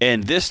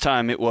 And this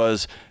time it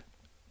was,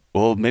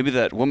 well, maybe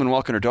that woman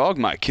walking her dog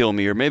might kill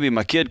me, or maybe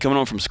my kid coming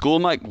home from school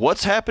might.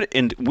 What's happening?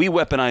 And we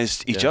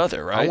weaponized each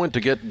other, right? I went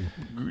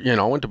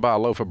to buy a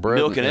loaf of bread,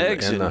 milk and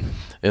eggs, and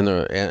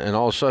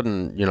all of a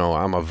sudden,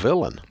 I'm a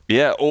villain.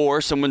 Yeah,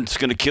 or someone's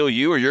going to kill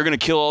you, or you're going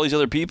to kill all these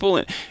other people.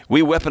 And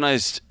we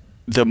weaponized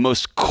the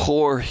most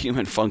core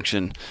human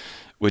function,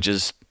 which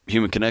is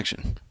human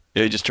connection.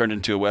 It just turned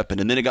into a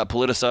weapon, and then it got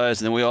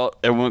politicized, and then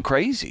everyone went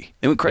crazy.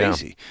 It went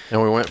crazy. Yeah.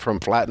 And we went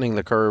from flattening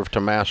the curve to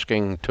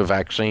masking to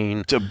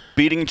vaccine to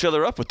beating each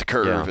other up with the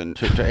curve, yeah, and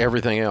to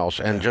everything else,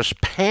 and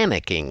just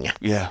panicking.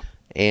 Yeah.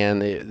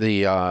 And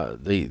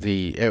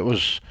it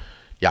was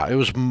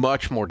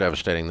much more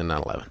devastating than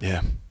 9/11. Yeah.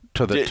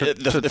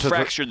 To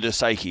fractured the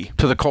psyche.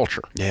 To the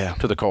culture. Yeah.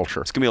 To the culture.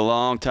 It's gonna be a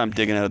long time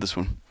digging out of this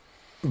one.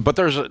 But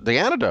there's the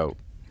antidote.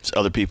 It's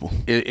other people.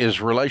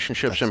 Is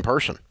relationships in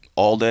person.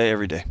 All day,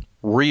 every day.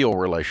 Real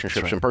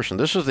relationships in person.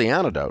 This is the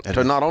antidote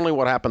to not only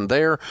what happened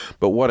there,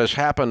 but what has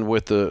happened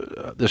with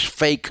this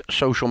fake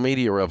social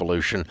media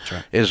revolution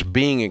is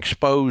being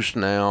exposed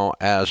now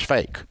as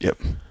fake. Yep.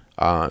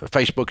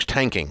 Facebook's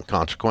tanking,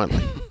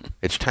 consequently.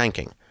 It's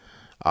tanking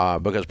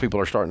because people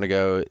are starting to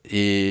go,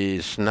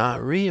 it's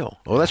not real.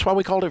 Well, that's why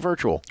we called it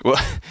virtual.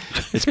 Well,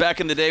 it's back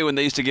in the day when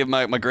they used to give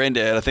my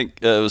granddad, I think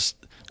it was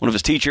one of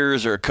his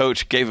teachers or a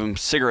coach, gave him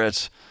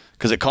cigarettes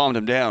because it calmed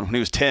him down when he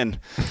was 10.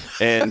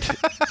 And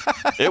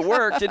it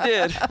worked. It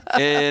did.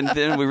 And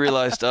then we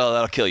realized, oh,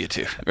 that'll kill you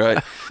too,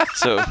 right?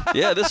 So,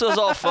 yeah, this was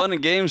all fun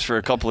and games for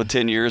a couple of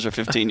 10 years or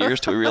 15 years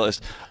till we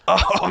realized,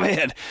 oh,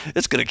 man,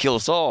 it's going to kill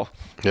us all.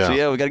 Yeah. So,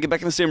 yeah, we got to get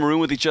back in the same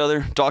room with each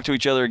other, talk to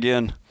each other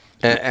again.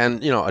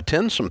 And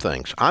attend some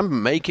things.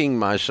 I'm making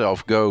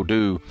myself go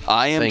do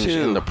things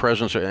in the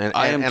presence of, and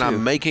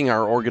I'm making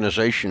our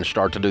organization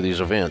start to do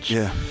these events.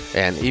 Yeah.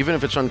 And even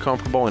if it's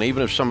uncomfortable, and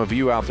even if some of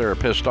you out there are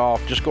pissed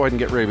off, just go ahead and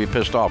get ready to be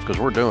pissed off, because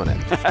we're doing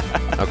it.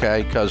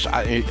 Okay? Because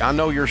I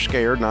know you're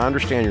scared, and I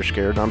understand you're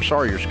scared, and I'm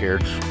sorry you're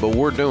scared, but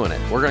we're doing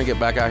it. We're going to get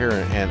back out here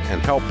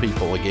and help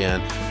people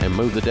again and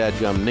move the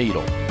dadgum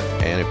needle.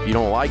 And if you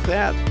don't like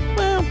that,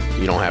 well,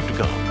 you don't have to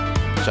come.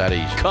 It's that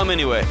easy. Come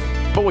anyway.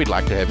 But we'd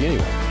like to have you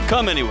anyway.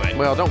 Come anyway.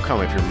 Well, don't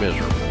come if you're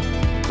miserable.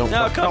 Don't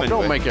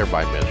make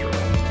everybody miserable.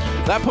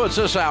 That puts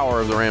this hour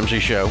of The Ramsey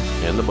Show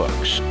in the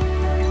books.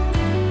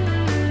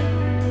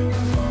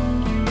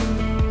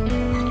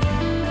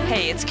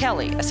 Hey, it's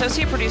Kelly,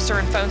 associate producer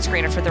and phone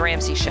screener for The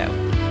Ramsey Show.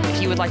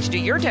 If you would like to do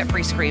your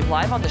debt-free scream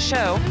live on the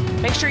show,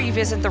 make sure you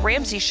visit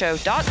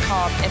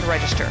theramseyshow.com and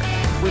register.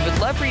 We would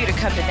love for you to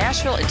come to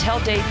Nashville and tell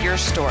Dave your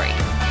story.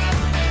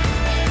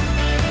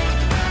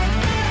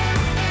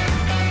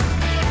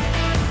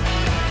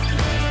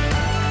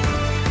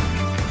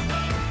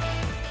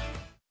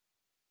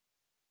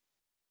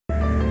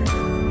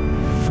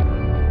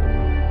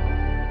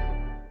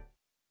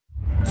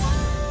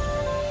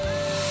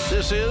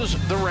 This is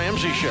The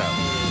Ramsey Show.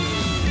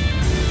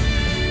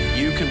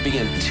 You can be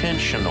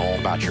intentional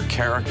about your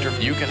character.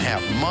 You can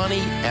have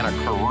money and a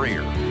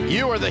career.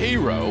 You are the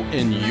hero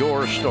in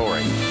your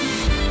story.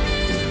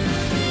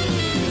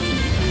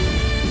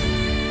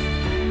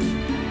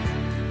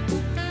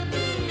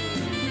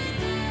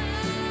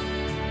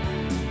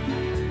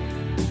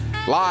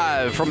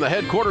 Live from the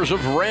headquarters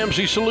of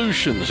Ramsey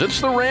Solutions, it's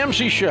The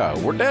Ramsey Show,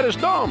 where debt is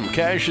dumb,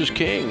 cash is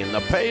king, and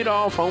the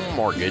paid-off home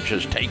mortgage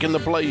has taken the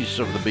place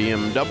of the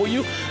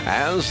BMW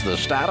as the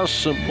status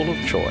symbol of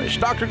choice.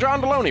 Dr.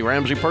 John Deloney,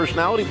 Ramsey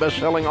personality,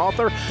 best-selling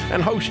author,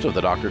 and host of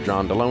the Dr.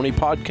 John Deloney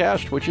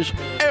podcast, which is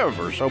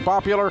ever so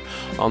popular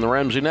on the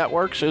Ramsey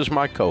Networks, is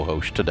my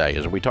co-host today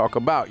as we talk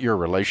about your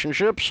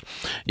relationships,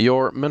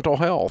 your mental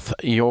health,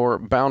 your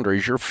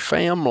boundaries, your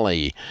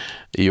family,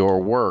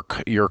 your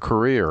work, your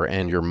career,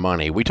 and your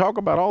money. We talk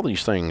about all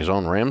these things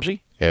on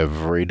Ramsey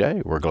every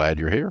day. We're glad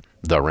you're here.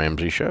 The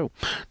Ramsey Show.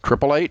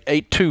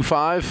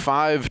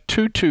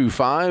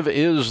 888-825-5225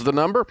 is the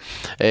number.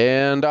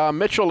 And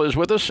Mitchell is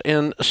with us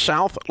in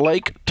South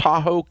Lake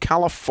Tahoe,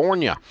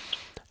 California.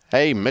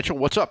 Hey, Mitchell,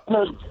 what's up?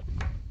 Hello,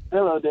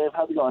 Dave.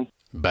 How's it going?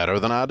 Better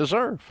than I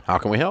deserve. How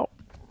can we help?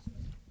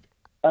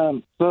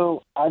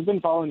 So I've been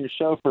following your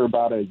show for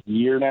about a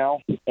year now,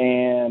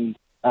 and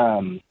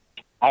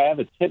I have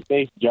a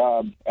tip-based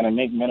job, and I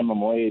make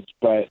minimum wage,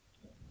 but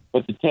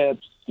with the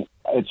tips,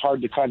 it's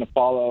hard to kind of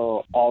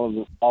follow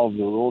all of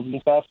the rules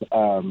and stuff.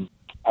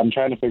 I'm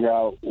trying to figure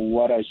out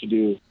what I should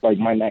do, like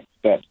my next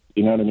steps.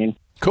 You know what I mean?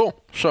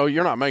 Cool. So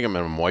you're not making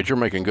minimum wage. You're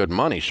making good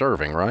money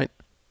serving, right?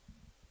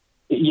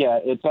 Yeah,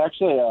 it's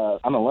actually,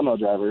 I'm a limo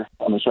driver.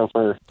 I'm a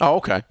chauffeur. Oh,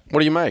 okay. What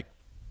do you make?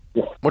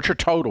 Yeah. What's your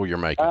total you're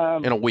making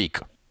in a week?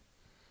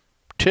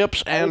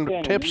 Tips and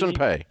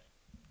pay.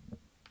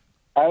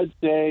 I would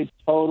say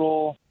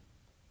total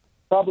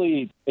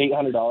probably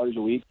 $800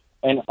 a week,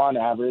 and on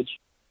average.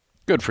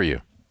 Good for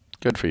you.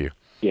 Good for you.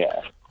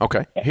 Yeah.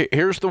 Okay.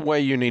 Here's the way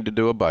you need to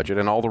do a budget,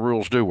 and all the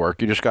rules do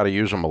work. You just got to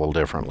use them a little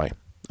differently.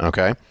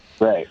 Okay?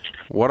 Right.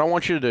 What I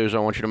want you to do is I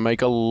want you to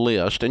make a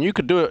list, and you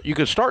could do it. You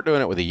could start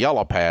doing it with a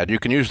yellow pad. You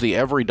can use the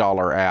Every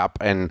Dollar app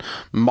and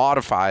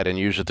modify it and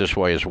use it this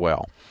way as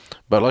well.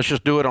 But let's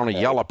just do it on a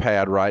yellow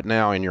pad right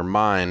now in your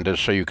mind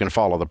so you can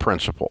follow the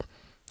principle.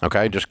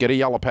 Okay? Just get a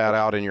yellow pad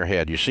out in your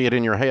head. You see it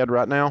in your head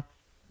right now?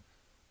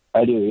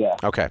 I do, yeah.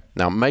 Okay.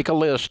 Now make a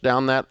list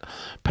down that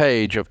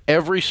page of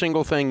every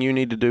single thing you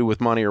need to do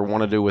with money or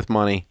want to do with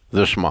money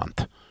this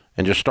month.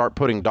 And just start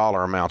putting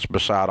dollar amounts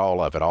beside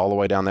all of it, all the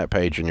way down that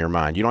page in your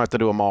mind. You don't have to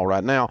do them all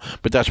right now,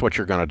 but that's what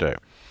you're going to do.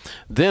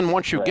 Then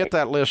once you get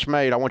that list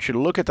made, I want you to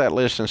look at that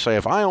list and say,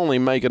 if I only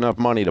make enough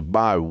money to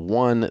buy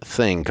one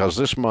thing, because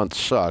this month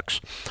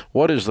sucks,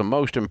 what is the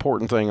most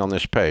important thing on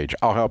this page?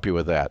 I'll help you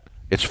with that.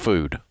 It's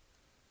food.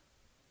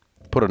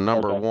 Put a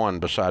number 1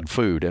 beside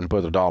food and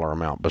put a dollar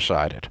amount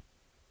beside it.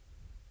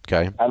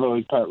 Okay. I've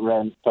always put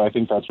rent, so I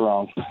think that's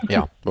wrong.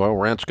 Yeah. Well,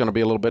 rent's going to be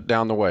a little bit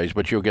down the ways,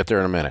 but you'll get there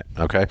in a minute.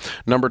 Okay.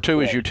 Number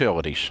 2 is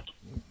utilities.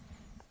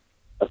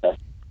 Okay.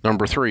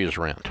 Number 3 is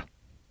rent.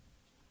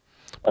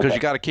 Because you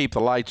got to keep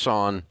the lights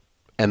on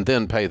and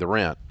then pay the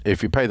rent.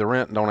 If you pay the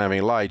rent and don't have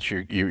any lights,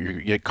 you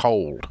get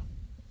cold.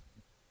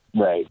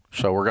 Right.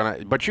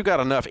 So but you got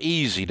enough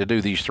easy to do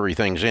these 3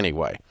 things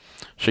anyway.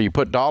 So you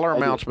put dollar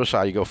amounts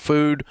beside. You go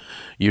food,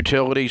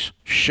 utilities,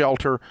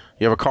 shelter.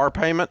 You have a car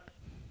payment?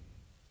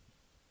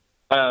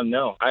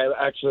 No, I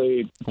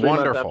actually 3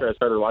 months after I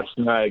started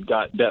watching, I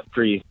got debt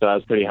free, so I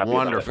was pretty happy.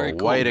 Wonderful. About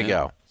it. Way to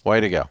go. Way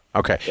to go.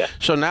 Okay. Yeah.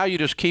 So now you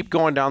just keep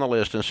going down the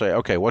list and say,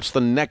 okay, what's the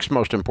next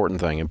most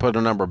important thing? And put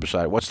a number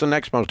beside it. What's the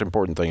next most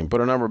important thing? And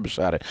put a number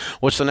beside it.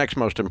 What's the next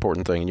most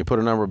important thing? And you put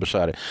a number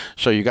beside it.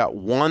 So you got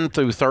 1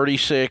 through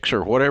 36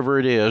 or whatever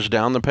it is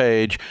down the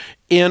page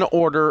in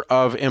order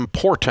of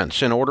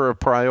importance, in order of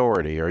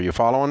priority. Are you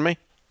following me?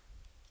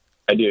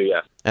 I do,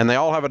 yeah. And they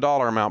all have a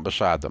dollar amount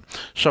beside them.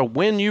 So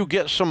when you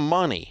get some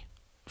money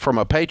from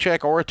a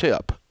paycheck or a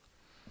tip,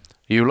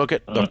 you look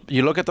at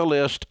the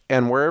list,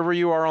 and wherever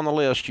you are on the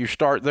list, you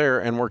start there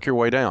and work your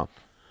way down.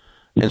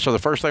 And so the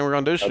first thing we're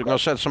going to do is we're going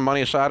to set some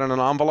money aside in an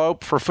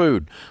envelope for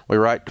food. We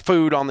write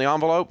food on the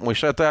envelope, and we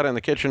set that in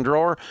the kitchen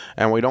drawer,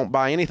 and we don't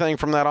buy anything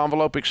from that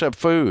envelope except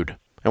food.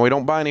 And we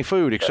don't buy any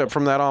food except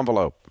from that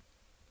envelope.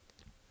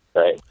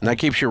 Right. And that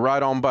keeps you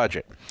right on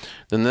budget.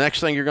 Then the next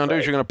thing you're going to do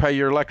is you're going to pay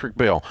your electric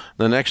bill.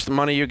 The next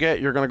money you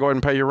get, you're going to go ahead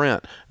and pay your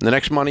rent. And the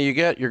next money you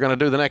get, you're going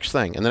to do the next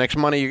thing. And the next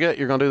money you get,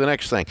 you're going to do the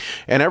next thing.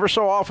 And ever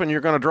so often,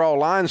 you're going to draw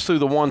lines through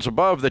the ones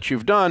above that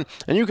you've done,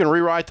 and you can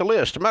rewrite the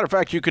list. As a matter of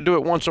fact, you could do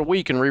it once a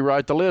week and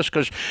rewrite the list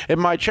because it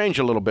might change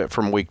a little bit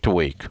from week to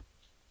week.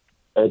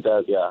 It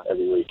does, yeah,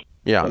 every week.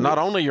 Yeah, not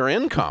only your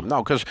income.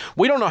 No, because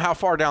we don't know how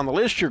far down the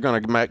list you're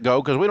going to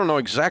go because we don't know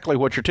exactly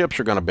what your tips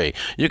are going to be.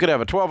 You could have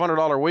a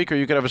 $1,200 week or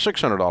you could have a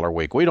 $600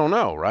 week. We don't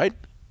know, right?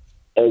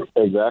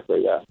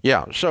 Exactly, yeah.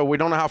 Yeah, so we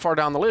don't know how far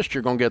down the list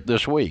you're going to get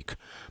this week.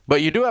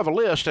 But you do have a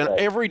list, and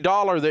every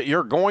dollar that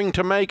you're going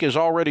to make is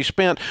already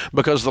spent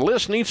because the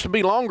list needs to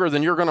be longer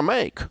than you're going to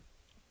make.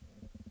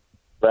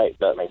 Right,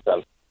 that makes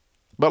sense.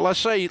 But let's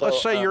say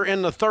you're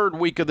in the 3rd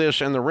week of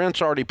this and the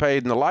rent's already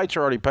paid and the lights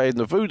are already paid and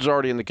the food's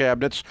already in the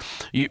cabinets.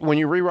 When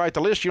you rewrite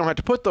the list, you don't have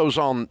to put those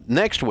on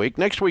next week.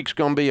 Next week's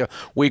going to be a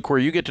week where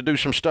you get to do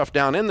some stuff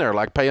down in there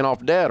like paying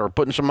off debt or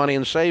putting some money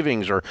in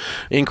savings or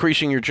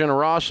increasing your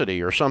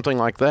generosity or something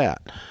like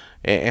that.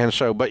 And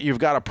so, but you've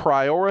got a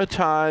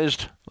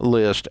prioritized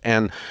list.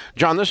 And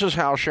John, this is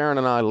how Sharon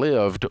and I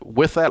lived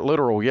with that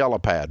literal yellow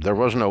pad. There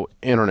was no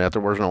internet.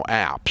 There was no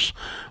apps.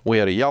 We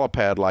had a yellow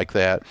pad like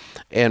that.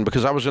 And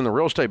because I was in the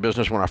real estate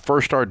business when I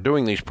first started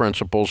doing these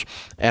principles,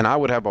 and I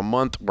would have a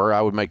month where I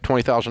would make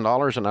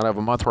 $20,000 and I'd have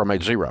a month where I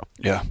made $0.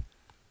 Yeah.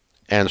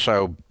 And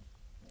so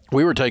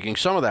we were taking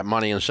some of that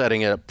money and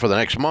setting it up for the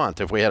next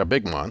month if we had a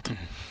big month.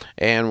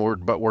 And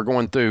we're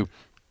going through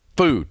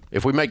food.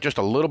 If we make just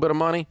a little bit of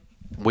money,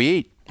 we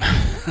eat.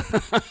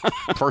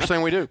 First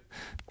thing we do.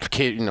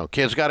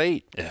 Kids got to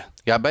eat. Yeah.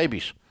 Got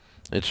babies.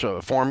 It's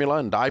formula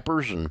and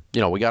diapers, and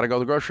we got to go to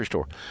the grocery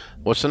store.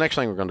 What's the next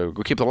thing we're going to do?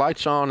 We'll keep the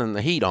lights on and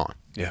the heat on.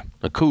 Yeah.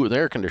 The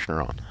air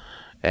conditioner on.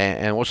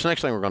 And what's the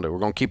next thing we're going to do? We're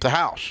going to keep the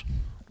house.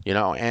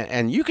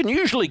 And you can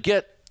usually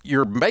get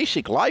your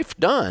basic life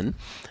done,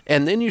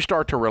 and then you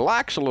start to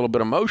relax a little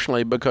bit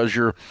emotionally because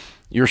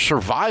your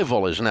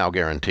survival is now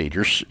guaranteed.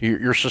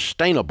 You're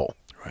sustainable.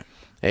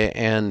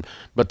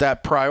 But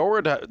that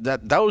priority,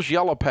 those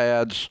yellow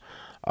pads,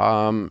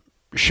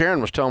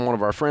 Sharon was telling one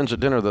of our friends at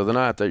dinner the other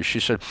night that she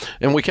said,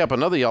 and we kept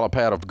another yellow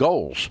pad of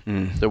goals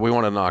that we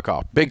want to knock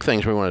off. Big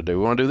things we want to do.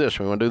 We want to do this.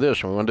 We want to do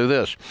this. We want to do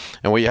this.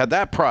 And we had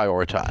that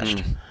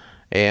prioritized.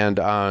 And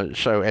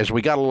so as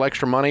we got a little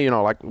extra money,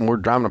 like when we're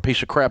driving a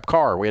piece of crap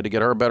car, we had to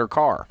get her a better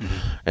car.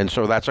 And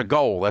so that's a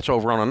goal. That's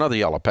over on another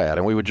yellow pad.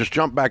 And we would just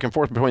jump back and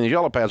forth between these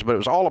yellow pads, but it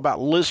was all about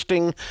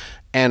listing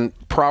and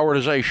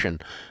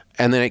prioritization.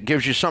 And then it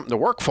gives you something to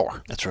work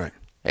for. That's right.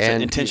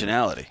 And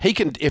intentionality. He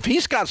can, if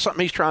he's got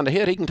something he's trying to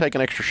hit, he can take an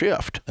extra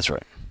shift. That's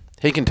right.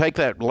 He can take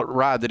that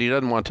ride that he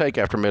doesn't want to take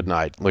after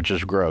midnight, which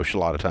is gross a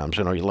lot of times,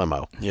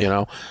 limo,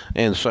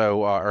 And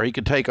so, or he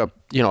could take a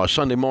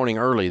Sunday morning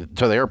early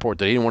to the airport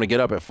that he didn't want to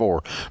get up at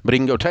 4. But he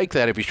can go take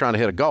that if he's trying to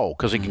hit a goal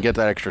because he can get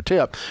that extra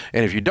tip.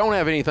 And if you don't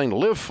have anything to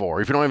live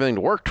for, if you don't have anything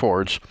to work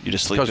towards, you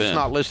just sleep because it's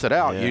not listed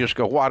out, you just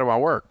go, why do I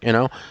work,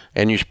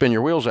 And you spin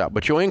your wheels out.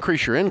 But you'll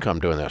increase your income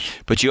doing this.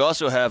 But you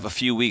also have a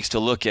few weeks to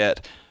look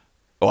at,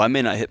 I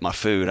may not hit my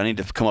food. I need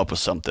to come up with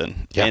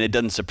something. Yeah. And it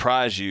doesn't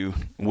surprise you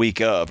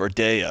week of or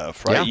day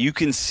of, right? Yeah. You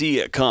can see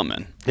it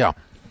coming. Yeah,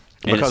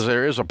 because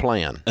there is a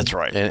plan. That's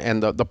right.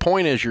 And the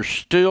point is you're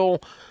still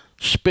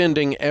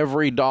spending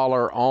every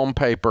dollar on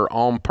paper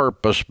on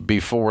purpose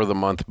before the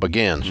month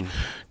begins.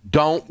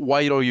 Don't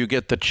wait till you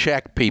get the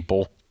check,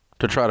 people,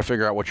 to try to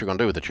figure out what you're going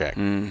to do with the check.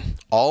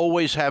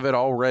 Always have it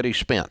already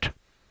spent.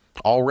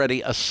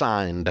 Already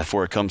assigned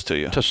before it comes to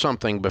you to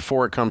something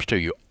before it comes to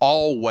you.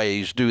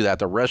 Always do that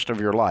the rest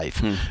of your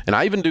life. And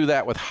I even do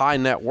that with high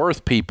net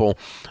worth people,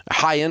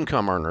 high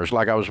income earners.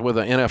 Like I was with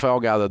an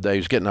NFL guy the other day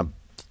who's getting a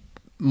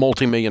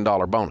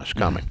multi-million-dollar bonus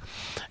coming,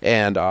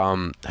 and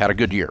had a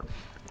good year.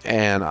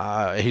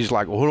 And he's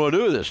like, well, what do I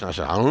do with this? And I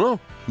said, I don't know,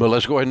 but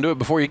let's go ahead and do it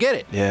before you get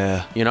it.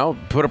 Yeah.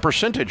 Put a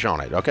percentage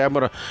on it. Okay, I'm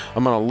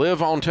gonna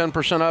live on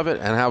 10% of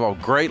it and have a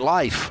great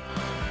life.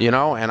 And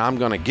I'm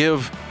gonna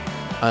give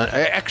an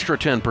extra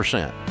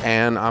 10%,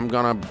 and I'm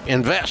going to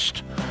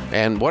invest.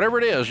 And whatever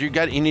it is, you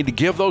need to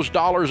give those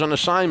dollars an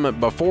assignment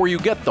before you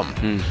get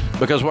them.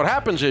 Because what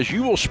happens is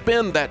you will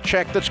spend that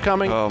check that's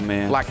coming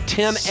like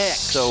 10x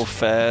so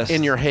fast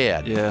in your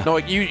head. Yeah. No,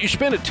 you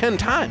spend it 10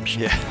 times.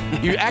 Yeah.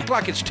 You act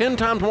like it's 10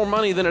 times more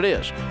money than it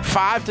is.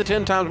 5 to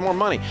 10 times more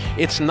money.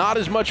 It's not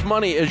as much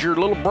money as your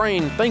little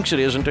brain thinks it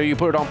is until you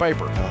put it on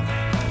paper.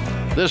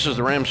 This is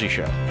The Ramsey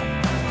Show.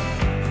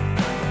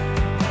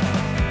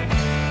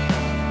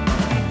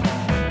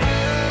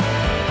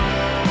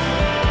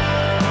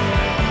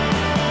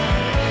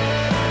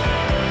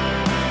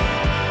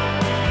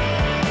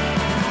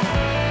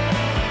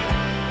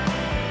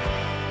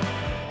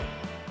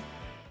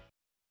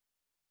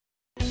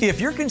 If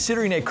you're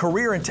considering a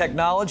career in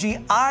technology,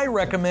 I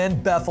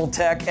recommend Bethel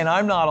Tech, and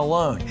I'm not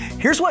alone.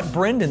 Here's what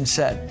Brendan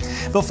said.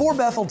 Before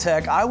Bethel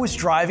Tech, I was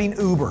driving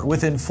Uber.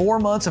 Within 4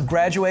 months of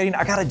graduating,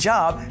 I got a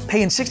job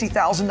paying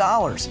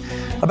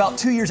 $60,000. About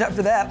 2 years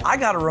after that, I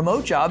got a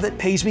remote job that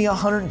pays me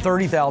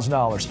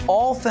 $130,000,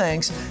 all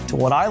thanks to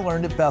what I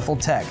learned at Bethel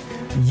Tech.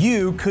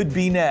 You could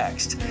be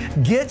next.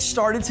 Get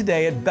started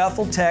today at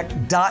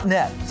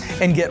BethelTech.net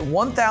and get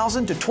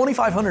 $1,000 to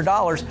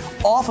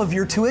 $2,500 off of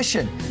your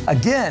tuition.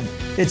 Again,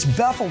 it's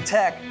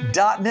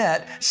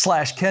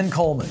BethelTech.net/Ken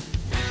Coleman.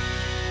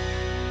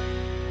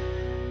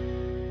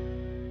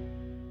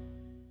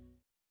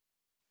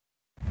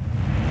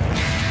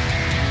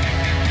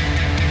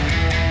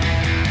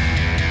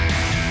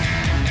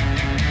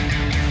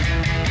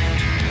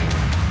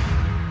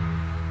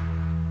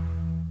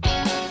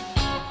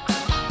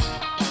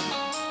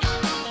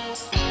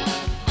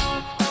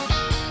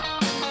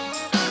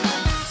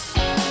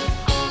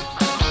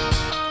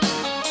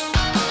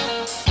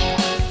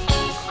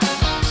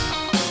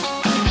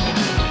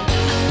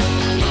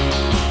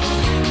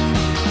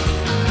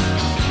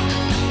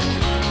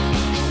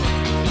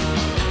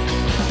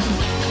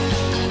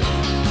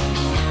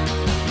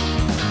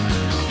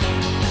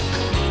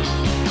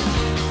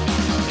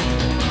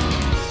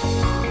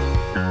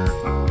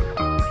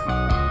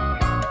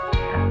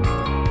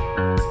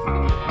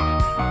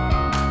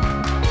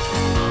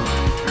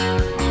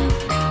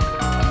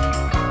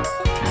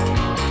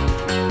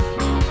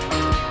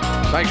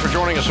 Thanks for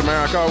joining us,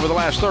 America. Over the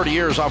last 30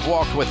 years, I've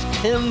walked with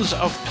tens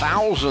of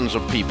thousands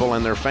of people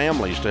and their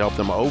families to help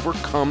them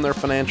overcome their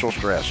financial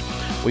stress.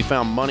 We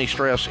found money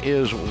stress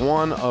is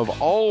one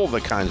of all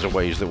the kinds of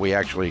ways that we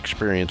actually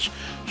experience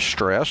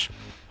stress.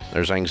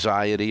 There's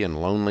anxiety and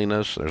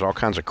loneliness. There's all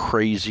kinds of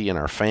crazy in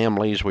our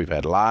families. We've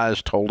had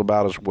lies told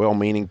about us,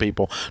 well-meaning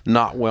people,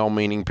 not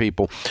well-meaning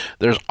people.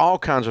 There's all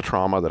kinds of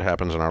trauma that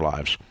happens in our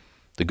lives.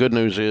 The good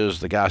news is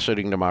the guy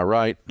sitting to my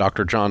right,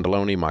 Dr. John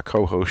Deloney, my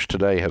co-host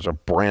today, has a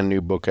brand new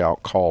book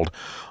out called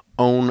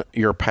Own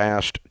Your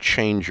Past,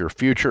 Change Your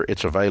Future.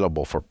 It's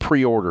available for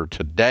pre-order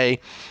today.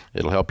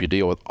 It'll help you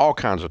deal with all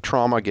kinds of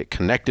trauma, get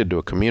connected to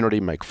a community,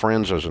 make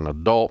friends as an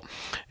adult,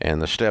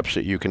 and the steps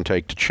that you can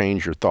take to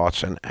change your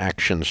thoughts and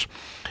actions.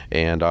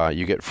 And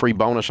you get free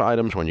bonus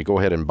items when you go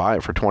ahead and buy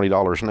it for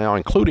 $20 now,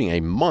 including a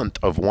month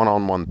of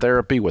one-on-one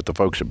therapy with the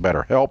folks at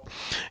BetterHelp.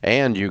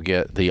 And you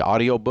get the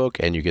audiobook,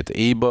 and you get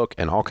the ebook,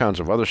 and all kinds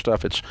of other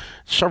stuff. It's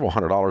several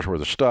 $100s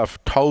worth of stuff,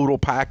 total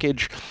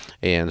package.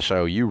 And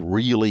so you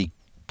really,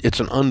 it's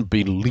an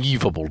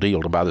unbelievable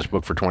deal to buy this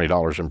book for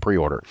 $20 in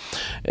pre-order.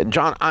 And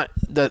John,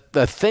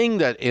 the thing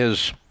that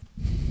is,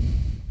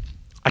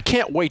 I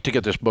can't wait to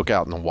get this book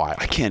out in the wild.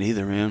 I can't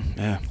either, man.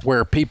 Yeah.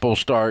 Where people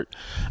start,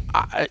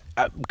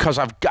 because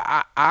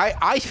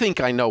I think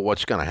I know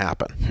what's going to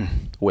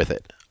happen with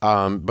it.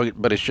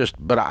 But it's just,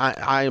 but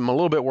I am a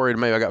little bit worried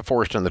maybe I got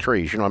forest in the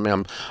trees. You know what I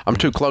mean? I'm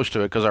too close to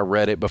it because I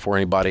read it before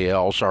anybody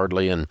else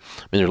hardly. And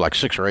I mean, there's like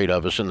 6 or 8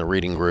 of us in the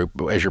reading group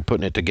as you're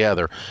putting it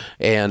together.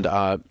 And,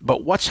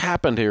 but what's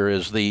happened here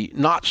is the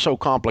not so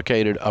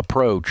complicated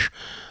approach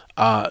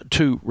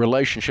to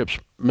relationships,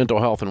 mental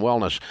health, and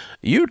wellness.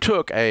 You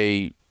took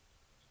a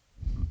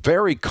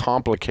very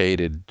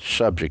complicated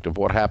subject of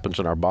what happens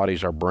in our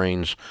bodies, our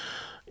brains,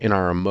 in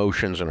our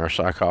emotions and our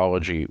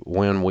psychology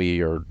when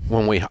we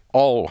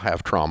all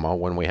have trauma,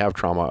 when we have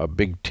trauma, a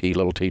big T,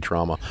 little t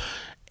trauma,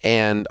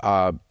 and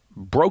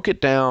broke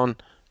it down,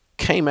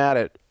 came at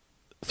it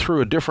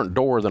through a different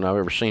door than I've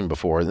ever seen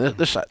before.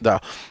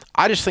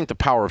 I just think the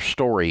power of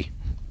story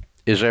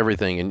is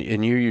everything,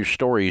 and you use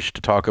stories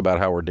to talk about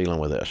how we're dealing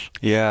with this.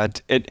 Yeah,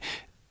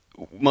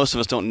 most of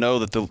us don't know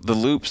that the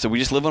loops, that we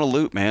just live on a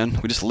loop, man.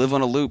 We just live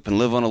on a loop and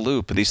live on a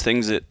loop of these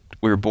things that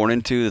we were born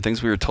into, the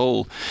things we were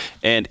told.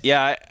 And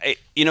yeah, I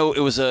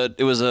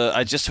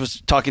just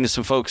was talking to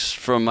some folks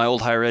from my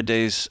old higher ed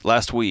days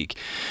last week,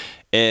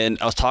 and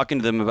I was talking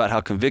to them about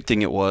how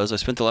convicting it was. I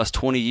spent the last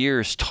 20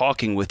 years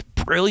talking with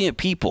brilliant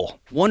people,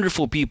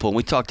 wonderful people, and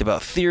we talked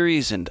about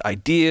theories and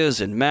ideas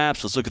and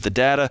maps. Let's look at the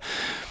data.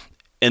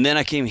 And then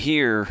I came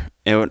here,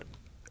 and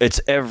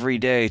it's every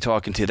day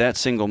talking to that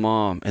single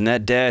mom and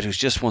that dad who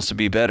just wants to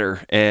be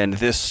better, and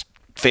this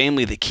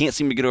family that can't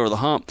seem to get over the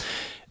hump.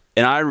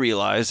 And I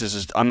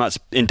realized, I'm not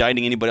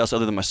indicting anybody else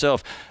other than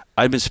myself,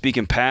 I've been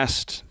speaking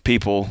past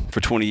people for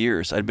 20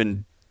 years. I'd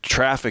been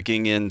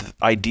trafficking in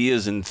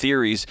ideas and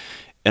theories,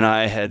 and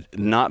I had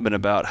not been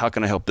about how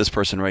can I help this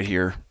person right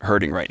here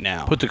hurting right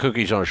now. Put the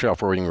cookies on a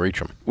shelf where we can reach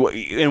them. Well,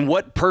 and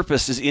what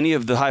purpose is any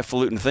of the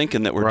highfalutin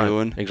thinking that we're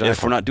doing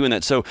if we're not doing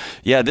that? So,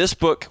 yeah, this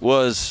book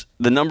was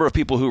the number of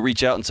people who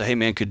reach out and say, hey,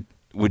 man,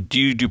 would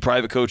you do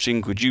private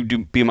coaching? Would you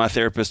be my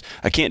therapist?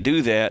 I can't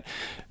do that.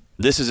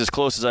 This is as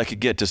close as I could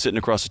get to sitting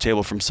across the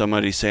table from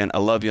somebody saying, I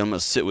love you, I'm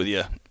going to sit with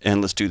you, and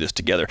let's do this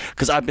together.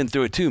 Because I've been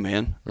through it too,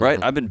 man, right?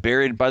 I've been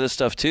buried by this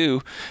stuff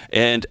too,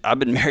 and I've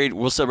been married,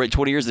 we'll celebrate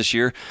 20 years this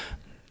year.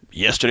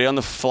 Yesterday on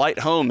the flight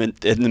home in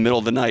the middle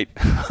of the night,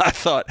 I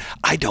thought,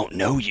 I don't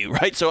know you,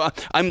 right? So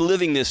I'm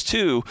living this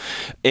too,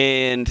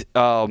 and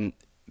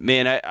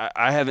man,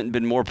 I haven't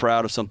been more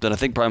proud of something, I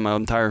think probably my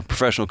entire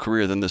professional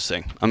career than this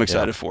thing. I'm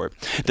excited for it.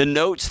 The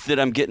notes that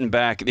I'm getting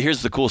back,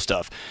 here's the cool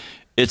stuff.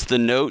 It's the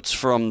notes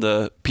from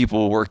the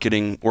people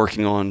working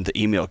on the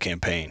email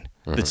campaign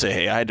that say,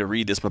 hey, I had to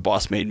read this, my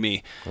boss made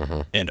me.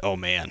 And oh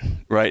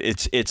man, right?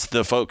 It's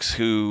the folks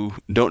who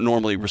don't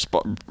normally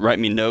write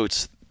me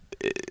notes.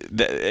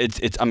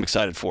 I'm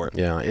excited for it.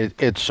 Yeah,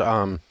 it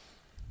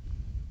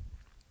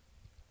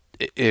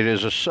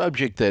is a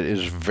subject that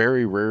is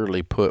very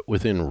rarely put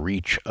within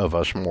reach of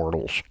us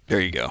mortals. There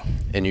you go.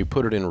 And you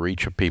put it in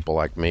reach of people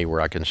like me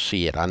where I can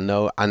see it. I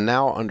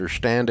now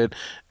understand it,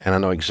 and I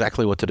know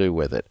exactly what to do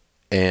with it.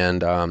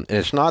 And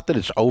it's not that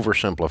it's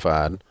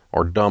oversimplified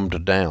or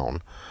dumbed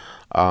down.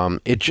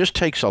 It just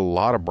takes a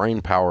lot of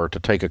brain power to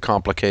take a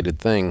complicated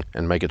thing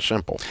and make it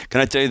simple.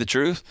 Can I tell you the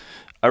truth?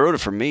 I wrote it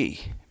for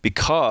me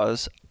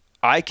because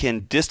I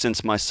can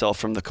distance myself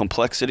from the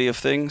complexity of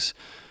things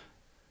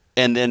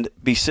and then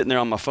be sitting there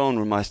on my phone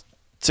when my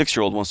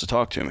 6-year-old wants to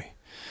talk to me.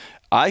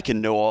 I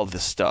can know all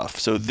this stuff.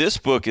 So this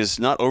book is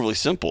not overly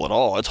simple at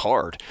all. It's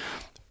hard.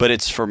 But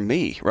it's for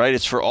me, right?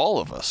 It's for all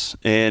of us.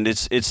 And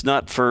it's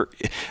not for,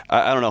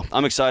 I don't know.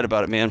 I'm excited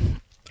about it, man.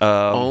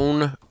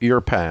 Own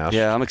your past.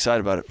 Yeah, I'm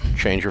excited about it.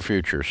 Change your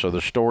future. So the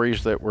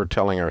stories that we're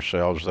telling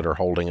ourselves that are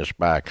holding us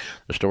back,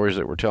 the stories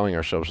that we're telling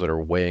ourselves that are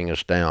weighing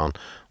us down,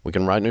 we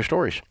can write new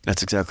stories.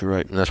 That's exactly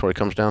right. And that's what it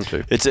comes down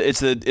to.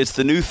 It's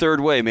the new third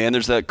way, man.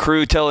 There's that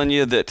crew telling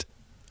you that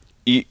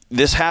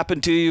this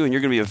happened to you and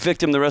you're going to be a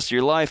victim the rest of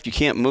your life. You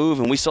can't move.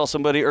 And we saw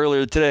somebody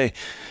earlier today.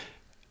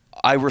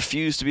 I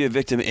refuse to be a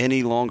victim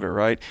any longer,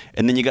 right?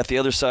 And then you got the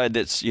other side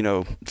that's,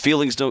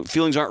 feelings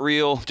aren't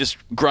real. Just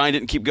grind it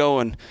and keep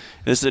going.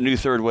 This is a new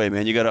third way,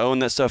 man. You got to own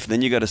that stuff, and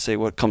then you got to say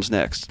what comes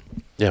next.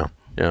 Yeah.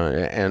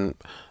 And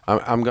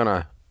I'm going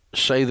to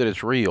say that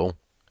it's real,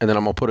 and then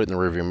I'm going to put it in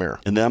the rearview mirror.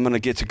 And then I'm going to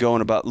get to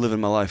going about living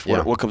my life.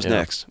 What comes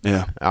next?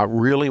 Yeah. I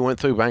really went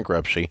through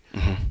bankruptcy,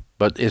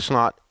 but it's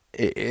not,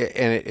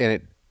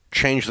 and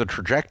changed the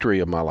trajectory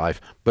of my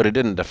life, but it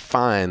didn't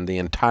define the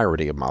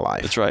entirety of my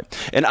life. That's right.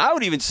 And I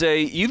would even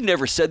say, you've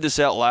never said this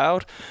out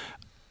loud,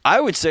 I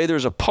would say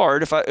there's a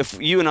part,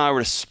 if you and I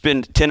were to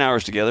spend 10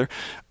 hours together,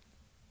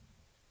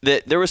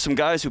 that there were some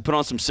guys who put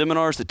on some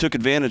seminars that took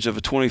advantage of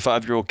a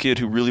 25-year-old kid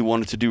who really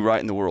wanted to do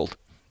right in the world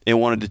and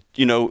wanted to,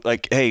 you know,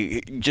 like, hey,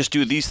 just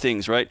do these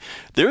things, right?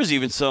 There was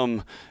even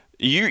some,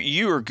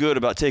 you are good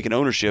about taking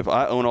ownership.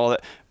 I own all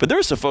that. But there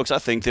are some folks, I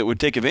think, that would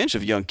take advantage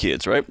of young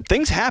kids, right?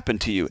 Things happen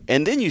to you.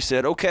 And then you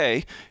said,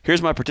 okay,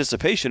 here's my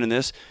participation in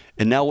this.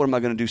 And now what am I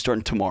going to do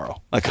starting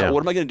tomorrow? Like,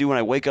 what am I going to do when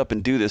I wake up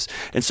and do this?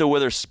 And so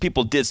whether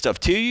people did stuff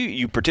to you,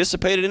 you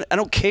participated in it, I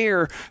don't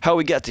care how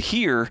we got to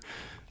here.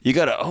 You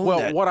got to own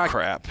that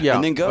crap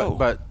and then go.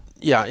 But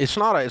yeah, it's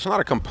not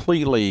a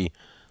completely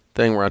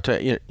thing where I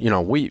tell you, you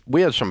know,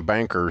 we had some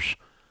bankers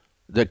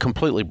that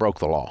completely broke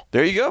the law.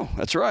 There you go.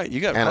 That's right.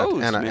 You got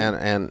hosed,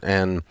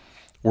 and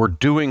we're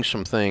doing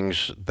some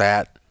things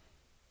that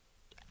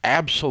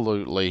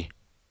absolutely,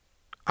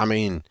 I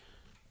mean,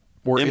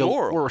 we're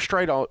immoral. We're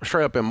straight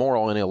up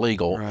immoral and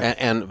illegal, right.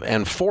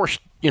 and forced,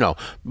 you know,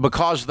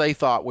 because they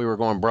thought we were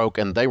going broke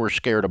and they were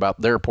scared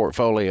about their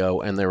portfolio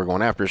and they were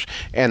going after us,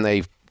 and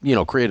they, you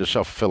know, created a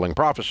self-fulfilling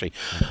prophecy.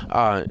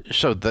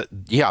 So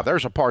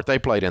there's a part they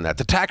played in that.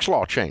 The tax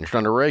law changed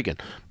under Reagan.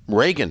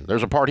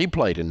 There's a part he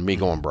played in me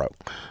going broke.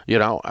 You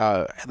know,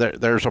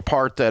 there's a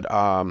part that,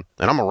 and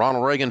I'm a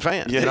Ronald Reagan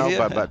fan. Yeah, you know,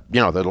 yeah. but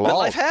you know, the law. But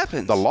life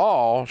happens. The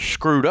law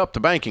screwed up the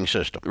banking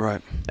system.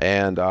 Right.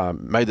 And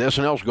made the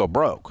S&Ls go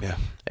broke. Yeah.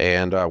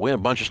 And we had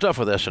a bunch of stuff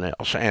with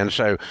S&Ls. And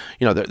so,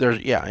 you know,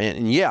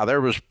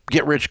 there was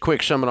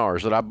get-rich-quick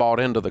seminars that I bought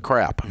into the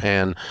crap.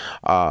 And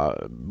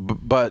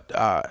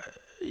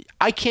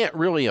I can't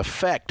really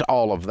affect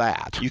all of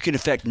that. You can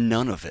affect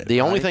none of it.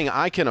 The only thing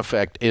I can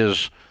affect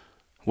is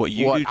what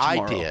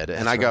I did.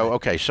 And I go,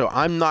 okay, so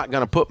I'm not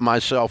going to put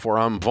myself where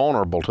I'm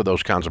vulnerable to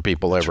those kinds of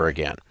people ever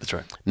again. That's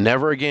right.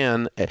 Never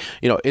again.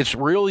 You know, it's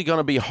really going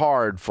to be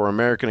hard for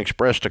American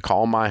Express to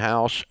call my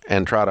house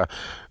and try to,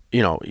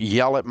 you know,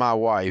 yell at my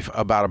wife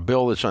about a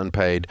bill that's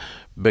unpaid,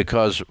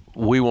 because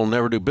we will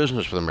never do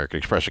business with American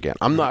Express again.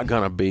 I'm not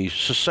going to be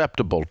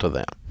susceptible to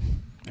them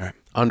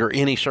under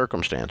any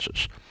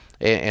circumstances.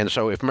 And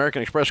so if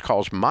American Express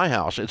calls my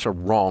house, it's a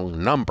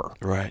wrong number.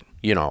 Right.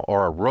 You know,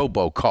 or a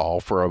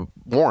robocall for a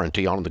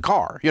warranty on the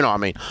car. You know, I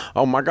mean,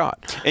 oh, my God.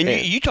 And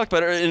you talked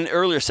about it in an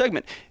earlier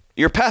segment.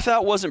 Your path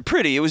out wasn't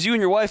pretty. It was you and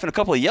your wife and a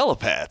couple of yellow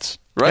pads,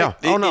 right?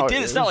 Yeah.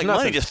 It's not like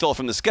nothing. money just fell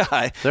from the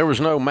sky. There was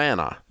no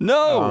manna.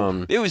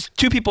 No. It was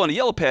two people on a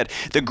yellow pad.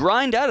 The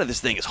grind out of this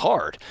thing is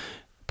hard,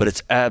 but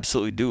it's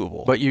absolutely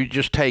doable. But you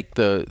just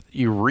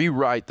you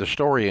rewrite the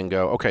story and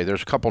go, okay,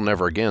 there's a couple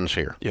never agains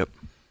here. Yep.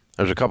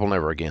 There's a couple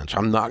never agains.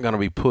 I'm not going to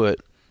be put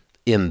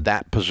in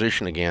that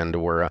position again to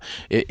where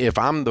if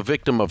I'm the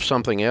victim of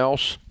something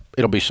else,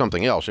 it'll be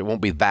something else. It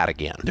won't be that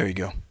again. There you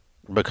go.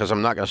 Because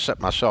I'm not going to set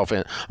myself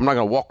in. I'm not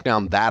going to walk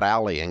down that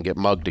alley and get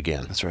mugged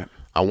again. That's right.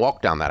 I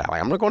walk down that alley.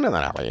 I'm not going down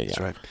that alley again. That's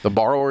right. The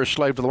borrower is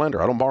slave to the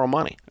lender. I don't borrow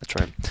money. That's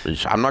right.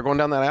 I'm not going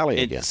down that alley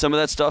again. Some of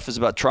that stuff is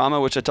about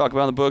trauma, which I talk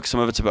about in the book. Some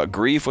of it's about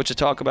grief, which I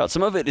talk about.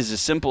 Some of it is as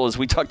simple as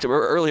we talked about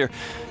earlier.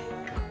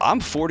 I'm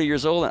 40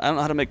 years old, and I don't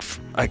know how to make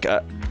I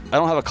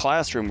don't have a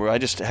classroom where I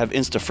just have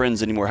Insta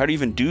friends anymore. How do you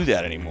even do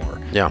that anymore?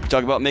 Yeah. We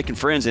talk about making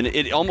friends, and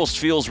it almost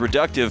feels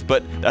reductive,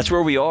 but that's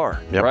where we are,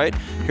 right?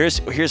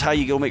 Here's how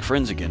you go make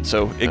friends again.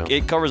 So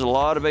it covers a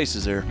lot of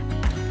bases there.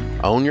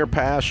 Own your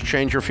past,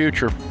 change your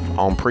future.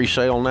 On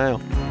pre-sale now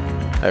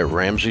at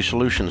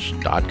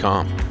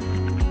RamseySolutions.com.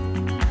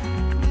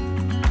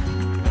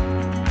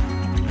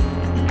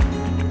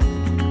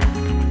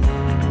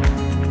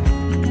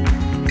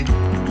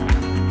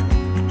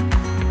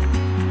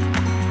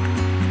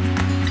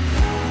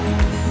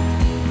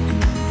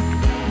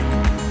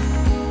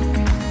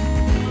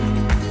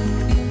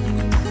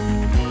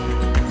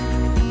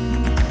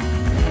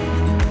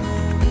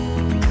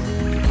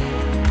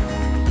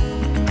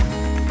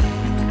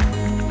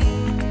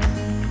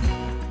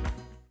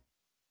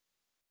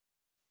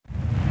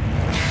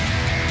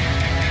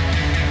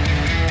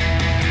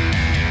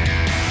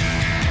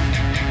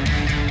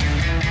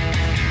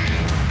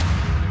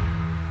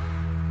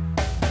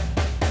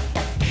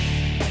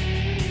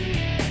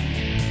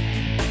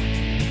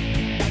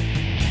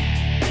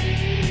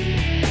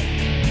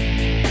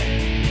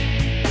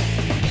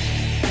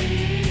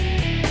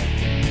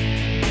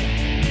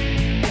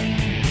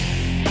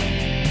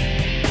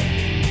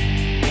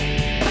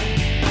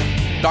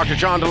 Dr.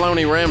 John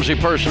Deloney, Ramsey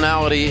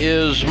Personality,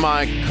 is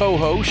my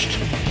co-host.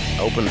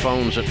 Open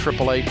phones at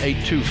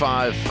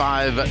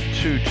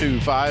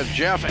 888-825-5225.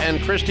 Jeff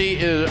and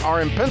Christy are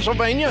in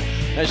Pennsylvania.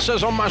 It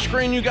says on my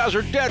screen you guys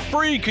are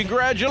debt-free.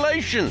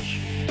 Congratulations.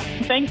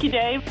 Thank you,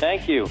 Dave.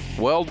 Thank you.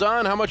 Well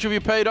done. How much have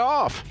you paid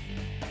off?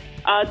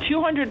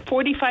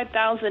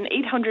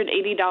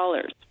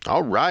 $245,880.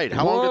 All right.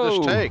 How long did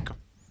this take?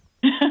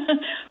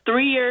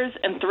 3 years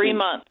and 3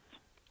 months.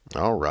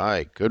 All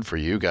right. Good for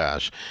you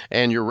guys.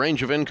 And your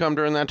range of income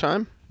during that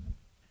time?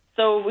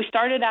 So we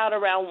started out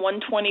around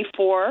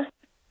 124.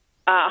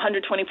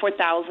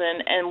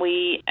 $124,000, and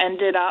we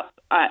ended up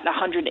at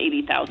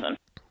 $180,000.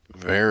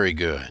 Very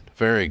good.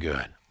 Very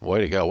good. Way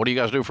to go. What do you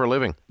guys do for a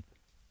living?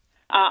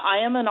 I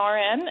am an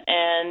RN,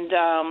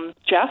 and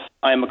Jeff?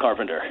 I am a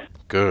carpenter.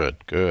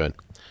 Good, good.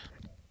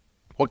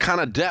 What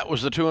kind of debt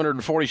was the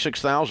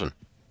 $246,000?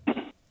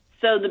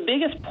 So the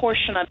biggest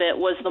portion of it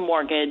was the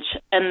mortgage,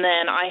 and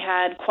then I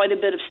had quite a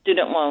bit of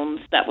student loans.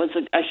 That was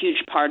a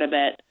huge part of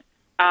it.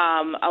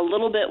 A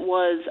little bit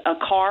was a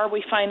car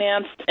we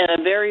financed, and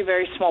a very,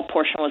 very small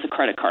portion was a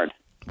credit card.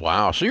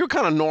 Wow. So you're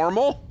kind of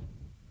normal.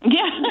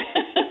 Yeah.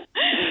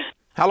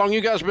 How long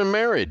you guys been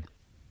married?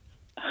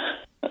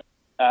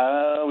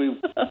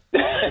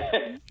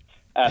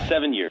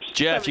 7 years.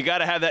 Jeff, you got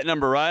to have that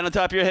number right on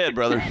top of your head,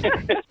 brother.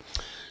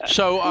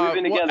 So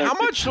how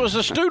much was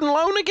the student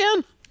loan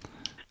again?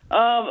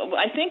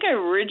 I think I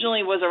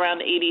originally was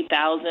around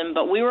 $80,000,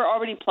 but we were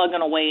already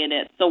plugging away at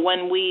it. So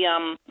when we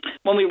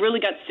really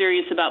got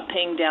serious about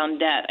paying down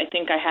debt, I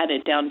think I had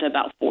it down to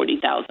about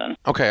 $40,000.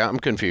 Okay, I'm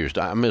confused.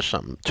 I missed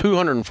something.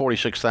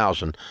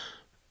 $246,000.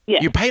 Yeah.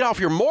 You paid off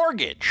your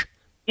mortgage.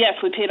 Yes,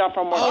 we paid off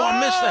our mortgage. Oh, I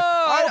missed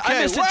that. Okay,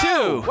 I missed it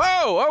too.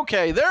 Whoa,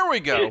 okay, there we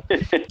go.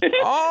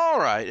 All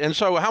right. And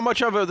so how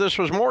much of this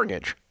was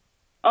mortgage?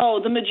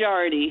 Oh, the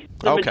majority.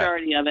 The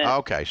majority of it.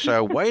 Okay,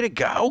 so way to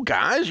go,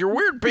 guys. You're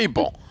weird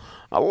people.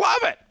 I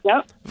love it.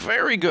 Yep.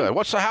 Very good.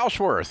 What's the house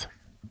worth?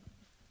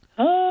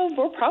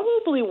 We're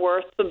probably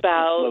worth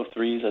about low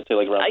threes. I'd say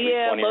like around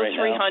 320 low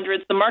right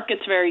 300s. The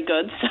market's very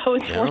good, so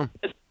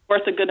it's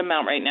worth a good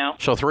amount right now.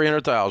 So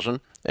 $300,000,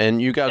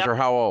 and you guys are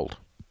how old?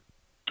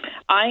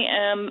 I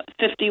am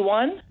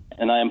 51.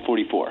 And I am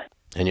 44.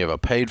 And you have a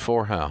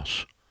paid-for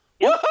house.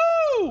 Yep.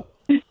 Woohoo!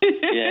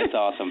 Yeah, it's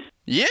awesome.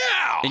 Yeah.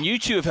 And you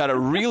two have had a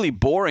really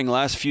boring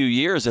last few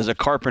years as a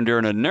carpenter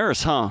and a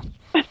nurse, huh?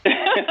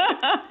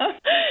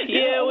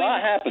 Yeah, a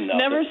lot happened, though.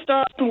 Never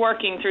stopped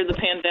working through the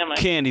pandemic.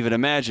 Can't even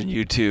imagine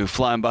you two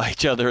flying by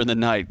each other in the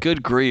night.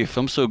 Good grief.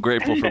 I'm so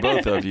grateful for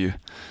both of you.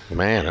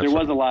 Man, there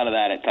was a lot of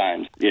that at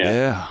times.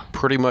 Yeah.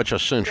 Pretty much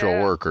essential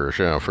workers,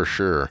 yeah, for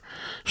sure.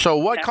 So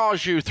what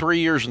caused you 3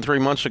 years and 3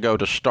 months ago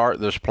to start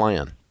this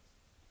plan?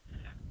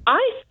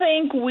 I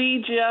think we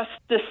just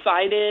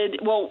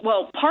decided,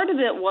 well, part of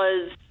it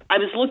was I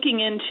was looking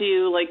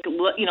into,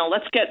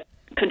 let's get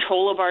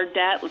control of our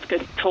debt, let's get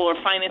control of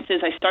our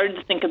finances. I started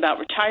to think about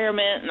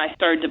retirement, and I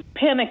started to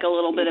panic a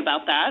little bit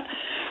about that.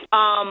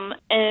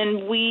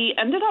 And we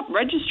ended up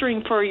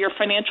registering for your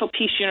Financial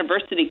Peace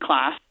University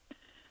class.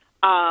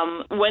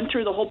 Went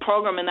through the whole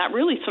program, and that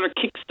really sort of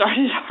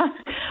kick-started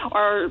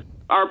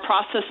our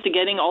process to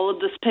getting all of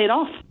this paid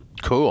off.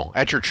 Cool.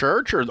 At your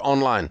church or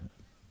online?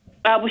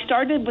 We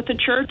started with the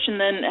church and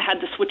then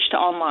had to switch to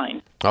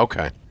online.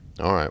 Okay.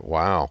 All right.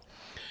 Wow.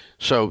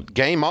 So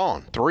game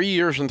on. 3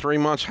 years and 3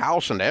 months,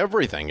 house and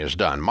everything is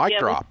done. Mic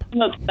drop.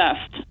 That's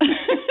best.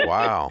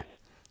 Wow.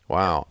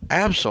 Wow.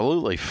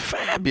 Absolutely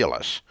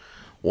fabulous.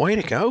 Way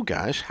to go,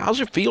 guys. How's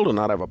it feel to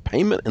not have a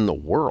payment in the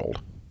world?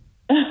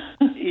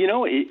 You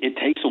know, it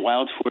takes a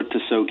while for it to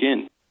soak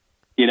in.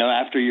 You know,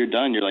 after you're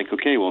done, you're like,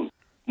 okay, well,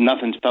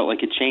 nothing's felt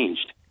like it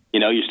changed. You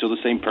know, you're still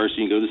the same person.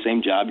 You go to the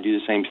same job. You do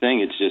the same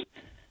thing. It's just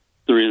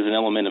there is an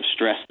element of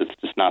stress that's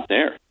just not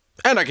there.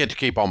 And I get to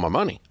keep all my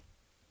money.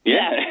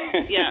 Yeah.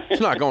 Yeah.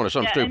 It's not going to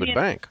some stupid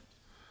bank.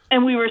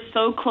 And we were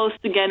so close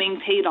to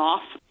getting paid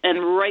off,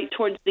 and right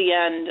towards the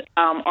end,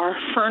 our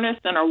furnace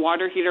and our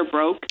water heater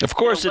broke. Of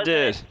course it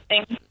did.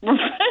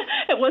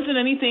 It wasn't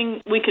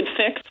anything we could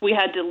fix. We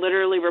had to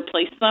literally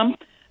replace them.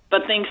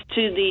 But thanks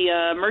to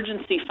the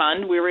emergency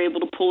fund, we were able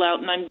to pull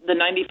out the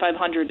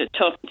 $9,500 it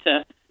took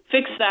to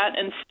fix that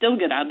and still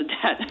get out of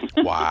debt.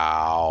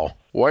 Wow.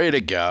 Way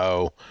to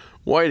go.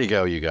 Way to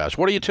go, you guys.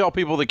 What do you tell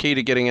people the key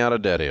to getting out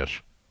of debt is?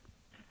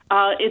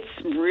 It's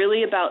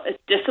really about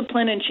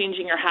discipline and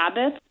changing your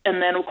habits,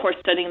 and then, of course,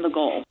 setting the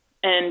goal.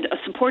 And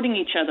supporting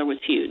each other was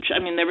huge. I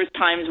mean, there was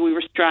times we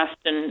were stressed,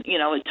 and,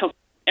 it took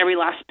every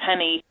last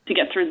penny to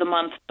get through the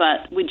month,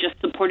 but we just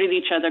supported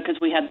each other because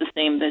we had the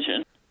same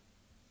vision.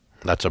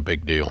 That's a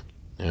big deal.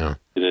 Yeah.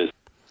 It is.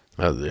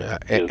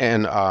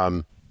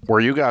 And were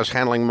you guys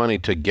handling money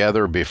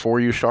together before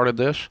you started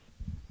this?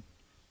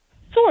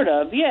 Sort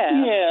of,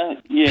 yeah.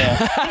 Yeah.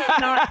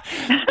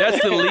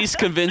 That's the least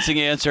convincing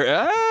answer.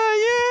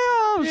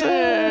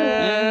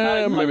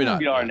 Maybe not.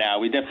 We are now.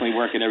 We definitely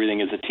work at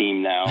everything as a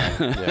team now.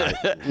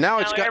 Now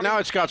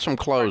it's got some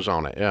clothes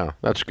on it. Yeah,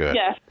 that's good.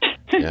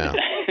 Yeah.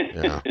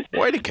 Yeah.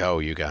 Way to go,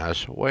 you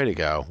guys. Way to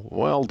go.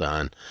 Well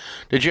done.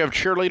 Did you have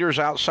cheerleaders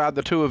outside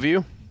the two of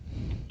you?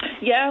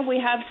 Yeah, we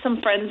have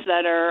some friends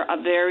that are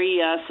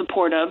very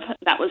supportive.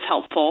 That was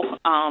helpful.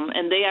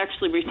 And they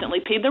actually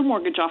recently paid their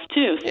mortgage off,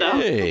 too. So.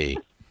 Hey.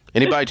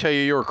 Anybody tell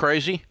you were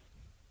crazy?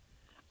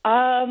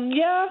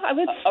 Yeah, I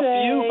would say. A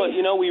few,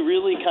 but, we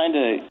really kind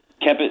of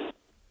kept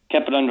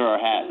it under our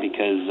hat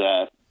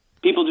because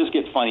people just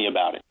get funny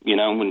about it.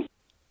 When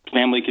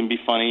family can be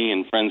funny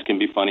and friends can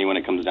be funny when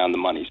it comes down to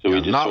money. So we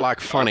just not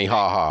like funny,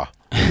 ha-ha.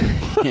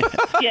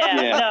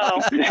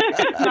 No.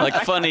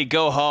 Like funny,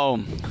 go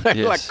home.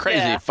 Like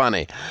crazy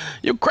funny.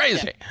 You're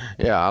crazy.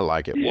 Yeah, I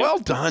like it. Well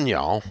done,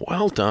 y'all.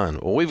 Well done.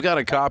 Well, we've got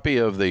a copy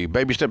of the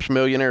Baby Steps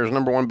Millionaires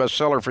 #1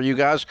 bestseller for you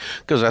guys,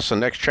 because that's the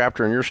next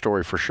chapter in your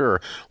story for sure.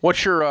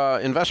 What's your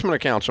investment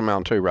accounts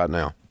amount to right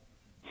now?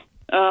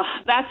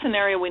 That's an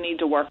area we need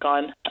to work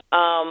on.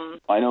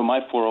 I know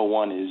my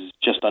 401 is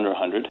just under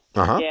 100.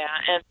 Yeah,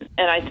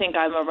 and I think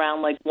I'm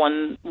around like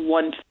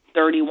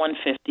 130,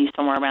 150,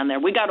 somewhere around there.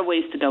 We got a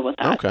ways to go with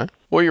that. Okay.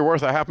 Well, you're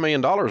worth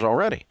 $500,000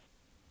 already.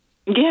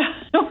 Yeah,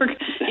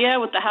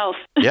 with the house.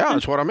 Yeah,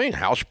 that's what I mean.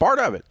 House part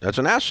of it. That's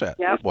an asset.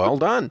 Yep. Well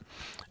done.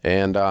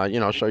 And,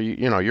 so,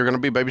 you're going to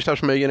be Baby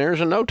Steps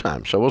Millionaires in no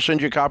time. So we'll send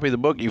you a copy of the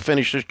book. You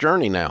finish this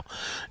journey now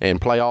and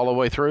play all the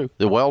way through.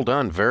 Well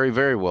done. Very,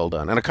 very well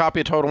done. And a copy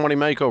of Total Money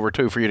Makeover,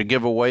 too, for you to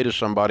give away to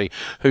somebody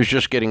who's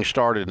just getting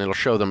started. And it'll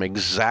show them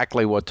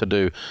exactly what to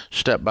do,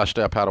 step by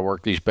step, how to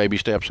work these baby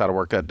steps, how to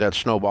work that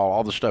snowball,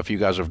 all the stuff you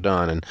guys have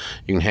done. And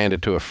you can hand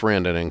it to a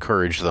friend and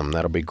encourage them.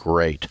 That'll be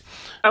great.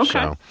 Okay.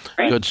 So,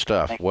 good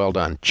stuff. Well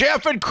done.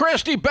 Jeff and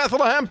Christy,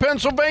 Bethlehem,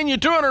 Pennsylvania,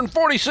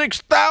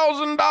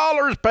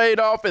 $246,000 paid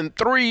off in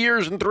 3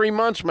 years and 3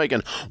 months,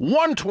 making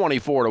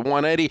 $124 to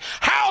 $180.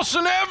 House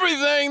and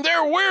everything.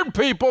 They're weird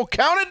people.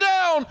 Count it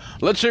down.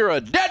 Let's hear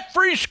a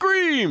debt-free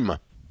scream.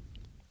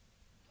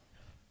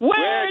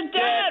 We're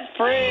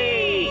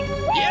debt-free.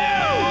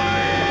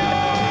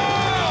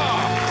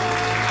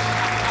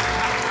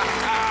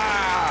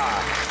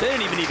 They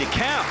didn't even need to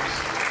count.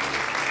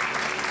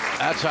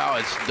 That's how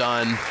it's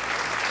done.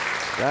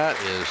 That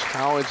is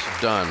how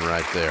it's done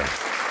right there.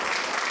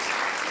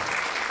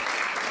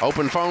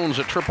 Open phones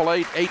at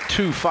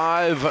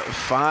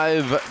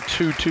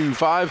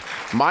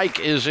 888-825-5225. Mike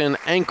is in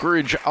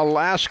Anchorage,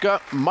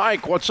 Alaska.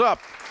 Mike, what's up?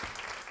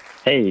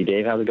 Hey,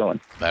 Dave. How's it going?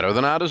 Better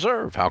than I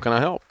deserve. How can I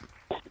help?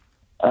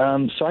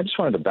 So I just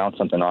wanted to bounce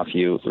something off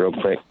you real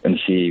quick and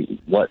see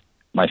what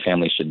my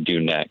family should do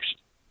next.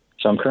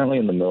 So I'm currently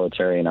in the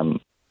military, and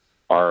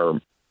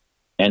our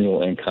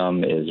annual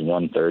income is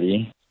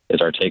 $130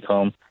 is our take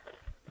home.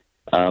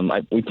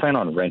 We plan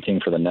on renting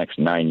for the next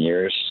 9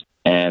 years.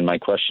 And my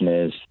question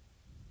is,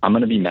 I'm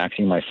going to be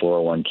maxing my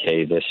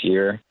 401k this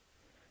year.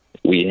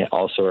 We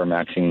also are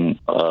maxing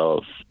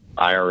Roth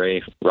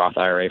IRA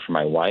for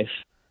my wife.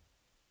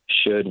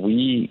 Should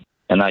we,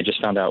 and I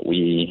just found out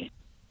we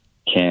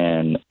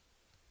can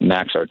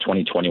max our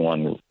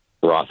 2021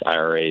 Roth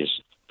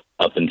IRAs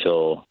up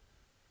until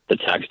the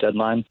tax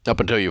deadline. Up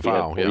until you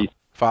file, yeah.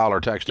 File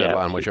or tax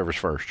deadline, whichever's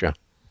first, yeah.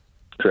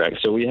 Correct.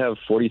 So we have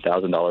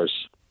 $40,000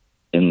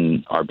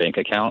 in our bank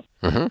account.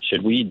 Mm-hmm.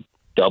 Should we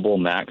double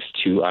max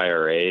 2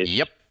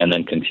 IRAs and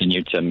then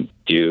continue to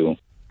do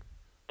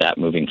that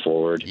moving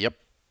forward? Yep.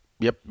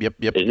 Is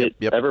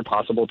it ever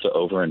possible to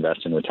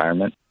overinvest in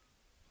retirement?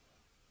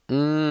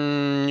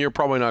 You're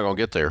probably not going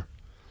to get there.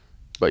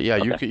 But, yeah,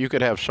 you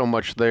could have so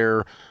much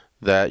there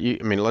that,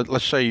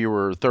 let's say you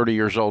were 30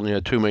 years old and you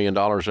had $2 million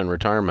in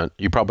retirement.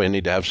 You probably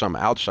need to have some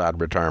outside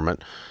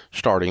retirement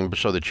starting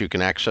so that you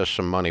can access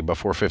some money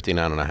before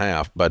 59 and a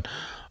half. But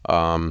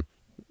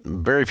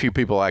very few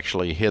people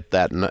actually hit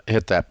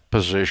that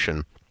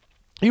position.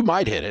 You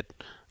might hit it.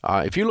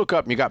 If you look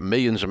up and you got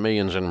millions and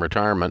millions in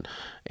retirement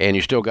and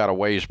you still got a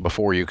ways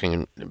before you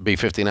can be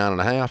 59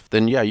 and a half,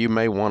 then yeah, you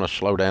may want to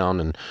slow down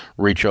and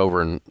reach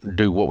over and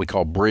do what we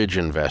call bridge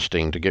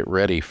investing to get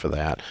ready for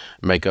that,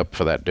 make up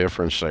for that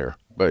difference there.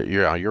 But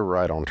yeah, you're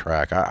right on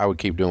track. I would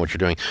keep doing what you're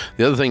doing.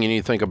 The other thing you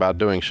need to think about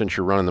doing, since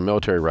you're running the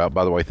military route,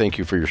 by the way, thank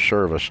you for your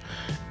service,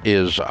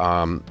 is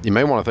you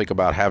may want to think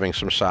about having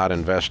some side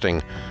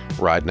investing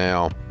right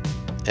now.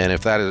 And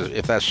if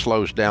that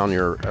slows down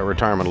your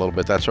retirement a little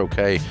bit, that's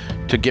okay,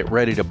 to get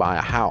ready to buy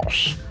a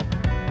house.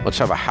 Let's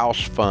have a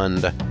house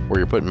fund where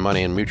you're putting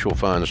money in mutual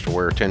funds to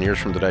where 10 years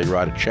from today you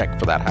write a check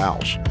for that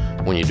house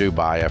when you do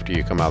buy after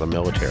you come out of the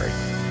military.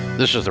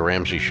 This is The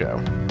Ramsey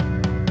Show.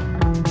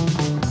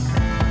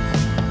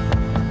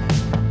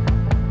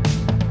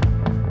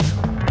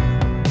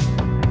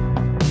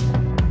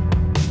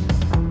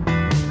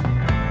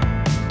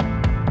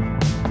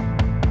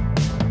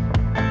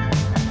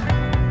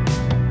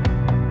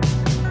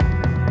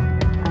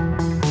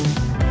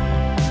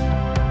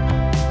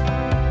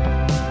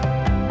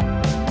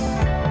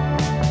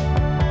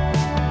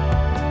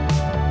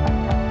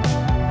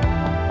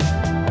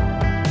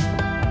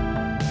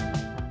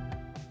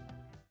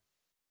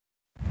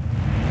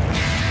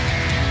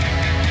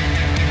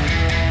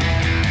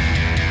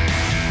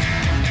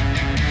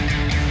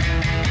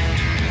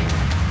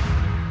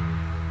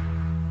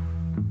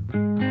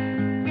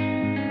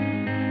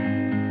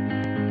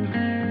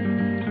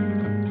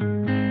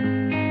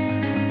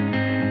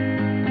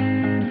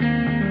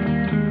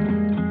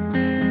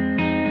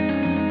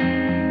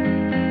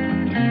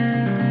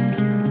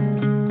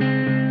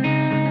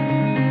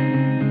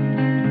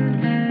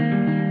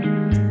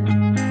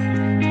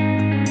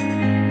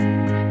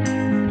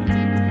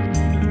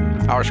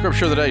 Our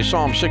scripture of the day,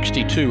 Psalm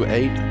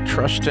 62:8.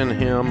 Trust in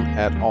him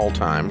at all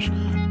times.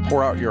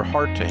 Pour out your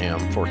heart to him,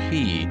 for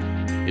he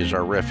is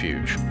our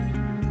refuge.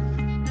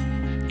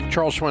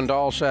 Charles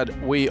Swindoll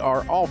said, "We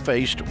are all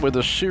faced with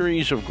a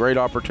series of great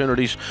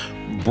opportunities,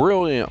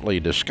 brilliantly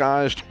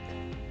disguised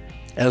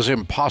as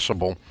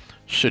impossible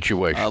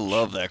situations." I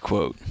love that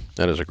quote.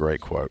 That is a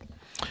great quote.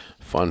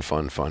 Fun,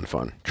 fun, fun,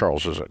 fun.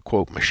 Charles is a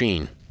quote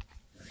machine,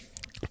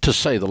 to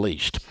say the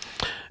least.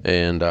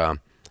 And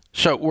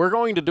so we're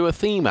going to do a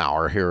theme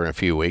hour here in a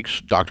few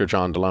weeks, Dr.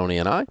 John Deloney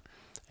and I,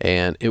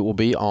 and it will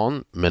be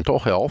on mental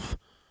health,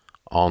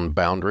 on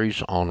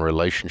boundaries, on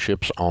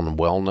relationships, on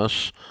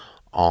wellness,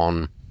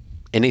 on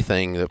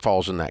anything that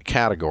falls in that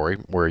category,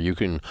 where you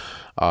can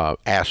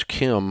ask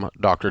him,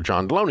 Dr.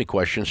 John Deloney,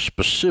 questions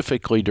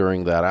specifically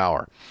during that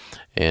hour.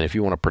 And if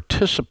you want to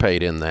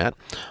participate in that,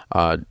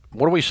 what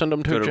do we send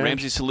them to, Go to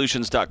James?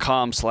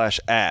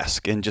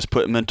 RamseySolutions.com/ask and just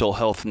put mental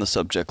health in the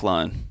subject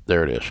line.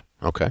 There it is.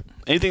 Okay.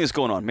 Anything that's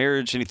going on,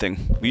 marriage,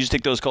 anything. We just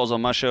take those calls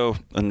on my show,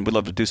 and we'd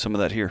love to do some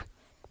of that here.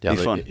 Yeah, Be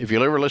fun. If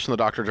you ever listen to the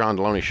Dr. John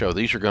Deloney show,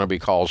 these are going to be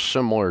calls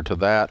similar to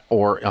that,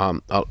 or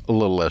a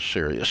little less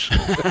serious.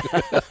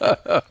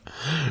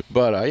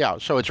 But yeah,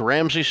 so it's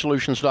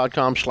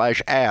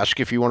RamseySolutions.com/ask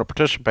if you want to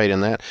participate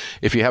in that.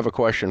 If you have a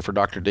question for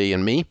Dr. D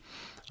and me,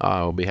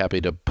 we'll be happy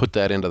to put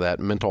that into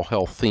that mental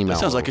health theme. That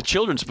sounds like a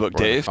children's book,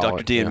 Dave.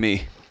 Dr. D and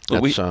me.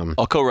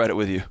 I'll co-write it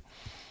with you.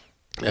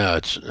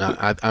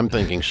 I'm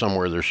thinking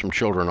somewhere there's some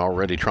children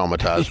already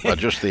traumatized by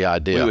just the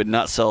idea. We would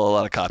not sell a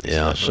lot of copies.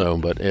 Yeah,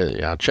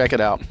 yeah, check it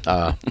out.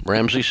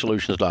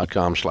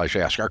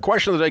 RamseySolutions.com/ask. Our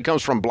question of the day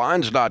comes from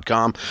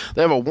Blinds.com.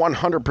 They have a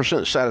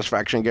 100%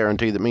 satisfaction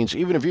guarantee. That means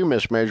even if you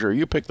mismeasure or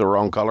you pick the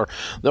wrong color,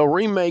 they'll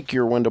remake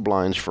your window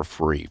blinds for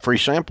free. Free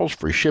samples,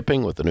 free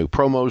shipping with the new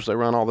promos they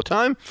run all the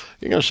time.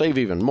 You're going to save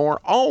even more.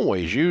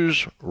 Always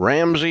use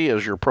Ramsey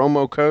as your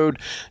promo code.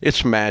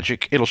 It's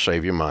magic. It'll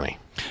save you money.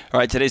 All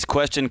right, today's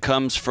question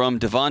comes from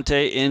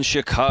Devontae in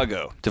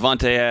Chicago.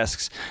 Devontae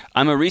asks,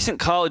 I'm a recent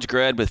college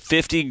grad with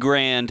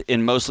 $50,000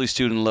 in mostly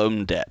student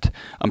loan debt.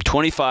 I'm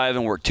 25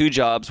 and work 2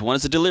 jobs, one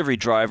as a delivery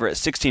driver at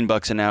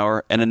 $16 an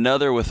hour and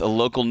another with a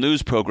local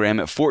news program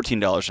at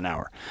 $14 an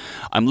hour.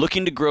 I'm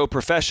looking to grow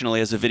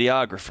professionally as a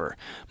videographer.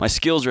 My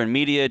skills are in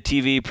media,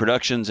 TV,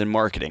 productions, and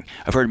marketing.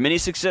 I've heard many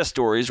success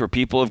stories where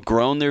people have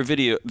grown their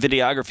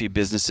videography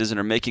businesses and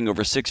are making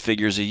over 6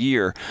 figures a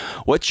year.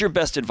 What's your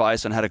best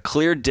advice on how to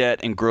clear debt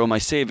and grow my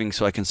savings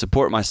so I can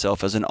support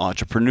myself as an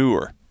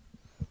entrepreneur?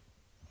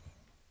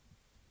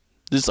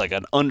 This is like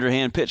an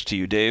underhand pitch to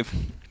you, Dave.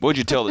 What would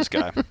you tell this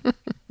guy?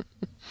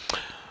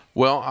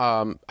 Well,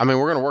 I mean,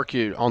 we're going to work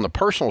you on the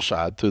personal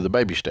side through the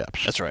baby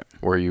steps. That's right.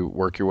 Where you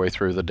work your way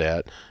through the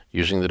debt,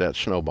 using the debt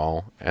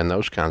snowball, and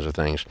those kinds of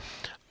things.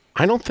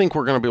 I don't think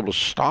we're going to be able to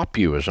stop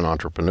you as an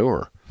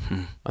entrepreneur.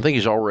 I think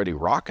he's already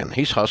rocking.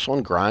 He's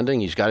hustling,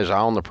 grinding. He's got his eye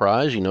on the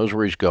prize. He knows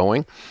where he's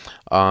going.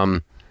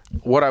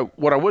 What I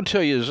would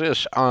tell you is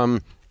this.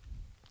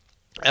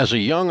 As a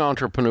young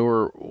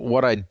entrepreneur,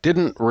 what I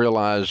didn't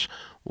realize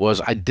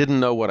was I didn't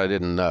know what I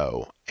didn't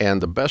know.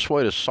 And the best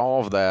way to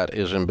solve that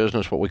is in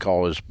business what we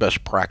call is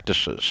best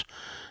practices.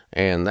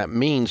 And that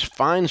means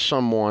find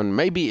someone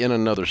maybe in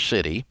another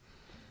city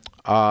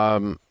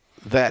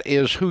that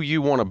is who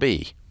you want to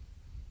be.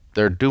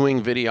 They're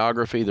doing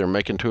videography. They're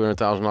making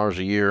 $200,000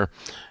 a year,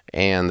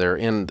 and they're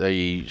in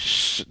the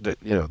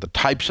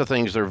types of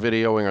things they're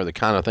videoing are the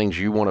kind of things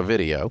you want to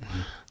video. Mm-hmm.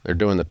 They're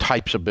doing the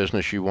types of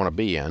business you want to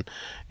be in,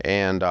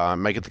 and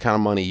making the kind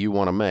of money you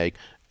want to make.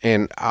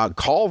 And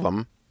call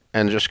them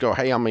and just go,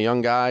 hey, I'm a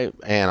young guy,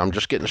 and I'm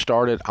just getting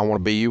started. I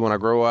want to be you when I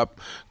grow up.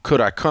 Could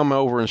I come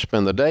over and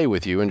spend the day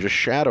with you and just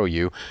shadow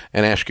you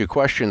and ask you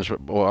questions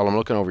while I'm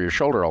looking over your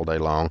shoulder all day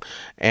long?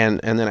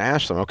 And then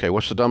ask them, okay,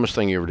 what's the dumbest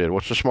thing you ever did?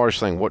 What's the smartest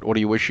thing? What do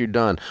you wish you'd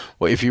done?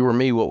 Well, if you were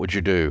me, what would you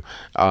do?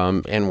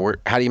 And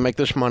how do you make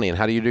this money? And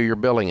how do you do your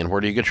billing? And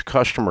where do you get your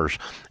customers?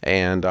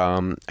 And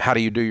how do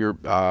you do your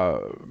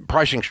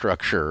pricing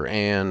structure?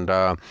 And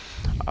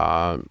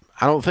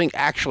I don't think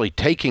actually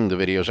taking the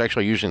videos,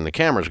 actually using the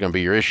camera is going to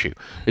be your issue.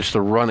 It's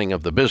the running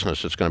of the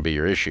business that's going to be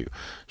your issue.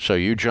 So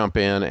you jump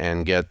in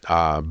and get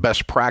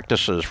best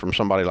practices from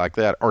somebody like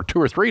that, or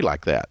 2 or 3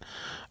 like that.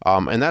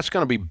 And that's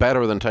going to be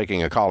better than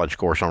taking a college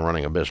course on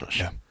running a business.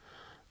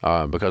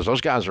 Yeah. Because those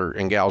guys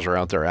and gals are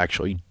out there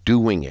actually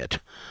doing it.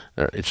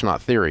 It's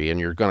not theory, and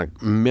you're going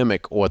to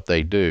mimic what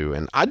they do.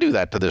 And I do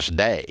that to this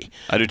day.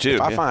 I do too.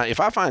 If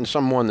I find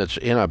someone that's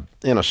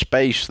in a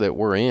space that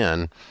we're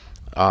in,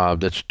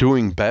 that's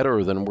doing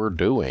better than we're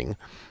doing,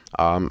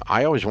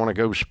 I always want to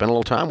go spend a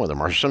little time with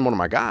them, or send one of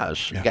my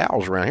guys,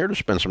 gals around here to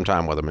spend some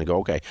time with them and go,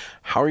 okay,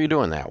 how are you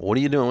doing that? What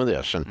are you doing with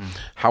this? And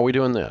how are we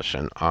doing this?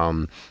 And,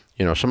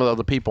 some of the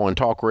other people in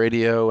talk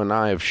radio and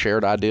I have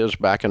shared ideas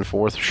back and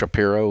forth.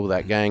 Shapiro,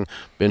 that gang,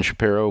 Ben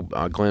Shapiro,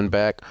 Glenn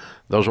Beck,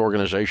 those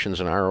organizations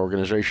and our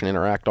organization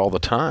interact all the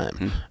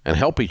time and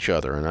help each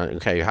other. And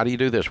okay, how do you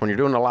do this? When you're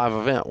doing a live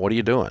event, what are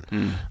you doing?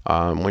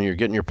 When you're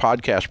getting your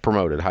podcast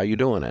promoted, how are you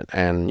doing it?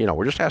 And,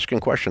 we're just asking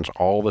questions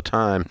all the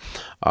time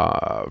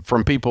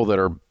from people that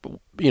are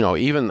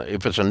even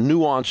if it's a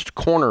nuanced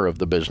corner of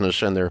the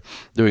business and they're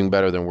doing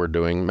better than we're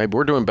doing, maybe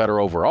we're doing better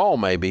overall,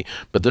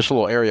 but this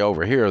little area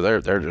over here,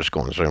 they're just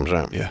going same.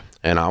 Yeah.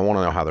 And I want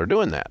to know how they're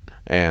doing that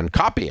and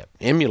copy it,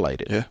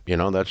 emulate it.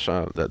 Yeah. That's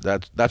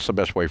the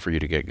best way for you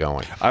to get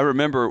going. I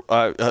remember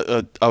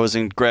I was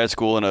in grad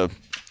school and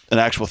an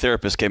actual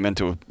therapist came in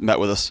met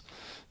with us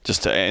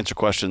just to answer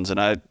questions,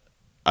 and I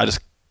just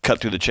cut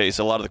through the chase.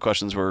 A lot of the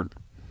questions were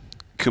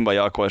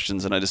kumbaya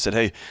questions, and I just said,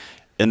 hey,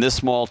 in this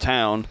small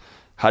town,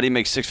 how do you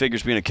make six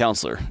figures being a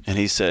counselor? And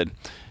he said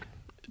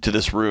to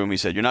this room, he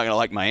said, you're not going to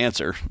like my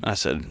answer. I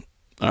said,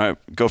 all right,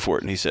 go for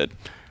it. And he said,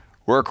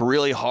 work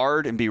really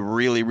hard and be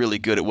really, really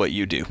good at what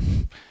you do.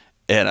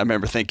 And I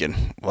remember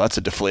thinking, well, that's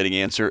a deflating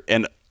answer.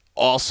 And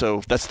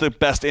also, that's the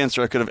best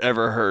answer I could have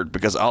ever heard,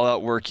 because I'll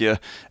outwork you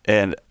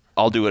and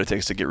I'll do what it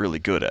takes to get really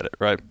good at it,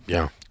 right?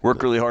 Yeah.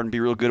 Work really hard and be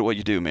real good at what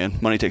you do, man.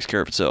 Money takes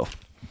care of itself.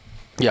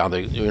 Yeah,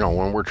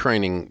 when we're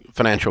training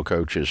financial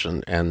coaches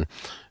and in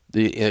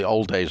the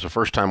old days, the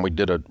first time we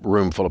did a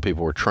room full of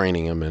people, we're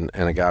training them, and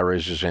a guy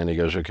raises his hand. He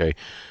goes, okay,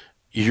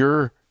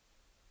 you're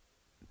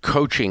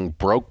coaching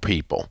broke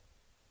people.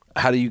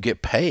 How do you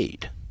get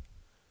paid?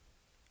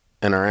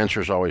 And our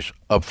answer is always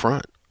up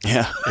front.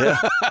 Yeah.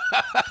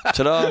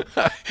 Ta-da.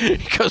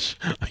 Because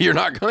you're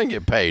not going to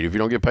get paid if you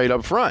don't get paid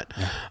up front.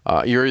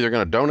 You're either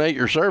going to donate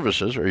your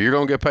services or you're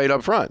going to get paid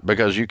up front,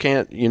 because you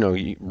can't,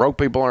 broke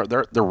people aren't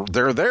there.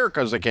 They're there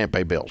because they can't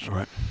pay bills.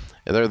 Right.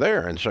 They're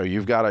there, and so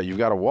you've got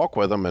to walk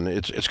with them, and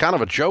it's kind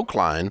of a joke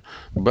line,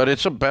 but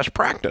it's a best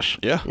practice.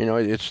 Yeah,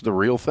 it's the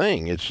real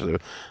thing. It's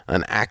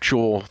an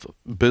actual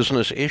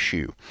business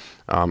issue,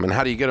 and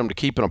how do you get them to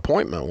keep an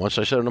appointment once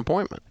they set an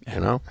appointment?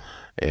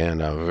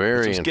 And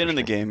very some skin in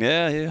the game.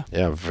 Yeah.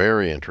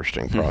 Very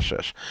interesting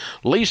process.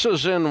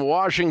 Lisa's in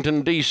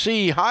Washington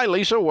D.C. Hi,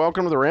 Lisa.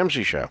 Welcome to the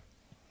Ramsey Show.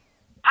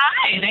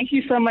 Hi. Thank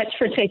you so much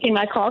for taking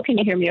my call. Can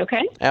you hear me?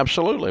 Okay.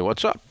 Absolutely.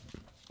 What's up?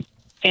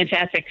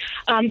 Fantastic.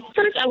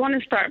 First, I want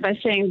to start by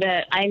saying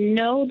that I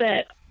know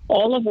that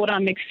all of what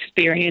I'm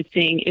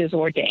experiencing is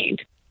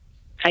ordained.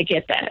 I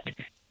get that.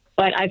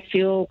 But I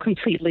feel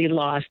completely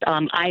lost.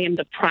 I am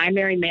the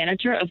primary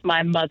manager of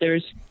my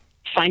mother's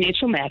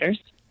financial matters.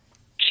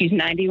 She's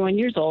 91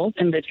 years old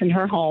and lives in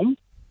her home,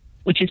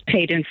 which is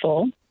paid in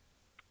full.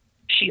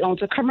 She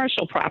owns a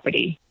commercial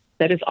property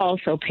that is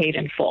also paid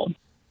in full.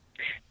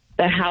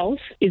 The house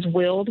is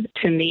willed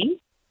to me.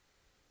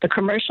 The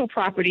commercial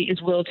property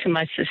is willed to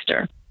my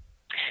sister.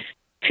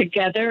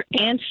 Together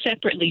and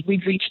separately,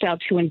 we've reached out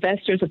to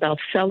investors about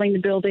selling the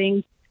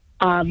building,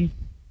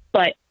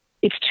 but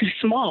it's too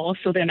small,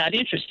 so they're not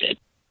interested.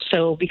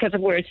 So because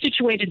of where it's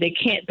situated, they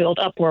can't build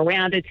up or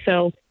around it.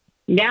 So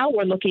now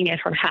we're looking at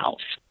her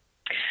house.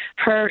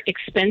 Her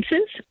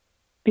expenses,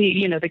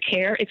 the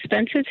care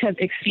expenses, have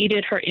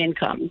exceeded her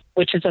income,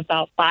 which is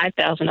about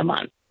 $5,000 a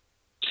month.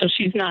 So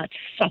she's not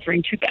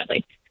suffering too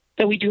badly.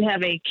 So we do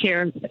have a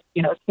caregiver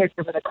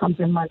that comes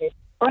in Monday,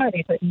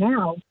 Friday, but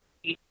now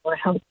we need more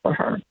help for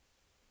her.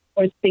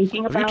 We're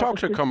thinking about. Have you talked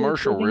to a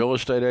commercial real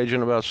estate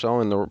agent about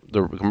selling the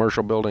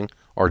commercial building,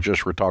 or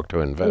just talked to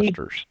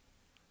investors?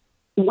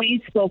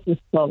 We spoke with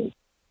both.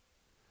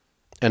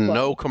 And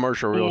no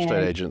commercial real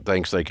estate agent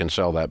thinks they can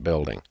sell that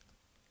building.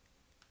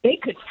 They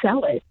could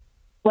sell it,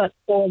 but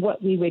for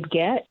what we would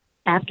get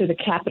after the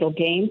capital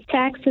gains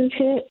taxes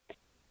hit,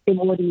 it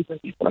wouldn't even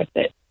be worth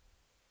it.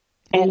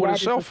 What would it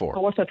sell for?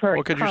 What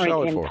could you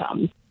sell it for?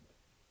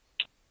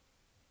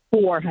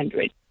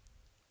 $400,000.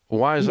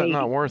 Why is that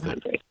not worth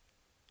it?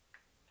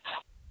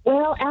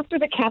 Well, after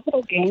the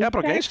capital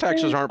gains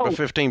taxes aren't but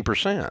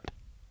 15%.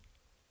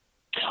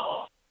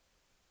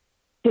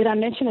 Did I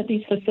mention that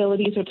these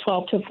facilities are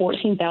 $12,000 to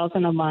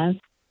 $14,000 a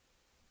month?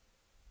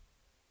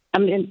 I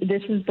mean,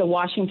 this is the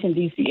Washington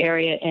D.C.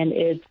 area, and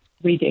it's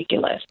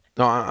ridiculous.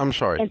 No, I'm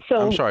sorry.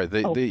 I'm sorry.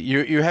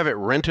 You have it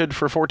rented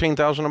for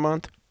 $14,000 a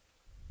month?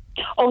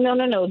 Oh, no.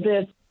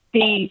 The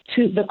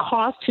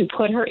cost to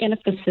put her in a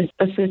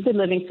assisted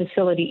living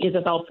facility is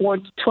about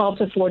 $12,000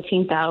 to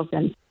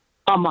 $14,000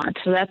 a month.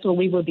 So that's what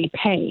we would be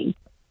paying.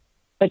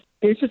 But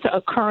this is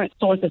a current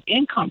source of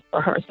income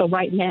for her. So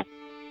right now,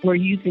 we're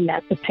using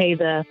that to pay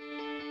the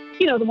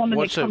woman.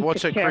 What's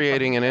it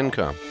creating an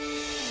income?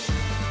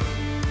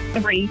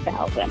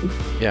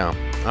 $3,000. Yeah,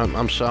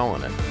 I'm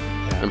selling it.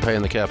 I'm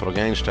paying the capital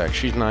gains tax.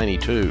 She's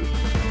 92.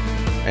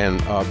 And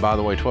by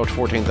the way, $12,000 to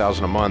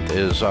 $14,000 a month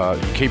is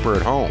keep her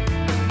at home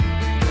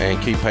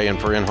and keep paying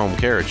for in-home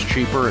care. It's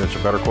cheaper and it's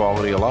a better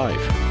quality of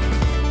life.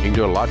 You can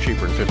do it a lot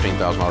cheaper than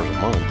 $15,000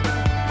 a month.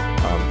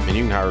 And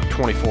you can hire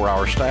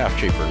 24-hour staff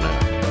cheaper than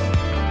that.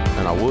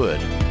 And I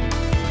would.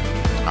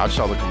 I'd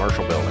sell the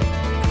commercial building.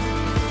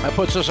 That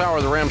puts this hour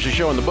of the Ramsey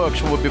Show in the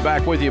books. We'll be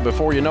back with you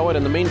before you know it.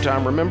 In the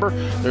meantime, remember,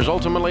 there's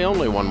ultimately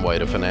only one way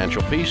to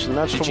financial peace, and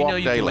that's to walk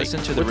daily listen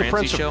to the with the Ramsey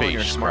Prince of Show on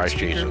your Peace, smart Christ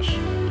speaker?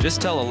 Jesus. Just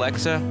tell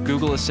Alexa,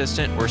 Google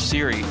Assistant, or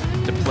Siri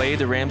to play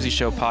the Ramsey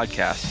Show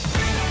podcast.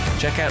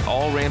 Check out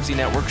all Ramsey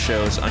Network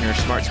shows on your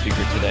smart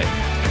speaker today.